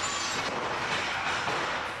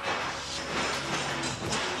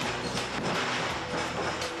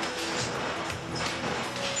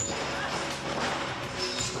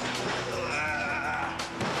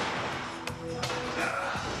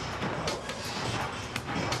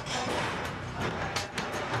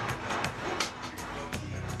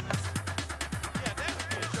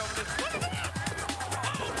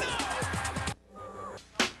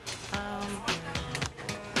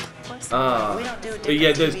 We don't do a but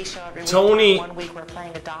yeah, different TV show every Tony. week. One week we're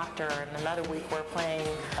playing a doctor, and another week we're playing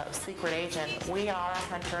a secret agent. We are a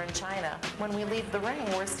hunter in China. When we leave the ring,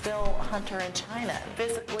 we're still a hunter in China.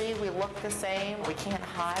 Physically, we look the same. We can't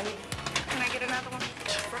hide. Can I get another one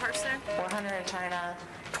for her, sir? We're a hunter in China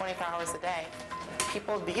 24 hours a day.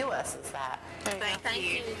 People view us as that. Thank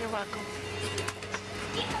you. You're welcome.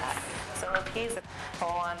 So if he's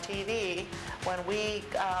on TV, when we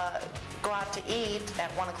go out to eat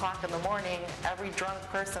at 1 o'clock in the morning, every drunk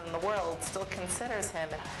person in the world still considers him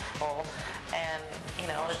and you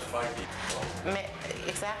know,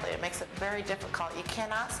 exactly, it makes it very difficult. You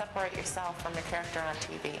cannot separate yourself from your character on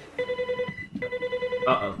TV.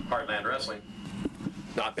 Heartland Wrestling.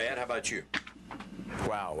 Not bad. How about you?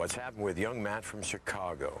 Wow, what's happened with young Matt from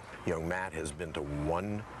Chicago? Young Matt has been to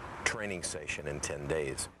one training session in 10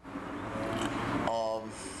 days.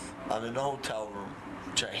 I'm in a hotel room,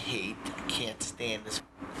 which I hate. I can't stand this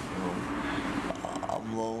room.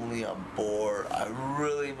 I'm lonely, I'm bored. I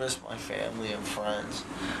really miss my family and friends.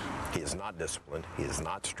 He is not disciplined. He is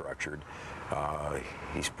not structured.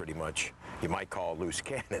 He's pretty much, you might call a loose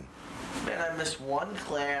cannon. Man, I missed one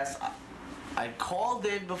class. I called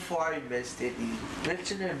in before I missed it. He's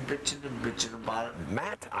bitching and bitching and bitching about it.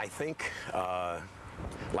 Matt, I think,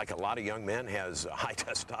 like a lot of young men, has a high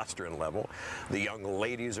testosterone level. The young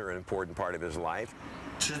ladies are an important part of his life.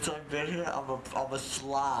 Since I've been here, I'm a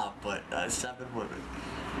slob, but 7 women.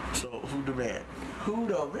 So who the man? Who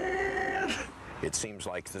the man? It seems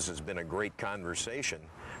like this has been a great conversation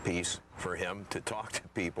piece for him to talk to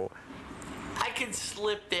people. I can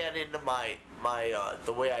slip that into my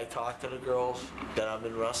the way I talk to the girls that I'm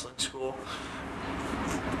in wrestling school.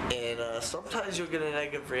 And sometimes you'll get a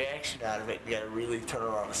negative reaction out of it, and you gotta really turn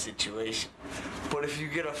around the situation. But if you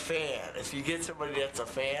get a fan, if you get somebody that's a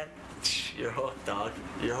fan, you're hooked, dog.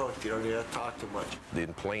 You're hooked. You don't even have to talk too much.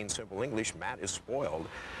 In plain, simple English, Matt is spoiled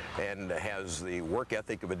and has the work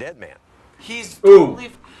ethic of a dead man. He's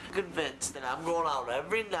totally convinced that I'm going out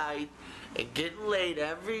every night and getting laid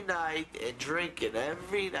every night and drinking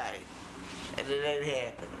every night. And it ain't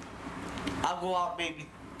happening. I'll go out maybe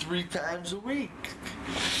 3 times a week.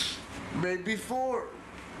 Maybe 4.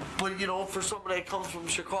 But you know, for somebody that comes from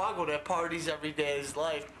Chicago that parties every day of his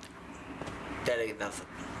life, that ain't nothing.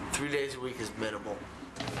 3 days a week is minimal.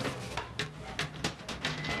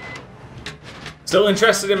 Still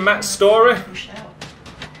interested in Matt's story?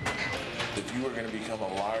 If you are going to become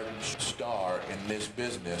a large star in this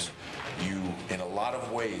business, you, in a lot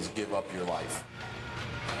of ways, give up your life.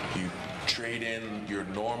 You trade in your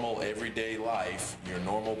normal everyday life, your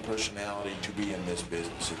normal personality to be in this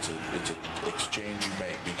business. It's an exchange you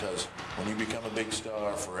make, because when you become a big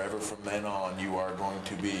star, forever from then on, you are going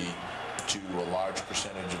to be, to a large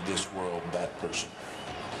percentage of this world, that person.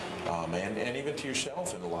 And even to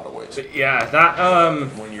yourself in a lot of ways. But yeah, that,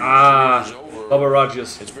 when your career is over, Bubba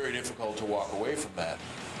Rogers. It's very difficult to walk away from that,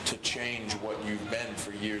 to change what you've been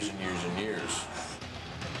for years and years and years.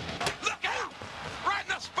 Look out! Right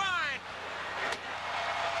in the spine!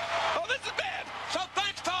 Oh, this is bad! So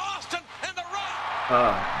thanks to Austin and The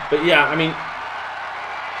Rock! But yeah, I mean,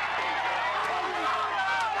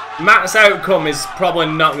 Matt's outcome is probably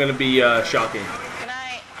not going to be shocking.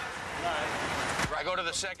 I go to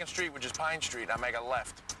the 2nd Street, which is Pine Street, and I make a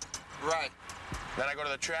left. Right. Then I go to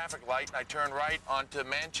the traffic light, and I turn right onto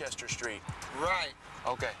Manchester Street. Right.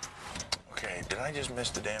 Okay. Okay, did I just miss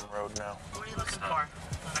the damn road now? What are you looking for?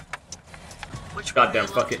 Which Goddamn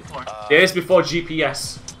fuck it. Days before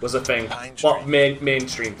GPS was a thing. What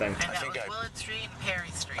mainstream thing? I think Willard Street and Perry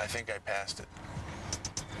Street. I think I passed it.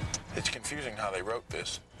 It's confusing how they wrote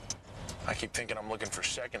this. I keep thinking I'm looking for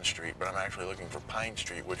 2nd Street, but I'm actually looking for Pine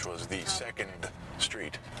Street, which was the 2nd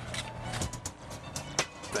Street.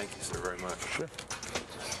 Thank you, sir, very much. Sure.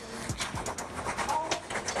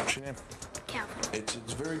 What's your name? It's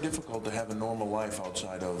very difficult to have a normal life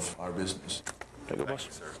outside of our business. Take a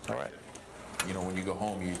bus. All right. You know, when you go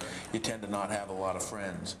home, you tend to not have a lot of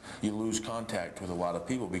friends. You lose contact with a lot of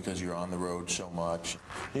people because you're on the road so much.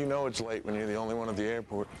 You know it's late when you're the only one at the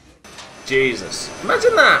airport. Jesus.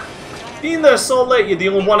 Imagine that. Being there so late, you're the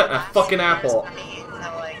only one at a fucking airport.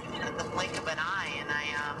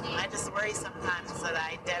 I just worry sometimes that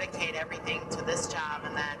I dedicate everything to this job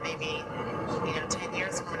and that maybe, 10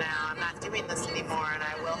 years from now I'm not doing this anymore and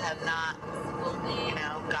I will have not,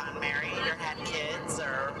 gotten married or had kids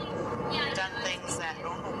or done things that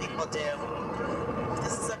normal people do.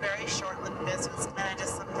 This is a very short-lived business and I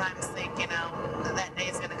just sometimes think, that day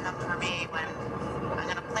is going to come for me when I'm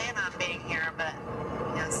going to plan on being here, but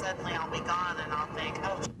suddenly I'll be gone and I'll think,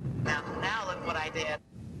 oh, now look what I did.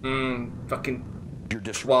 Fucking You're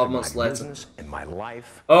 12 months later. In my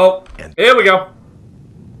life. Oh, and here we go.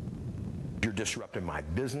 You're disrupting my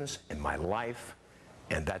business and my life,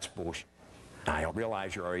 and that's bullshit. I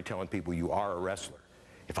realize you're already telling people you are a wrestler.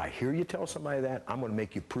 If I hear you tell somebody that, I'm going to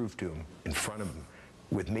make you prove to them in front of them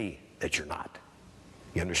with me that you're not.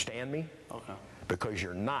 You understand me? Okay. Because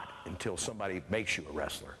you're not until somebody makes you a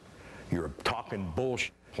wrestler. You're talking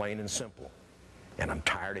bullshit, plain and simple. And I'm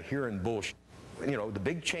tired of hearing bullshit. The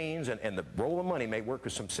big chains and the roll of money may work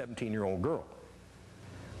with some 17-year-old girl.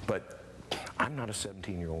 But I'm not a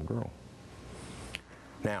 17-year-old girl.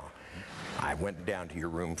 Now, I went down to your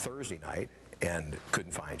room Thursday night and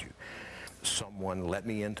couldn't find you. Someone let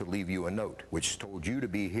me in to leave you a note, which told you to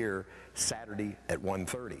be here Saturday at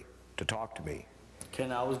 1:30 to talk to me.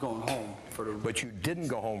 Ken, I was going home for the... But you didn't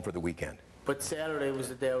go home for the weekend. But Saturday was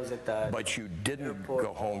the day I was at the... But you didn't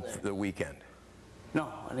go home for the weekend. No,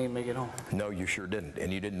 I didn't make it home. No, you sure didn't,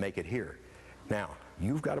 and you didn't make it here. Now,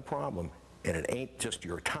 you've got a problem, and it ain't just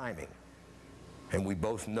your timing. And we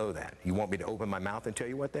both know that. You want me to open my mouth and tell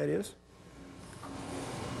you what that is?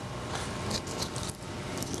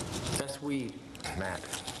 That's weed. Matt.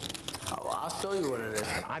 I'll show you what it is.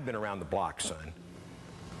 I've been around the block, son,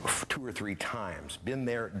 2 or 3 times. Been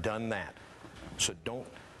there, done that. So don't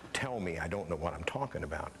tell me I don't know what I'm talking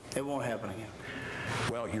about. It won't happen again.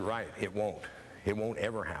 Well, you're right. It won't. It won't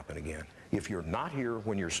ever happen again. If you're not here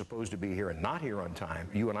when you're supposed to be here and not here on time,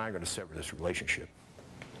 you and I are going to sever this relationship.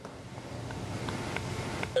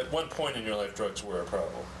 At one point in your life, drugs were a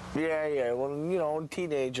problem. Yeah. Well,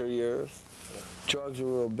 teenager years, drugs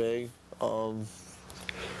were real big.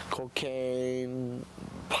 Cocaine,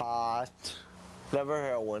 pot, never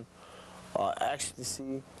heroin.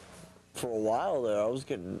 Ecstasy. For a while there, I was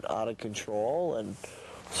getting out of control, and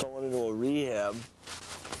so I went into a rehab.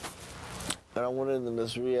 And I went into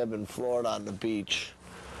this rehab in Florida on the beach.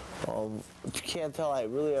 You can't tell, I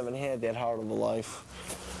really haven't had that hard of a life.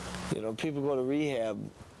 People go to rehab,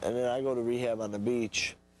 and then I go to rehab on the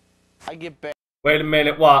beach. I get back. Wait a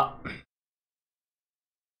minute, what?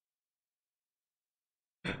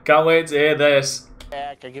 Can't wait to hear this.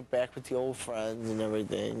 I get back with the old friends and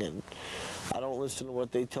everything, and I don't listen to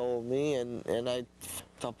what they told me, and I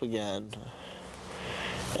f***ed up again.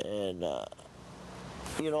 And,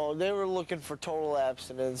 they were looking for total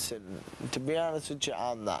abstinence, and to be honest with you,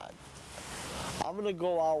 I'm not. I'm going to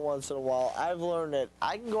go out once in a while. I've learned that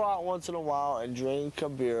I can go out once in a while and drink a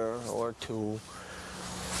beer or 2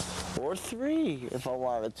 or 3 if I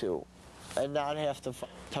wanted to, and not have to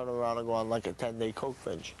turn around and go on like a 10-day coke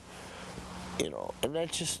binge. And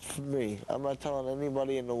that's just for me. I'm not telling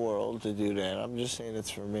anybody in the world to do that. I'm just saying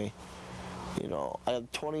it's for me. I'm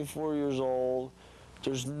 24 years old.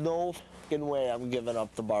 There's no fucking way I'm giving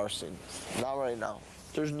up the bar scene. Not right now.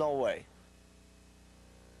 There's no way.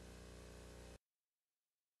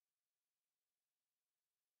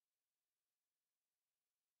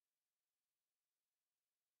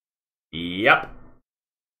 Yep.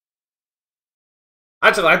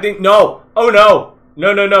 Actually, I think no. Oh no.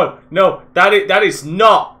 No. That is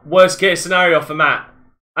not worst case scenario for Matt.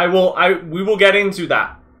 We will get into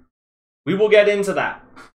that. We will get into that.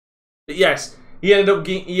 But yes, he ended up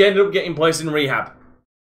getting placed in rehab.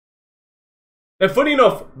 And funny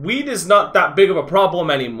enough, weed is not that big of a problem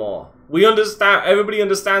anymore. We understand, everybody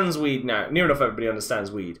understands weed now. Near enough everybody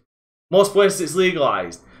understands weed. Most places it's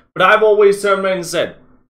legalized. But I've always turned around and said,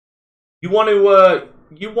 you want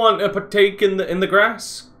to partake in the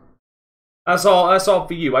grass? That's all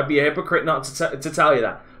for you. I'd be a hypocrite not to tell you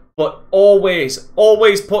that. But always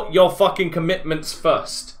put your fucking commitments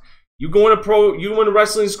first. You go in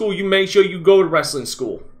wrestling school, you make sure you go to wrestling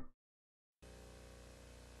school.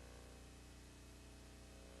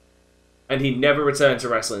 And he never returned to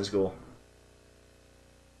wrestling school.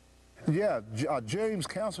 Yeah, James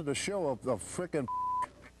canceled the show of freaking.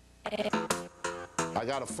 I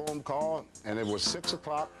got a phone call, and it was 6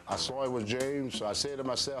 o'clock. I saw it was James, so I said to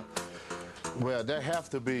myself, well, there have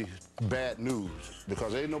to be bad news,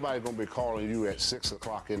 because ain't nobody gonna be calling you at 6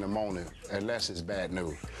 o'clock in the morning unless it's bad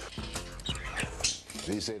news.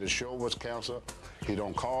 He said the show was canceled. He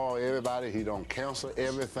don't call everybody, he don't cancel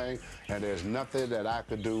everything, and there's nothing that I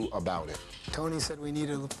could do about it. Tony said we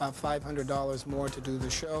needed about $500 more to do the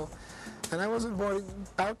show, and I wasn't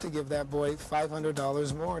about to give that boy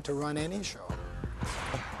 $500 more to run any show.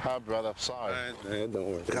 Hi, brother, sorry. Man,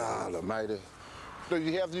 don't worry. God almighty.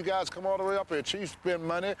 You have you guys come all the way up here. Chief spent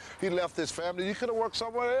money, he left his family. You could have worked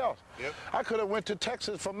somewhere else. Yep. I could have went to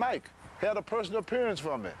Texas for Mike. Had a personal appearance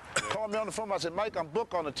from me. Called me on the phone. I said, Mike, I'm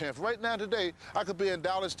booked on the 10th. Right now, today, I could be in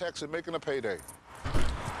Dallas, Texas, making a payday.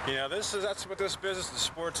 You know, that's what this business and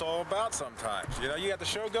sport's all about sometimes. You know, the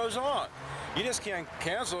show goes on. You just can't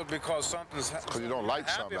cancel it because something's you don't like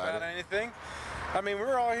happy somebody about anything. I mean,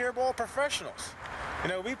 we're all here, we're all professionals. You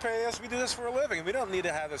know, we pay this, we do this for a living. We don't need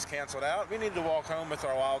to have this canceled out. We need to walk home with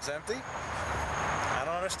our wallets empty. I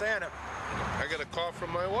don't understand it. I got a call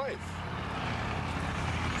from my wife.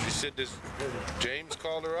 She said James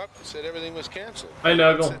called her up and said everything was canceled. I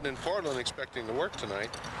know. I'm sitting in Portland expecting to work tonight.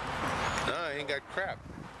 No, I ain't got crap.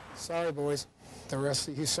 Sorry, boys. The rest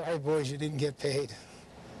of you, sorry, boys, you didn't get paid.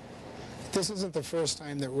 This isn't the first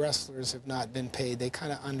time that wrestlers have not been paid. They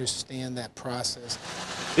kind of understand that process.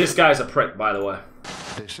 This guy's a prick, by the way.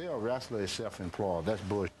 They say a wrestler is self-employed. That's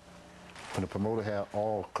bullshit. And the promoter had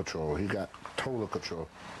all control. He got total control.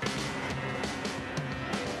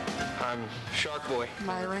 I'm Shark Boy.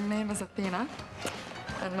 My ring name is Athena,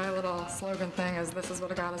 and my little slogan thing is, "This is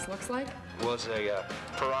what a goddess looks like." Was a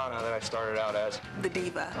piranha that I started out as. The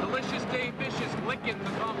diva. Delicious Dave Fish is licking the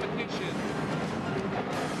competition.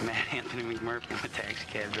 Matt Anthony McMurphy, I'm a taxi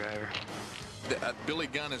cab driver. Billy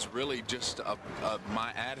Gunn is really just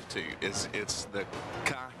my attitude. It's the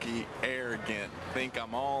cocky, arrogant, think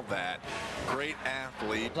I'm all that. Great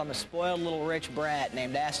athlete. I'm a spoiled little rich brat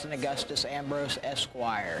named Aston Augustus Ambrose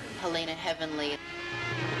Esquire. Helena Heavenly.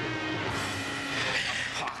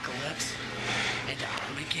 Apocalypse and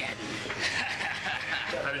Armageddon.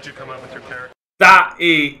 How did you come up with your character?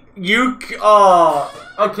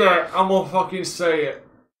 Okay, I'm gonna fucking say it.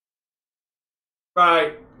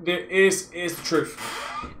 Right, is the truth.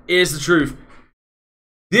 Is the truth.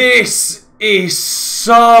 This is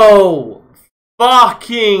so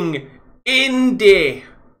fucking indie.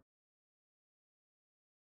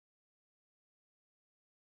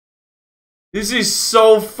 This is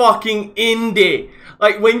so fucking indie.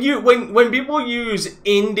 Like when people use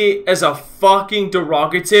indie as a fucking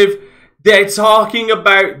derogative, they're talking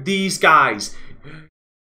about these guys.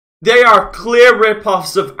 They are clear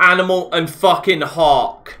rip-offs of Animal and fucking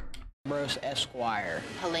Hawk. Ambrose Esquire.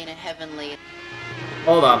 Helena Heavenly.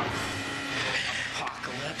 Hold on.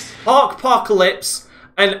 Apocalypse. Hawkpocalypse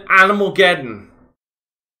and Animalgeddon.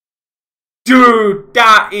 Dude,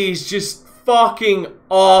 that is just fucking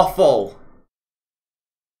awful.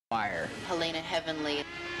 Fire. Helena Heavenly.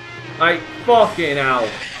 Like, fucking hell.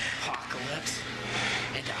 Apocalypse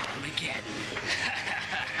and Armageddon.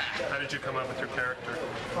 How did you come up with your character?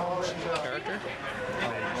 Character?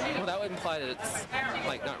 Well, that would imply that it's,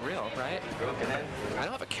 like, not real, right? I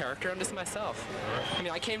don't have a character, I'm just myself. I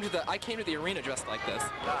mean, I came to the arena dressed like this.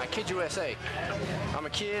 Kid USA. I'm a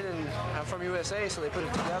kid and I'm from USA, so they put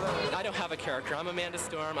it together. I don't have a character. I'm Amanda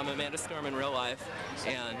Storm. I'm Amanda Storm in real life,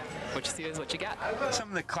 and what you see is what you get. Some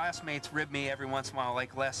of the classmates rib me every once in a while,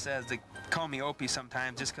 like Les says. They call me Opie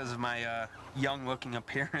sometimes just because of my young-looking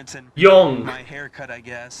appearance and my haircut, I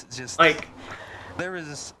guess. It's just like there was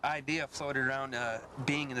this idea floated around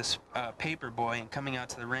being this paper boy and coming out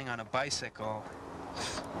to the ring on a bicycle,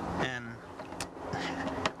 and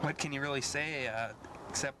what can you really say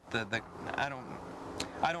except I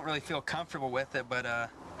don't really feel comfortable with it, but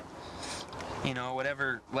you know,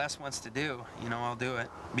 whatever Les wants to do, you know, I'll do it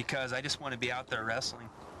because I just want to be out there wrestling.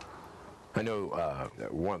 I know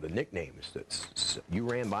one of the nicknames that you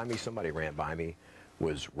ran by me, somebody ran by me,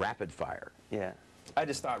 was Rapid Fire. Yeah. I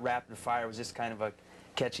just thought Rapid Fire was just kind of a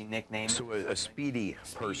catchy nickname. So a speedy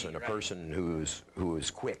person, a person who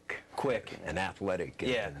is quick, and athletic,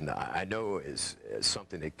 and I know is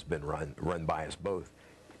something that's been run by us both,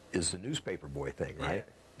 is the newspaper boy thing, right?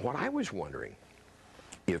 Yeah. What I was wondering,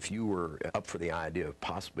 if you were up for the idea of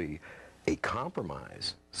possibly a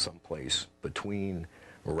compromise someplace between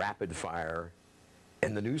Rapid Fire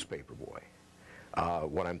and the newspaper boy.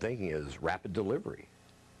 What I'm thinking is rapid delivery.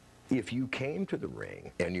 If you came to the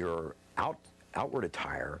ring and your outward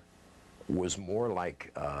attire was more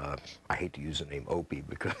like, I hate to use the name Opie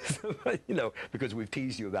because, you know, because we've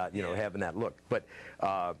teased you about, you know, having that look, but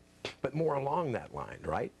more along that line,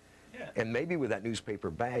 right? Yeah. And maybe with that newspaper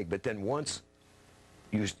bag, but then once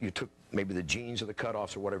you took maybe the jeans or the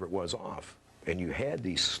cutoffs or whatever it was off, and you had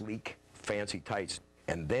these sleek, fancy tights,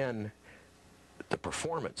 and then the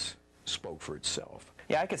performance spoke for itself.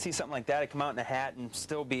 Yeah, I could see something like that. I come out in a hat and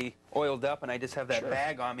still be oiled up, and I just have that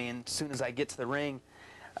bag on me, and as soon as I get to the ring,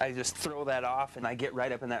 I just throw that off, and I get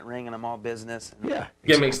right up in that ring, and I'm all business. Yeah.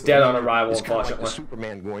 Gimmick's dead on arrival, it's kind of like unfortunately. the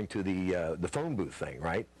Superman going to the phone booth thing,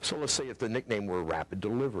 right? So let's say if the nickname were Rapid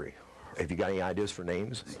Delivery. Have you got any ideas for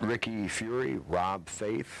names? Ricky Fury, Rob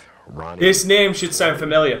Faith, Ronnie... This name should sound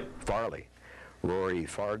familiar. Farley, Rory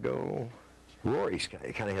Fargo. Rory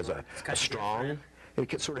kind of has a strong... It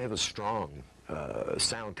can sort of have a strong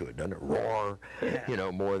sound to it, doesn't it? Roar, you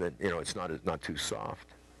know, more than, you know, it's not too soft.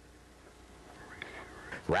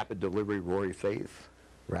 Rapid Delivery, Rory Faith.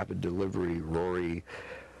 Rapid Delivery, Rory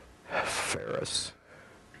Ferris.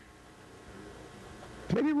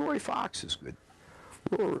 Maybe Rory Fox is good.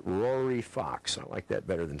 Rory Fox. I like that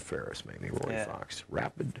better than Ferris, maybe. Rory Fox.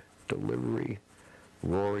 Rapid Delivery,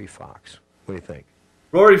 Rory Fox. What do you think?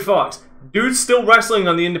 Rory Fox. Dude's still wrestling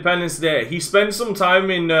on the Independence Day. He spent some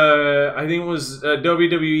time in, I think it was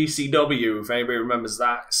WWE CW, if anybody remembers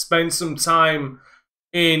that. Spent some time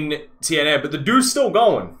in TNA, but the dude's still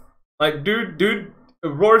going. Like, dude,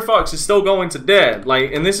 Rory Fox is still going today.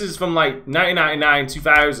 Like, and this is from, like, 1999,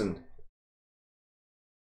 2000.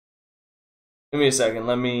 Give me a second.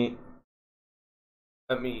 Let me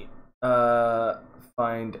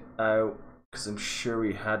find out, because I'm sure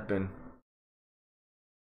he had been.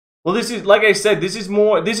 Well, this is, like I said, this is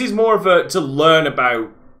more of a to learn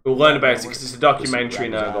about it because it's a documentary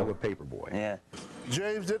now. Paperboy. Yeah.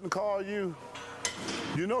 James didn't call you.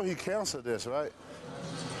 You know he canceled this, right?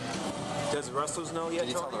 Does the wrestlers know yet? Did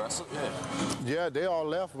you tell the wrestlers? Yeah. Yeah, they all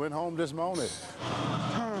left, went home this morning.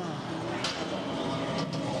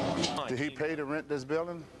 Did he pay to rent this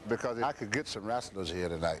building? Because I could get some wrestlers here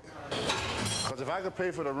tonight. Because if I could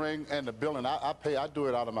pay for the ring and the building, I do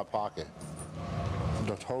it out of my pocket.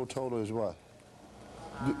 The whole total is what?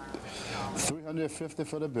 $350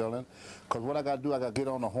 for the building. Because what I got to do, I got to get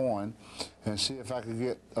on the horn and see if I can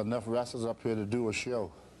get enough wrestlers up here to do a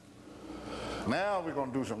show. Now we're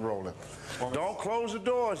going to do some rolling. Don't close the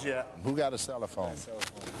doors yet. Who got a cellophone?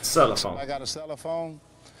 Cellophone. I got a cellophone?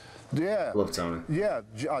 Yeah. Love Tony. Yeah.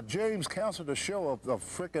 James canceled the show of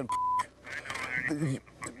frickin'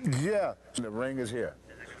 yeah. The ring is here.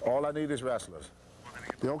 All I need is wrestlers.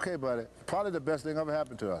 You okay, buddy? Probably the best thing ever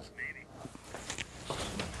happened to us.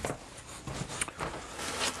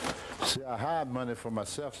 See, I hide money for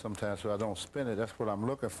myself sometimes so I don't spend it. That's what I'm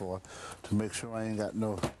looking for, to make sure I ain't got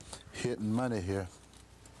no hidden money here.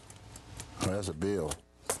 Oh, that's a bill.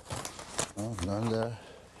 Oh, none there.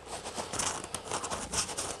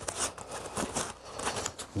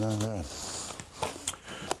 None there.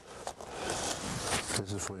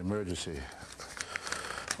 This is for emergency.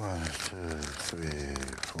 1, 2, 3,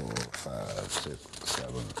 4, 5, 6,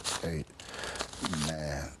 7, 8,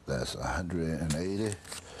 9. That's 180.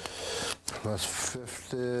 Plus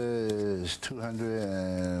 50 is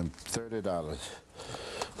 $230.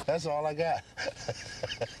 That's all I got.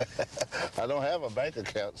 I don't have a bank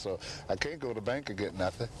account, so I can't go to the bank and get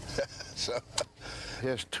nothing. So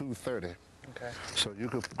here's $230. Okay. So you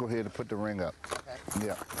could go ahead and put the ring up. Okay.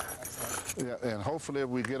 Yeah. Yeah, and hopefully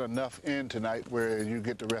we get enough in tonight where you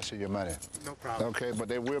get the rest of your money. No problem. Okay, but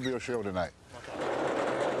there will be a show tonight.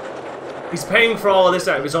 Okay. He's paying for all of this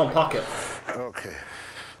out of his own pocket. Okay.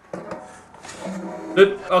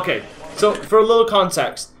 Okay, so for a little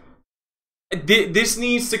context, this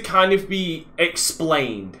needs to kind of be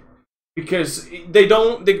explained because they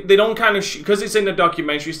don't kind of because it's in a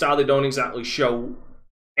documentary style. They don't exactly show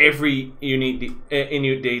every unique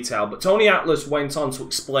detail. But Tony Atlas went on to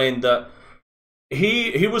explain that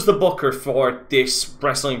he was the booker for this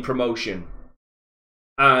wrestling promotion,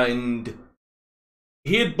 and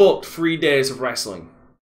he had booked 3 days of wrestling,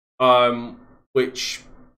 which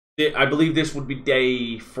I believe this would be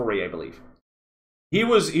day 3, I believe. He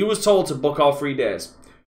was told to book all 3 days.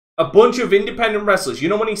 A bunch of independent wrestlers, you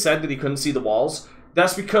know when he said that he couldn't see the walls?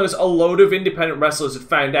 That's because a load of independent wrestlers had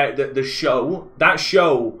found out that that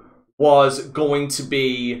show was going to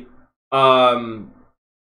be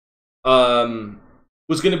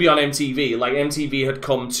was going to be on MTV. Like MTV had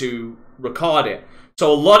come to record it.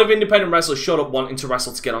 So a lot of independent wrestlers showed up wanting to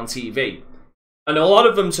wrestle to get on TV. And a lot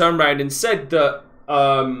of them turned around and said that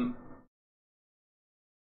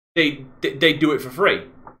they do it for free.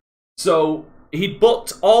 So he'd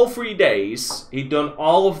booked all 3 days. He'd done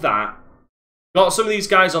all of that. Got some of these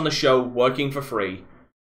guys on the show working for free.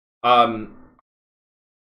 And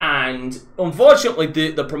unfortunately,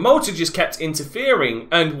 the promoter just kept interfering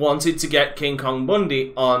and wanted to get King Kong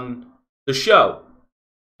Bundy on the show.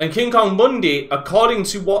 And King Kong Bundy, according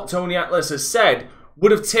to what Tony Atlas has said,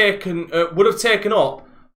 would have taken up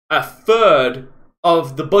a third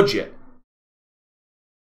of the budget.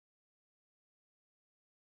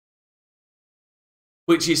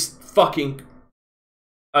 Which is fucking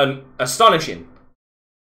astonishing.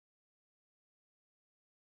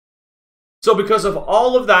 So because of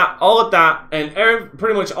all of that, and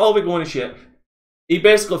pretty much all of it going to shit, he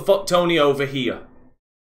basically fucked Tony over here.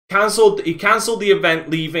 He cancelled the event,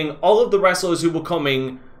 leaving all of the wrestlers who were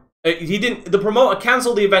coming. The promoter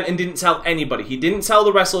cancelled the event and didn't tell anybody. He didn't tell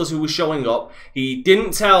the wrestlers who were showing up. He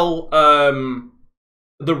didn't tell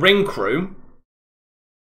the ring crew.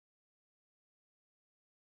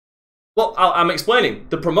 Well, I'm explaining.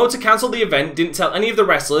 The promoter cancelled the event, didn't tell any of the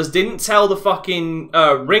wrestlers, didn't tell the fucking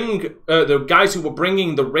the guys who were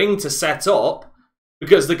bringing the ring to set up,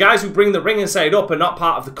 because the guys who bring the ring and set it up are not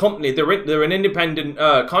part of the company. They're an independent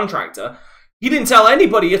contractor. He didn't tell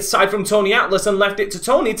anybody aside from Tony Atlas and left it to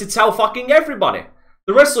Tony to tell fucking everybody.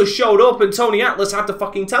 The wrestlers showed up and Tony Atlas had to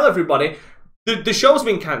fucking tell everybody the show's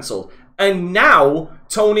been cancelled. And now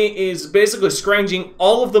Tony is basically scrounging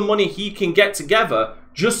all of the money he can get together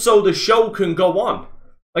just so the show can go on.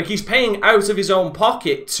 Like, he's paying out of his own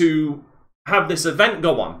pocket to have this event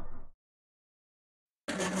go on.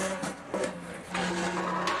 Funny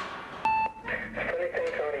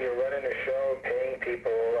thing, Tony, you're running a show, paying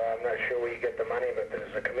people. I'm not sure where you get the money, but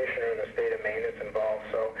there's a commissioner in the state of Maine that's involved.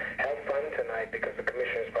 So have fun tonight, because the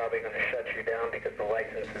commissioner's probably going to shut you down because the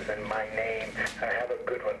license is in my name. Have a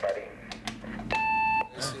good one, buddy.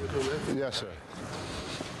 Yes, sir.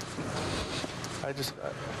 I just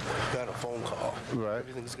got a phone call. Right.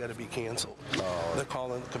 Everything's got to be canceled. They're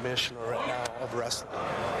calling the commissioner right now of wrestling.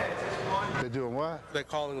 They're doing what? They're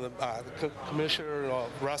calling the commissioner of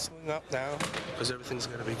wrestling up now because everything's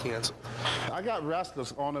got to be canceled. I got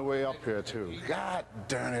wrestlers on their way up here, too. God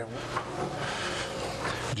darn it.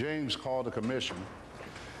 James called the commission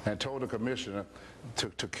and told the commissioner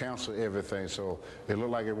to cancel everything, so it looked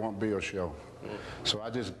like it won't be a show. So I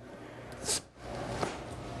just...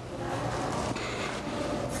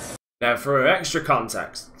 Now, for extra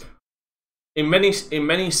context, in many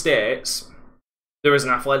states, there is an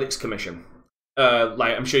athletics commission.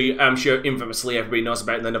 Like I'm sure infamously everybody knows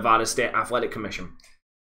about the Nevada State Athletic Commission.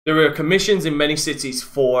 There are commissions in many cities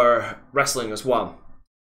for wrestling as well,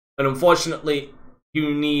 and unfortunately,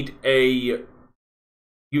 you need a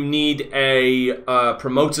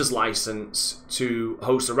promoter's license to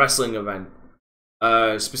host a wrestling event.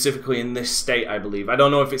 Specifically in this state, I believe. I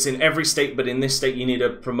don't know if it's in every state, but in this state you need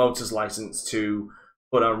a promoter's license to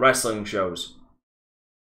put on wrestling shows.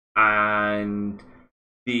 And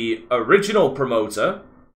the original promoter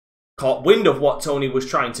caught wind of what Tony was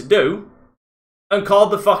trying to do and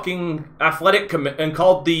called the fucking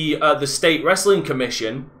called the state wrestling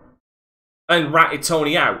commission and ratted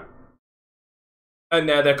Tony out. And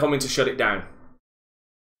now they're coming to shut it down.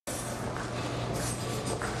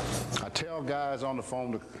 Tell guys on the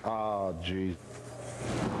phone to... Oh, geez.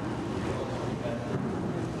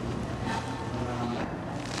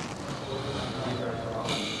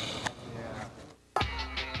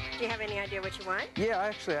 Do you have any idea what you want? Yeah,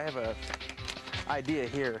 actually, I have a idea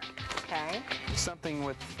here. Okay. Something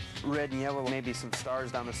with red and yellow, maybe some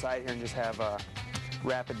stars down the side here, and just have a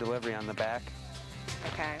rapid delivery on the back.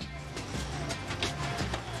 Okay.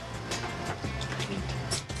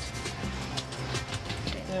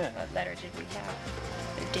 Yeah. What letter did we have?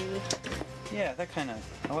 A D? Yeah, that kind of,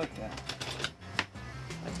 I like that.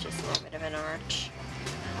 Let's just have a bit of an arch.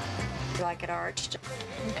 You like it arched?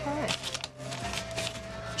 Okay.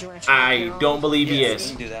 Do you want to try it I don't believe he Yes,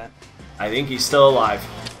 is. we can do that. I think he's still alive,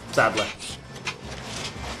 sadly.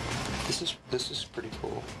 This is pretty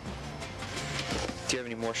cool. Do you have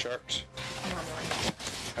any more sharks?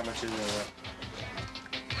 How much is it?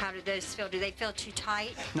 How do those feel? Do they feel too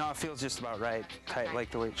tight? No, it feels just about right. Tight, like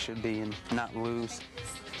the way it should be, and not loose.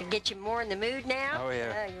 To get you more in the mood now? Oh,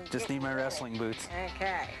 yeah. Just need my wrestling boots.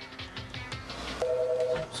 Okay.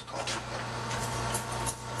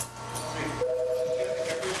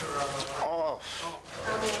 Oh.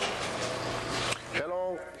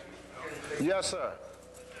 Hello? Yes, sir.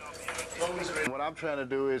 What I'm trying to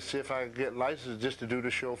do is see if I can get licensed just to do the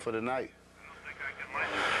show for the night.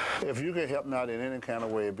 If you can help me out in any kind of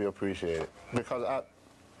way, it'd be appreciated. Because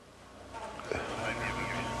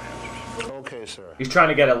Okay, sir. He's trying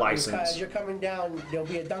to get a license. As you're coming down, there'll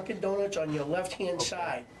be a Dunkin' Donuts on your left-hand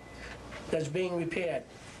side that's being repaired.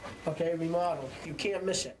 Okay, remodeled. You can't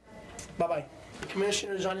miss it. Bye-bye. The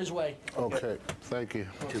commissioner's on his way. Okay, thank you.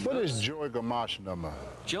 What is Joey Gamache number?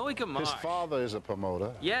 Joey Gamache? His father is a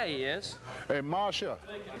promoter. Yeah, he is. Hey, Marsha,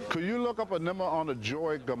 could you look up a number on the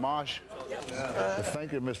Joey Gamache?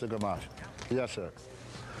 Thank you, Mr. Gamache. Yes, sir.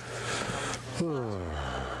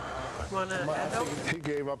 He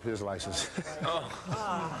gave up his license.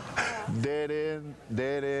 Dead end,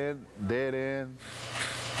 dead end, dead end.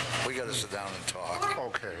 We got to sit down and talk.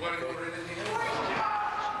 Okay.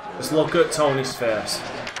 Let's look at Tony's face.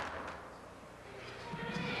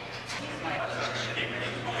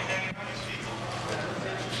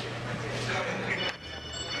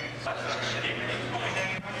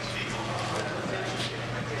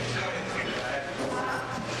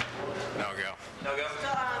 No go. No go?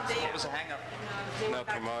 What was the hang-up? No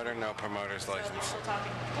promoter, no promoter's license.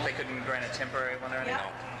 They couldn't grant a temporary one or anything?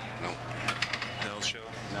 No. No show?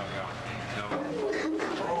 No go. No.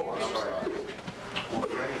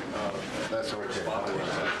 That's okay.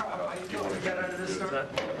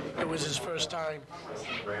 It was his first time.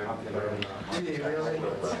 He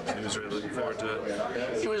was really looking forward to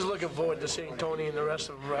it. He was looking forward to seeing Tony and the rest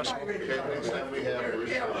of them wrestle. We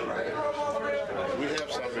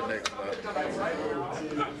have something next month.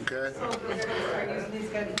 Okay?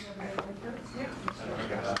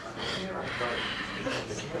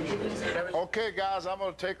 Okay, guys, I'm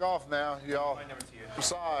going to take off now, y'all. I'm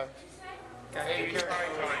sorry.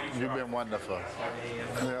 You've been wonderful.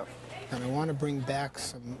 Yeah. And I want to bring back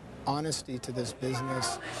some honesty to this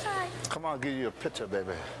business. Come on, I'll give you a picture,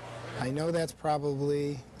 baby. I know that's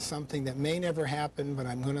probably something that may never happen, but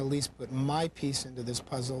I'm going to at least put my piece into this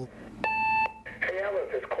puzzle. Hey,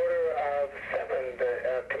 Alice, it's 7:15.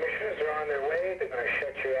 The commissioners are on their way. They're going to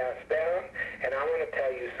shut your ass down. And I want to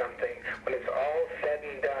tell you something. When it's all said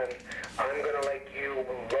and done, I'm going to let you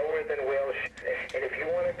lower than Welsh. And if you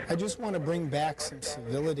want to... I just want to bring back some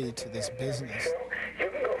civility to this business. You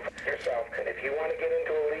can go for yourself. And if you want to get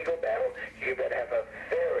into a legal battle, you better have a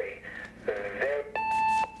very...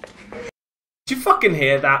 Do you fucking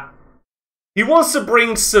hear that? He wants to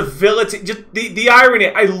bring civility. Just the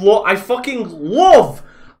irony. I fucking love.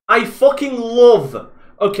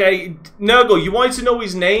 Okay, Nurgle, you wanted to know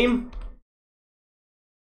his name?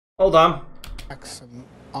 Hold on. Some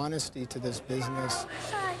honesty to this business.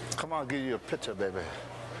 Come on, I'll give you a picture, baby.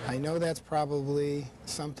 I know that's probably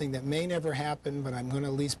something that may never happen, but I'm going to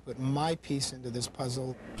at least put my piece into this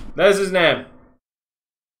puzzle. There's his name.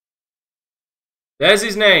 There's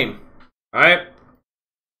his name. Alright?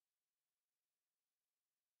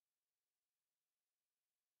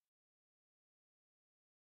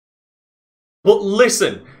 But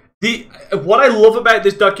listen, what I love about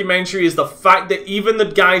this documentary is the fact that even the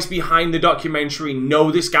guys behind the documentary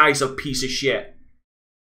know this guy's a piece of shit.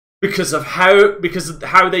 Because of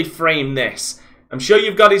how they frame this. I'm sure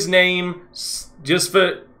you've got his name just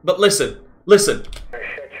for... But listen. Shut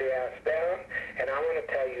your ass down, and I want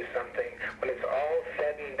to tell you something. When it's all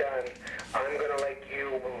said and done, I'm going to let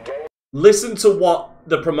you roll... Listen to what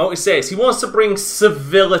the promoter says. He wants to bring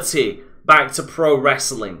civility back to pro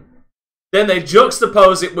wrestling. Then they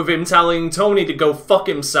juxtapose it with him telling Tony to go fuck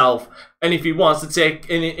himself, and if he wants to take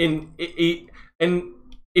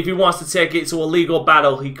if he wants to take it to a legal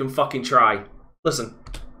battle, he can fucking try. Listen.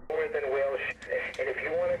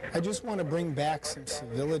 I just want to bring back some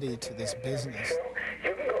civility to this business.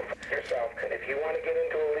 You can go for yourself, and if you want to get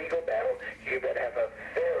into a legal battle, you better have a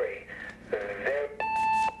very...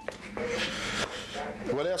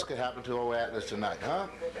 What else could happen to old Atlas tonight, huh?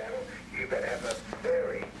 You better have a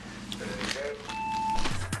very...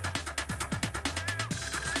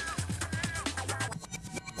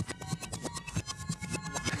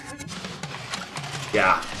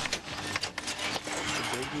 Yeah.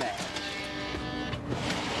 The big match.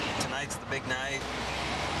 Tonight's the big night.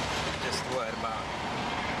 Just what, about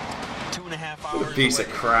 2.5 hours Piece of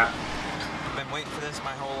crap. I've been waiting for this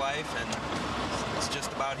my whole life, and it's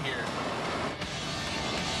just about here.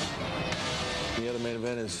 The other main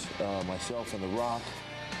event is myself and The Rock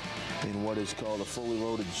in what is called a fully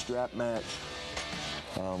loaded strap match.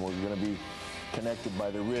 We're going to be connected by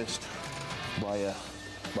the wrist by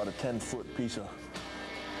about a 10-foot piece of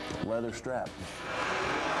leather strap.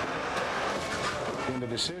 When the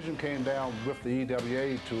decision came down with the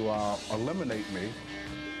EWA to eliminate me,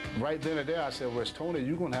 right then and there I said, well, Tony,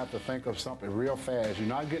 you're going to have to think of something real fast. You're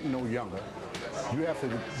not getting no younger. You have to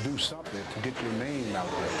do something to get your name out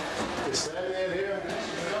there. Is Sandy in here?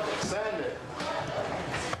 Sandy,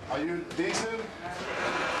 are you decent?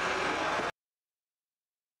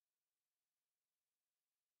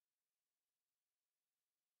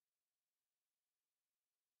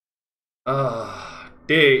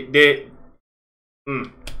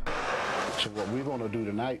 So what we're going to do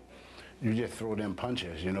tonight, you just throw them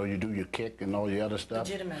punches, you know, you do your kick and all your other stuff.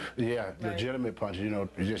 Legitimate. Yeah, Right. legitimate punches, you know,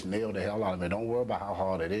 you just nail the hell out of it. Don't worry about how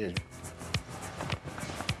hard it is.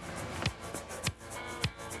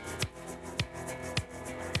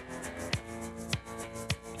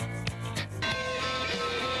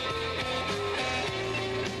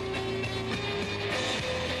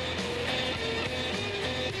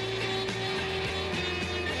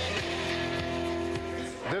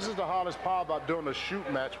 This is the hardest part about doing a shoot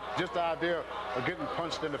match. Just the idea of getting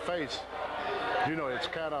punched in the face. You know, it's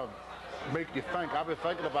kind of make you think. I've been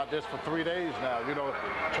thinking about this for 3 days now, you know,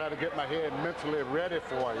 trying to get my head mentally ready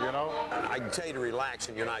for it, you know. I can tell you to relax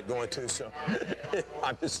and you're not going to, so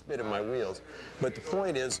I'm just spinning my wheels. But the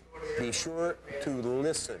point is, be sure to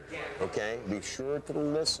listen, okay? Be sure to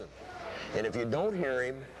listen. And if you don't hear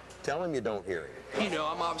him, tell him you don't hear him. You know,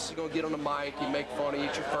 I'm obviously going to get on the mic and make fun of you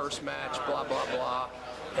at your first match, blah, blah, blah,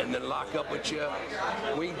 and then lock up with you.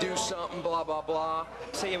 We can do something, blah, blah, blah.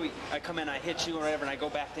 Say I come in, I hit you or whatever, and I go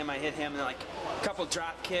back to him, I hit him, and then like a couple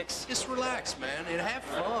drop kicks. Just relax, man, and have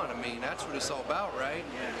fun. I mean, that's what it's all about, right?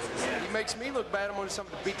 Yeah. He makes me look bad. I'm going to do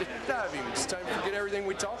something to beat the shit out of him. It's time to forget everything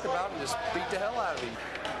we talked about and just beat the hell out of him.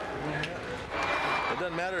 It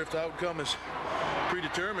doesn't matter if the outcome is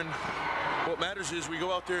predetermined. What matters is we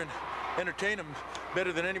go out there and entertain them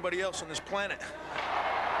better than anybody else on this planet.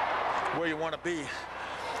 Where you want to be.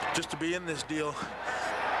 Just to be in this deal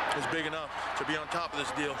is big enough. To be on top of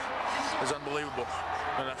this deal is unbelievable.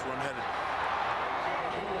 And that's where I'm headed.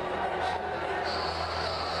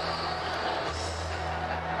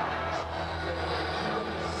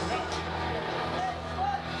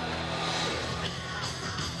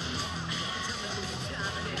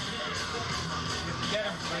 Get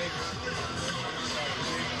him, Frank.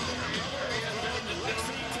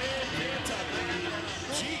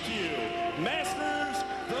 Masters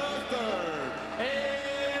the Third,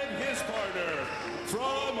 and his partner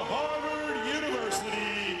from Harvard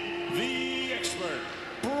University, the expert,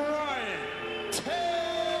 Brian Taylor.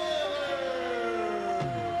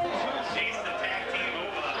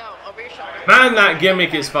 No, over your shoulder. Man, that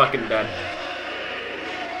gimmick is fucking dead.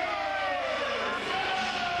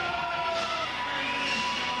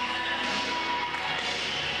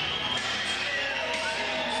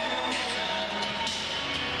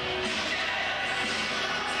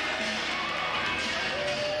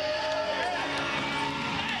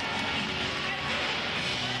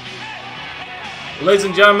 Ladies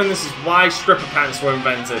and gentlemen, this is why stripper pants were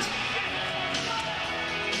invented.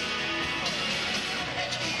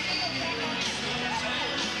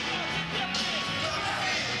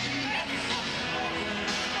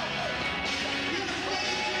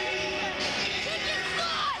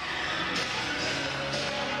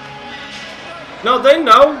 No, they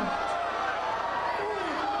know.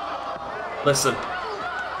 Listen.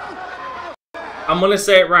 I'm gonna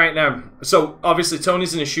say it right now. So obviously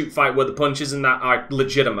Tony's in a shoot fight where the punches and that are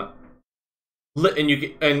legitimate.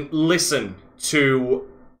 And listen to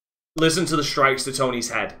the strikes to Tony's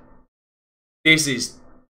head. This is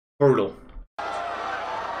brutal.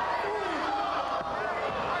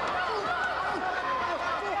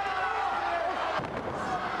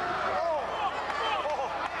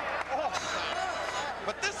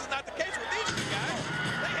 But this is not the case with these two guys.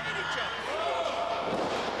 They hate each other.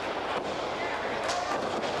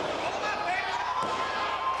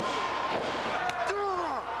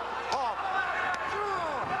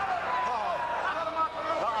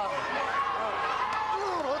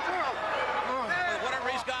 With whatever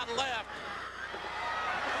he's got left.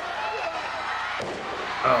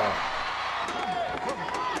 Oh.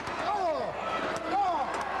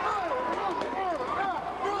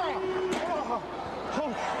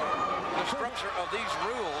 The structure of these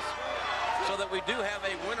rules so that we do have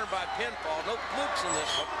a winner by pinfall. No flukes in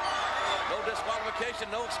this one. No disqualification,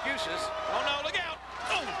 no excuses. Oh no, look out!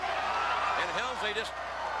 Oh! And Helmsley just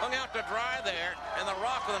hung out to dry there, and The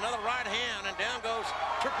Rock with another right hand, and down goes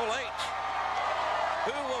Triple H,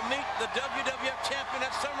 who will meet the WWF champion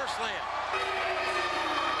at SummerSlam.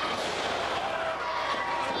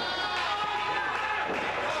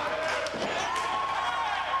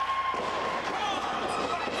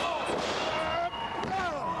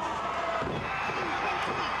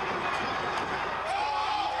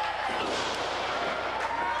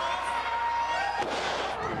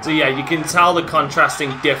 So yeah, you can tell the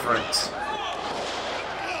contrasting difference.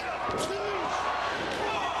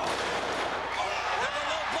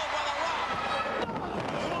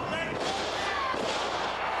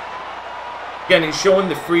 Again, it's showing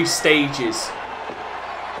the 3 stages.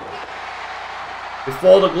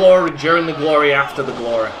 Before the glory, during the glory, after the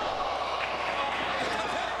glory.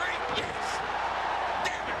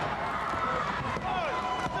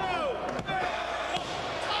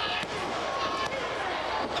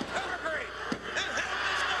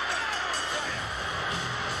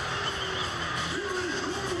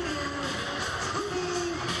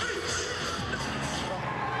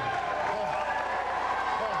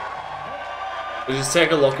 But just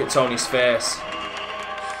take a look at Tony's face.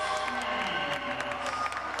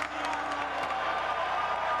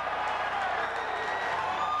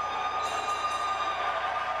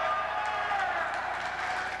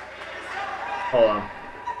 Hold on.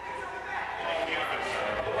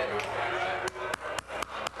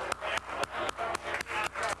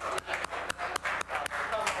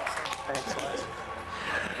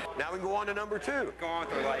 Now we can go on to number 2. Go on with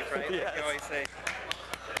their life, right? Yes. Like you always say.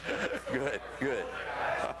 Good, good.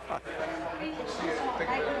 Thank you.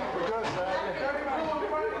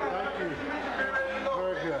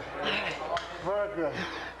 Very good. Very good.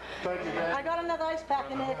 Thank you, man. I got another ice pack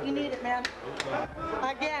in there if you need it, man.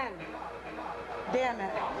 Again. Damn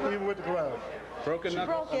it. Even with the glove. Broken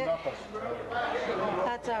knuckles. Broke it.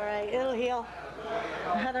 That's all right. It'll heal.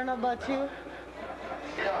 I don't know about you.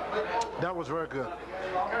 That was very good.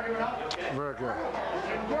 Very good.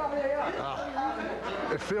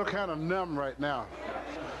 It feels kind of numb right now.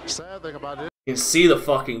 Sad thing about it. You can see the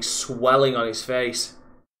fucking swelling on his face.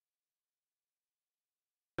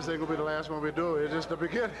 This ain't gonna be the last one we do. It's just the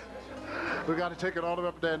beginning. We got to take it all the way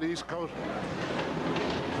up down the East Coast.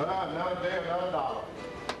 Another day, another dollar.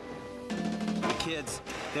 The kids,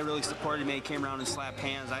 they really supported me, came around and slapped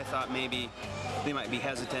hands. I thought maybe they might be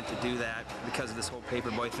hesitant to do that because of this whole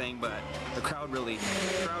paperboy thing, but the crowd really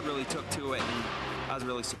took to it, and I was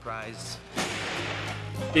really surprised.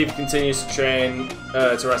 Steve continues to train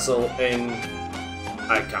to wrestle in...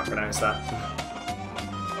 I can't pronounce that.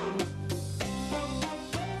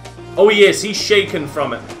 Oh, he is. He's shaken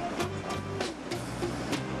from it.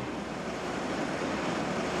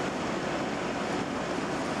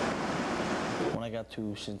 When I got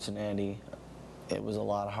to Cincinnati, it was a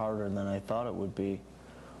lot harder than I thought it would be.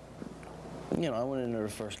 You know, I went into the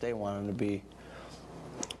first day wanting to be,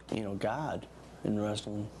 you know, God in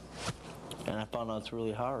wrestling. And I found out it's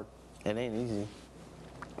really hard. It ain't easy.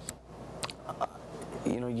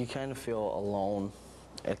 You know, you kind of feel alone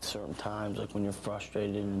at certain times, like when you're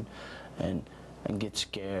frustrated and get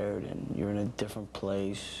scared and you're in a different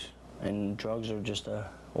place. And drugs are just a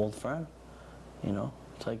old friend, you know?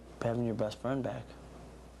 It's like having your best friend back.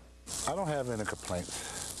 I don't have any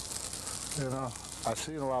complaints. You know, I've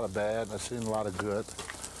seen a lot of bad, I've seen a lot of good.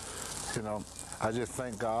 You know, I just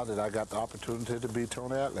thank God that I got the opportunity to be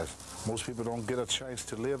Tony Atlas. Most people don't get a chance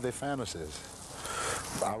to live their fantasies.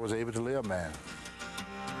 I was able to live, man.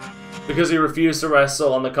 Because he refused to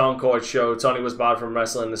wrestle on the Concord show, Tony was barred from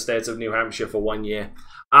wrestling in the state of New Hampshire for 1 year.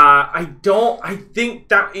 I think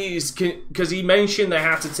that is because he mentioned they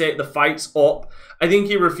had to take the fights up. I think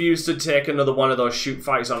he refused to take another one of those shoot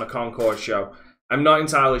fights on a Concord show. I'm not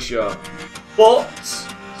entirely sure. But,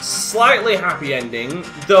 slightly happy ending,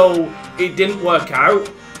 though it didn't work out.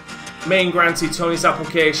 Maine granted Tony's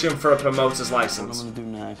application for a promoter's license. What I'm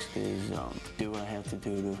going to do next is do what I have to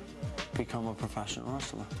do to become a professional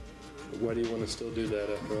wrestler. Why do you want to still do that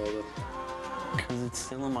after all that? Because it's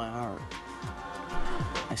still in my heart.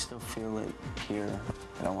 I still feel it here,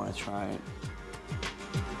 and I want to try it.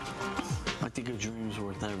 I think a dream's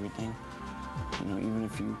worth everything. You know, even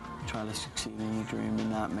if you try to succeed in your dream and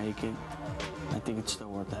not make it, I think it's still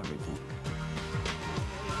worth everything.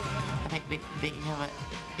 I think that you have an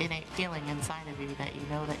innate feeling inside of you that you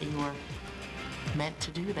know that you were meant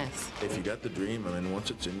to do this. If you got the dream, I mean, once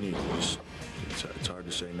it's in you, it's hard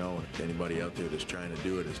to say no. Anybody out there that's trying to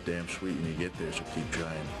do it is damn sweet when you get there, so keep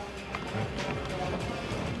trying.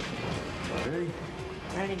 Ready?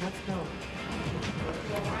 Ready, let's go.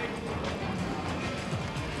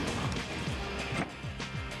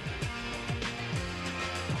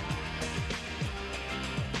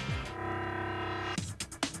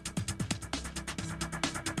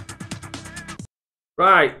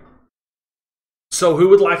 Right. So who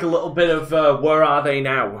would like a little bit of Where Are They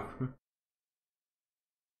Now?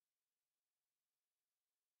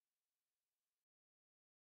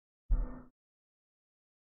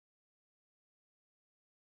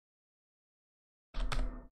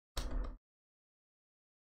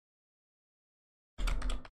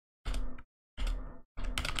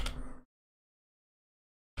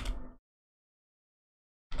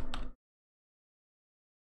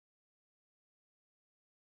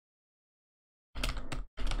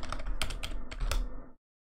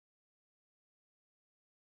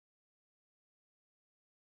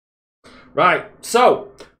 Right,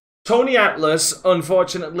 so Tony Atlas,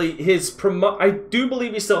 unfortunately, I do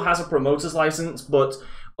believe he still has a promoter's license, but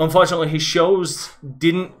unfortunately his shows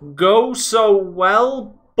didn't go so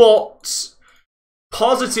well. But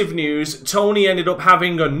positive news, Tony ended up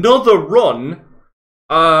having another run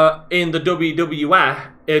in the WWF,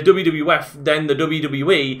 then the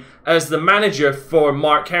WWE, as the manager for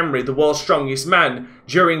Mark Henry, the world's strongest man,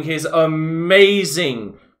 during his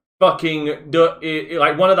amazing fucking,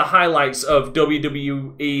 like, one of the highlights of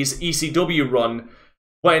WWE's ECW run,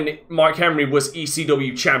 when Mark Henry was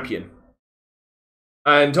ECW champion.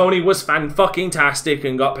 And Tony was fan-fucking-tastic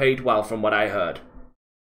and got paid well, from what I heard.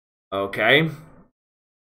 Okay.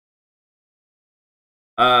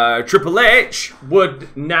 Triple H would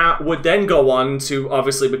then go on to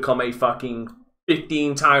obviously become a fucking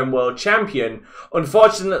 15-time world champion.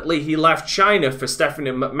 Unfortunately, he left China for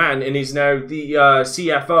Stephanie McMahon and is now the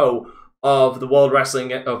CFO of the World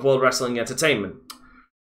Wrestling Entertainment.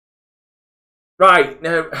 Right,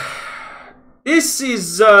 now this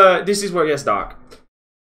is where it gets dark.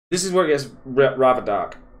 This is where it gets rather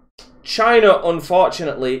dark. China,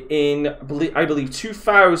 unfortunately, in I believe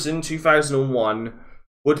 2001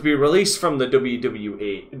 would be released from the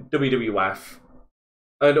WWF,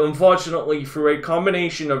 and unfortunately, through a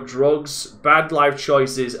combination of drugs, bad life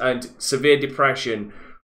choices, and severe depression,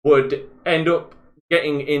 would end up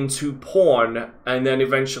getting into porn, and then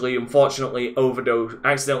eventually, unfortunately,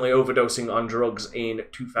 accidentally overdosing on drugs in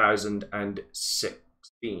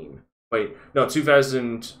 2016. Wait, no,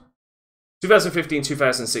 2015,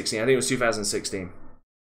 2016. I think it was 2016.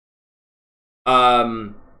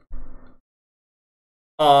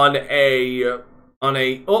 On a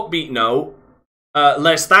upbeat note,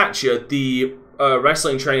 Les Thatcher, the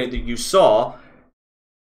wrestling trainer that you saw,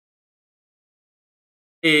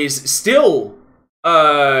 is still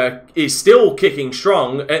kicking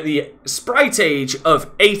strong at the sprite age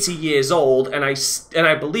of 80 years old, and I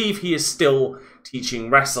believe he is still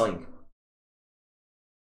teaching wrestling.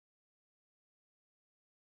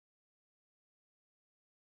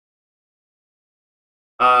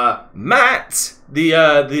 Matt, the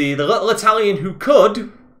little Italian who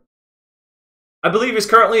could, I believe, is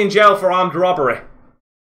currently in jail for armed robbery.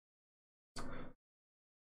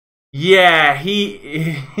 Yeah,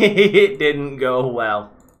 it didn't go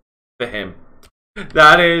well for him.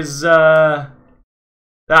 That is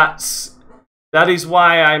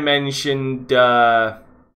why I mentioned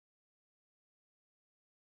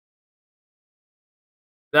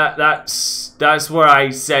that's where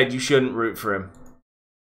I said you shouldn't root for him.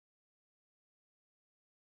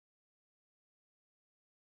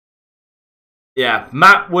 Yeah,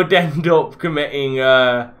 Matt would end up committing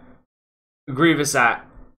grievous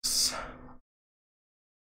acts.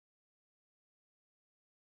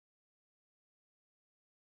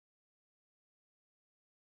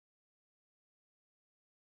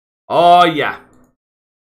 Oh yeah.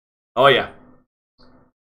 Oh yeah.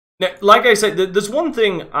 Now, like I said, there's one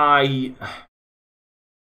thing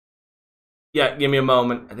yeah, give me a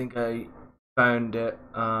moment. I think I found it.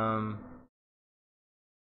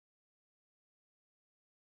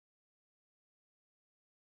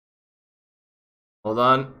 Hold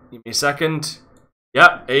on, give me a second.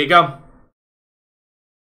 Yep, there you go.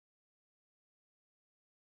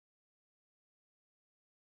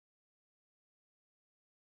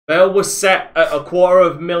 Bail was set at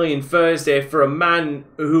 $250,000 Thursday for a man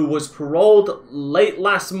who was paroled late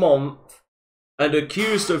last month and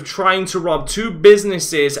accused of trying to rob 2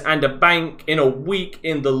 businesses and a bank in a week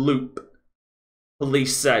in the Loop,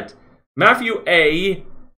 police said. Matthew A.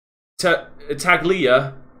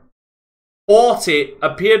 Taglia, 40,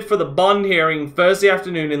 appeared for the bond hearing Thursday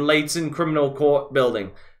afternoon in Leighton Criminal Court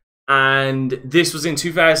Building. And this was in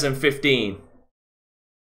 2015.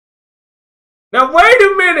 Now, wait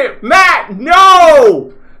a minute! Matt,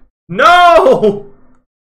 no! No!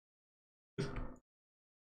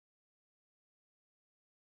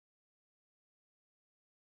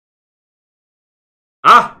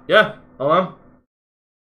 Ah, yeah, hold on.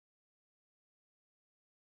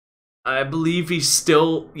 I believe he's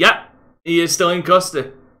still... Yeah, he is still in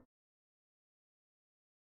custody.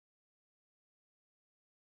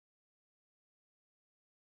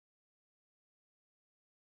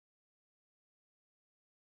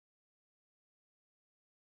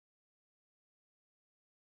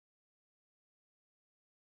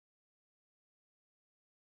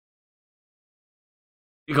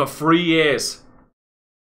 He got 3 years.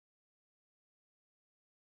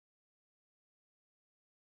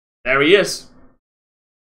 There he is.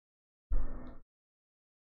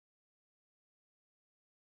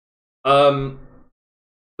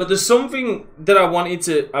 But there's something that I wanted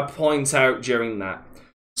to point out during that.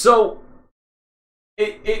 So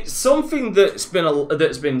it's something that's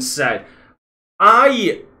been said.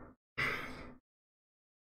 I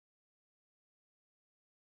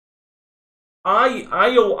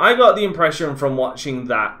got the impression from watching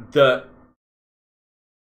that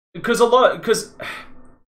because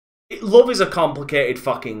love is a complicated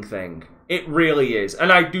fucking thing. It really is.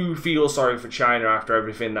 And I do feel sorry for China after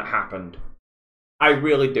everything that happened. I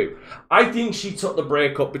really do. I think she took the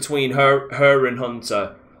breakup between her and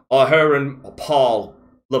Hunter, or her and Paul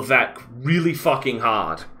Levesque, really fucking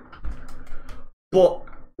hard. But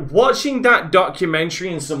watching that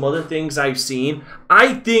documentary and some other things I've seen,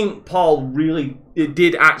 I think Paul really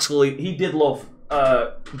did love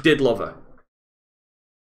her.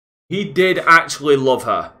 He did actually love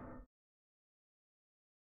her.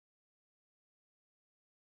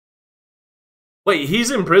 Wait,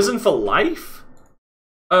 he's in prison for life?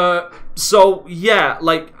 So yeah,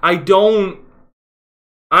 like I don't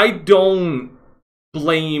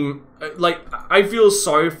blame, like I feel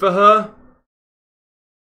sorry for her,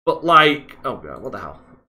 but like, oh god, what the hell?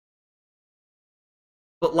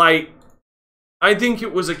 But like, I think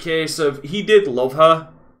it was a case of he did love her,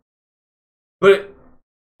 but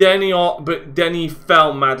then he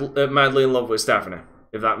fell madly in love with Stephanie,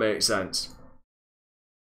 if that makes sense.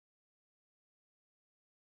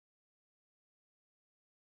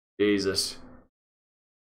 Jesus.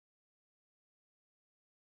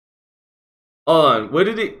 Hold on,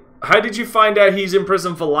 how did you find out he's in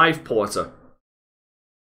prison for life, Porter?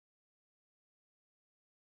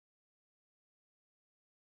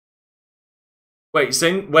 Wait,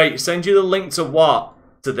 send you the link to what?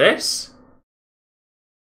 To this?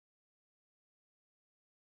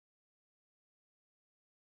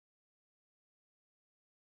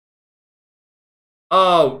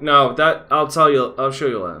 Oh, no, I'll show you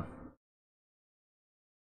later.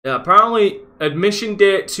 Yeah, apparently, admission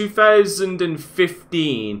date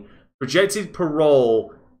 2015, projected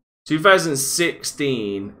parole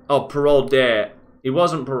 2016. Oh, parole date. It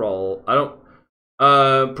wasn't parole.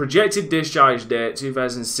 Projected discharge date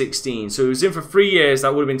 2016. So he was in for 3 years.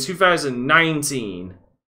 That would have been 2019.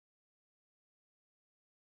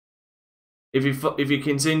 If you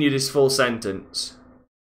continue this full sentence.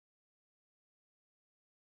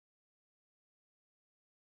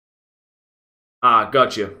 Ah,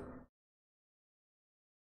 gotcha.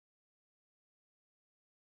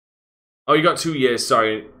 Oh, you got 2 years,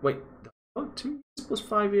 sorry. Wait, oh, 2 years plus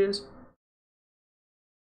 5 years?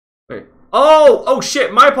 Wait. Oh,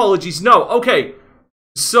 shit, my apologies. No, okay.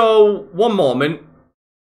 So, one moment.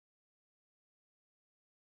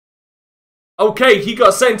 Okay, he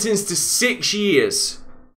got sentenced to 6 years.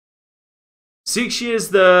 6 years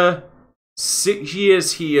there, 6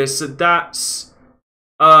 years here, so that's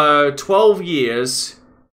 12 years.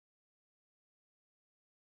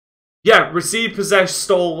 Yeah, received, possessed,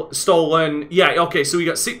 stolen. Yeah, okay, so we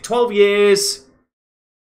got 12 years.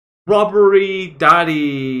 Robbery,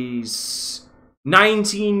 daddies.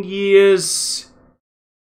 19 years.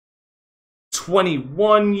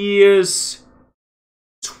 21 years.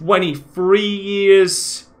 23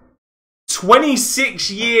 years.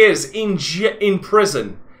 26 years in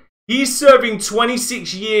prison. He's serving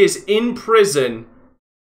 26 years in prison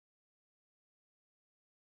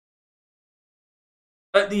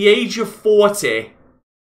at the age of 40,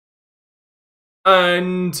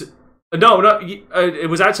 and no, it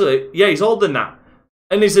was actually, yeah, he's older than that.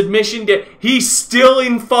 And his admission date, he's still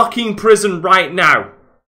in fucking prison right now.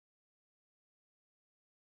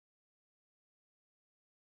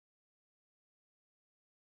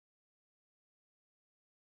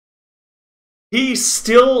 He's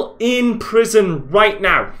still in prison right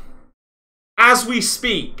now. As we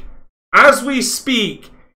speak. As we speak.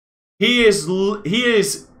 He is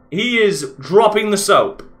dropping the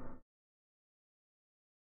soap.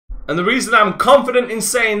 And the reason I'm confident in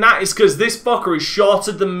saying that is because this fucker is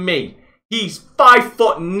shorter than me. He's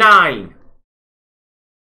 5'9".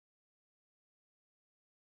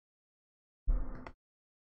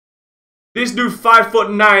 This dude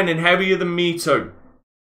 5'9" and heavier than me too.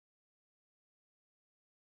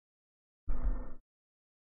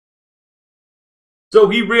 So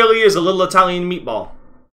he really is a little Italian meatball.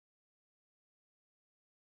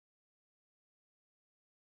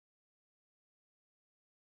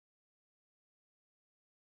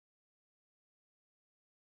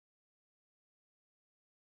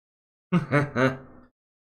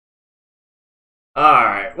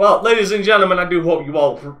 Alright, well, ladies and gentlemen, I do hope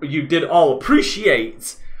you did all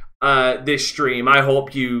appreciate this stream. I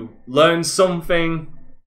hope you learned something.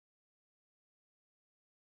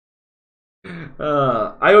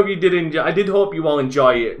 I hope you did enjoy. I did hope you all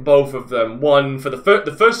enjoy it, both of them. One for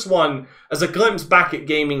the first one as a glimpse back at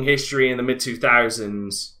gaming history in the mid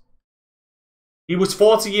 2000s. He was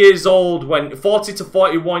 40 years old 40 to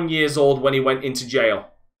 41 years old when he went into jail.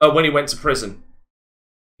 When he went to prison.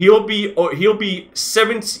 He'll be over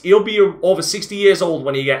 60 years old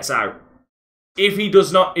when he gets out. If he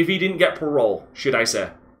didn't get parole, should I say.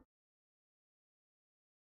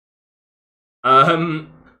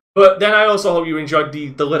 But then I also hope you enjoyed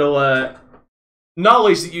the little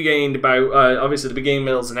knowledge that you gained about obviously the beginning,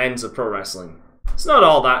 middles, and ends of pro wrestling. It's not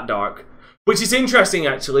all that dark, which is interesting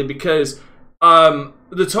actually, because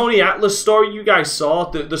the Tony Atlas story you guys saw,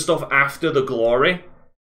 the stuff after the glory,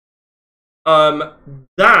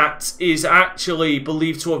 that is actually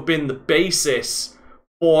believed to have been the basis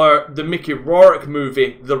for the Mickey Rourke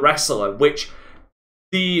movie, The Wrestler, which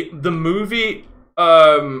the movie,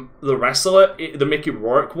 The Wrestler, the Mickey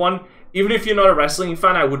Rourke one, even if you're not a wrestling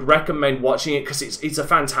fan, I would recommend watching it because it's a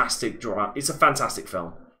fantastic draw. It's a fantastic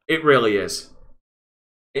film. It really is.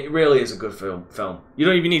 It really is a good film. You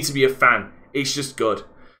don't even need to be a fan. It's just good.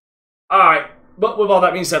 Alright, but with all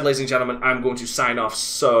that being said, ladies and gentlemen, I'm going to sign off.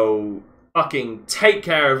 So fucking take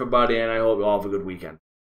care, everybody, and I hope you all have a good weekend.